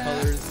 wild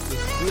colors,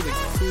 just really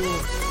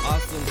cool,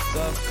 awesome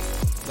stuff.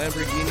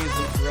 Lamborghinis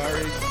and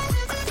Ferraris.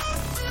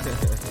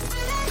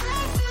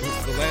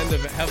 The land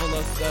of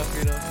Havilah stuff,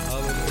 you know.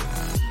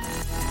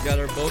 We've got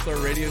both our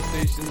radio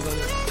stations on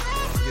it.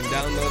 You can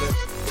download it.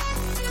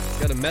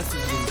 Got a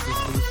messaging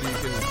system so you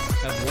can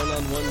have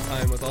one-on-one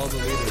time with all the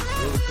leaders.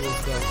 Really cool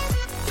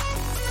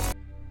stuff.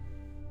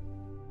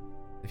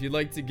 If you'd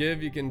like to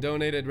give, you can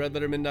donate at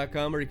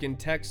redlettermin.com, or you can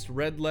text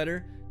Red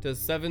Letter to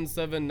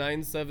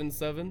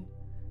 77977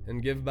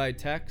 and give by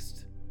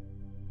text.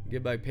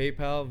 Give by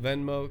PayPal,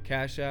 Venmo,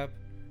 Cash App,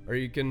 or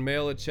you can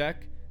mail a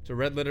check to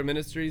Red Letter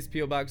Ministries,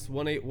 P.O. Box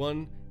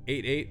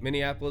 18188,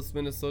 Minneapolis,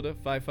 Minnesota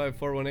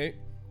 55418.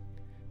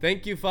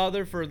 Thank you,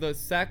 Father, for the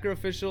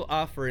sacrificial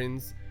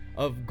offerings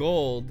of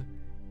gold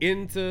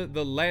into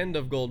the land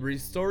of gold,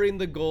 restoring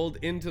the gold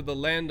into the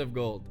land of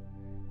gold.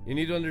 You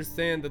need to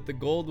understand that the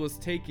gold was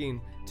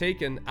taken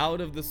out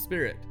of the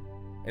spirit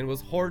and was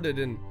hoarded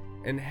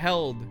and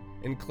held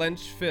in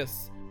clenched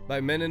fists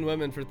by men and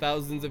women for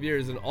thousands of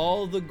years, and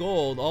all the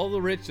gold, all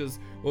the riches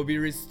will be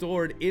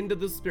restored into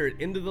the spirit,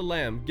 into the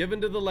Lamb, given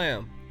to the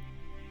Lamb,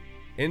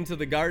 into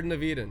the Garden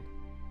of Eden.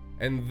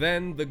 And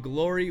then the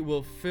glory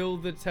will fill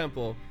the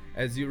temple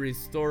as you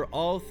restore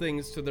all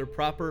things to their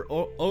proper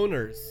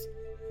owners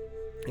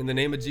in the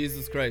name of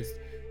Jesus Christ.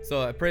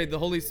 So I pray the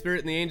Holy Spirit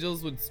and the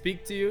angels would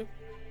speak to you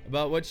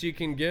about what you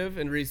can give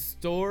and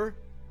restore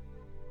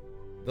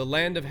the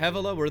land of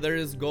Havilah where there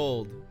is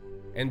gold.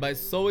 And by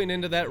sowing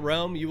into that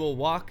realm, you will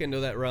walk into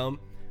that realm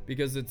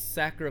because it's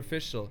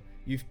sacrificial.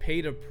 You've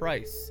paid a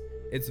price.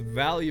 It's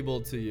valuable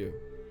to you.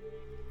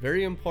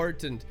 Very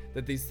important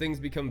that these things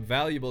become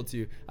valuable to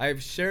you. I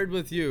have shared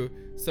with you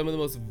some of the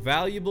most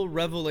valuable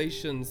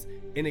revelations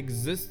in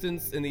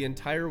existence in the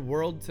entire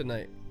world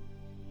tonight.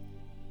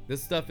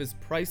 This stuff is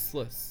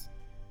priceless.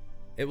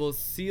 It will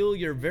seal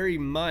your very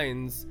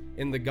minds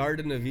in the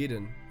Garden of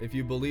Eden if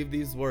you believe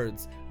these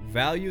words.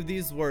 Value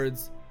these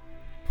words.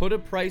 Put a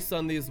price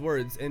on these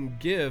words and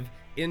give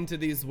into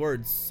these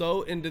words.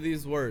 Sow into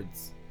these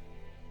words.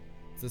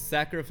 It's a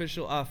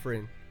sacrificial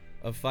offering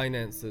of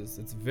finances.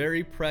 It's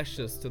very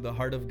precious to the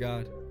heart of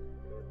God.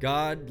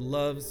 God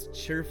loves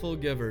cheerful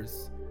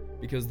givers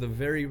because the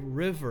very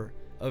river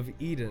of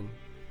Eden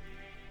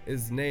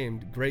is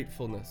named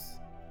gratefulness.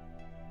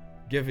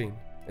 Giving.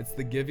 It's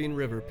the giving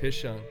river,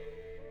 Pishon.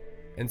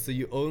 And so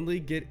you only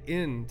get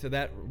into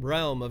that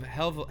realm of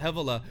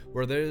Havilah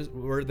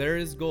where there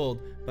is gold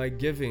by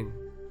giving.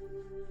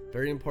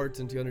 Very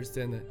important to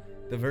understand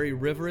that. The very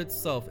river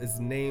itself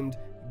is named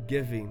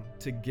giving,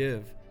 to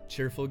give,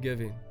 cheerful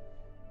giving.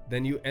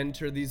 Then you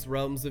enter these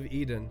realms of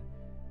Eden,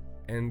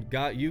 and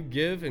God, you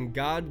give, and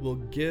God will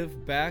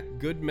give back,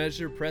 good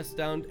measure, pressed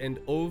down and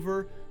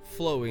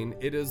overflowing.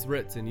 It is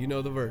written. You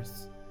know the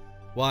verse.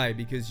 Why?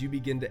 Because you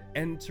begin to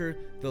enter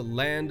the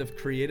land of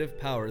creative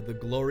power, the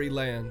glory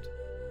land,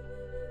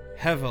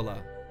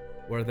 Havilah,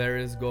 where there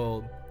is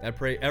gold. I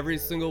pray every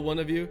single one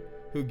of you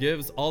who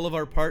gives, all of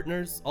our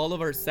partners, all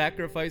of our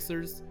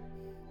sacrificers,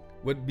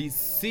 would be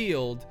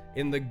sealed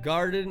in the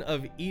Garden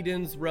of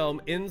Eden's realm,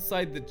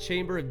 inside the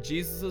chamber of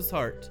Jesus'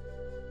 heart,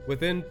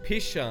 within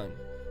Pishon,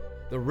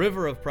 the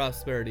river of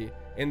prosperity,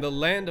 in the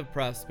land of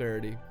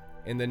prosperity,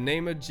 in the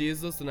name of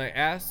Jesus. And I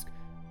ask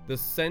the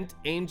sent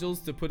angels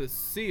to put a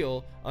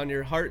seal on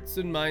your hearts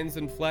and minds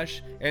and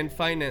flesh and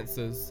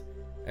finances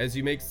as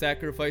you make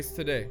sacrifice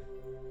today,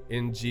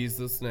 in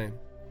Jesus' name.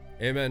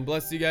 Amen.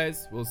 Bless you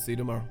guys. We'll see you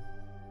tomorrow.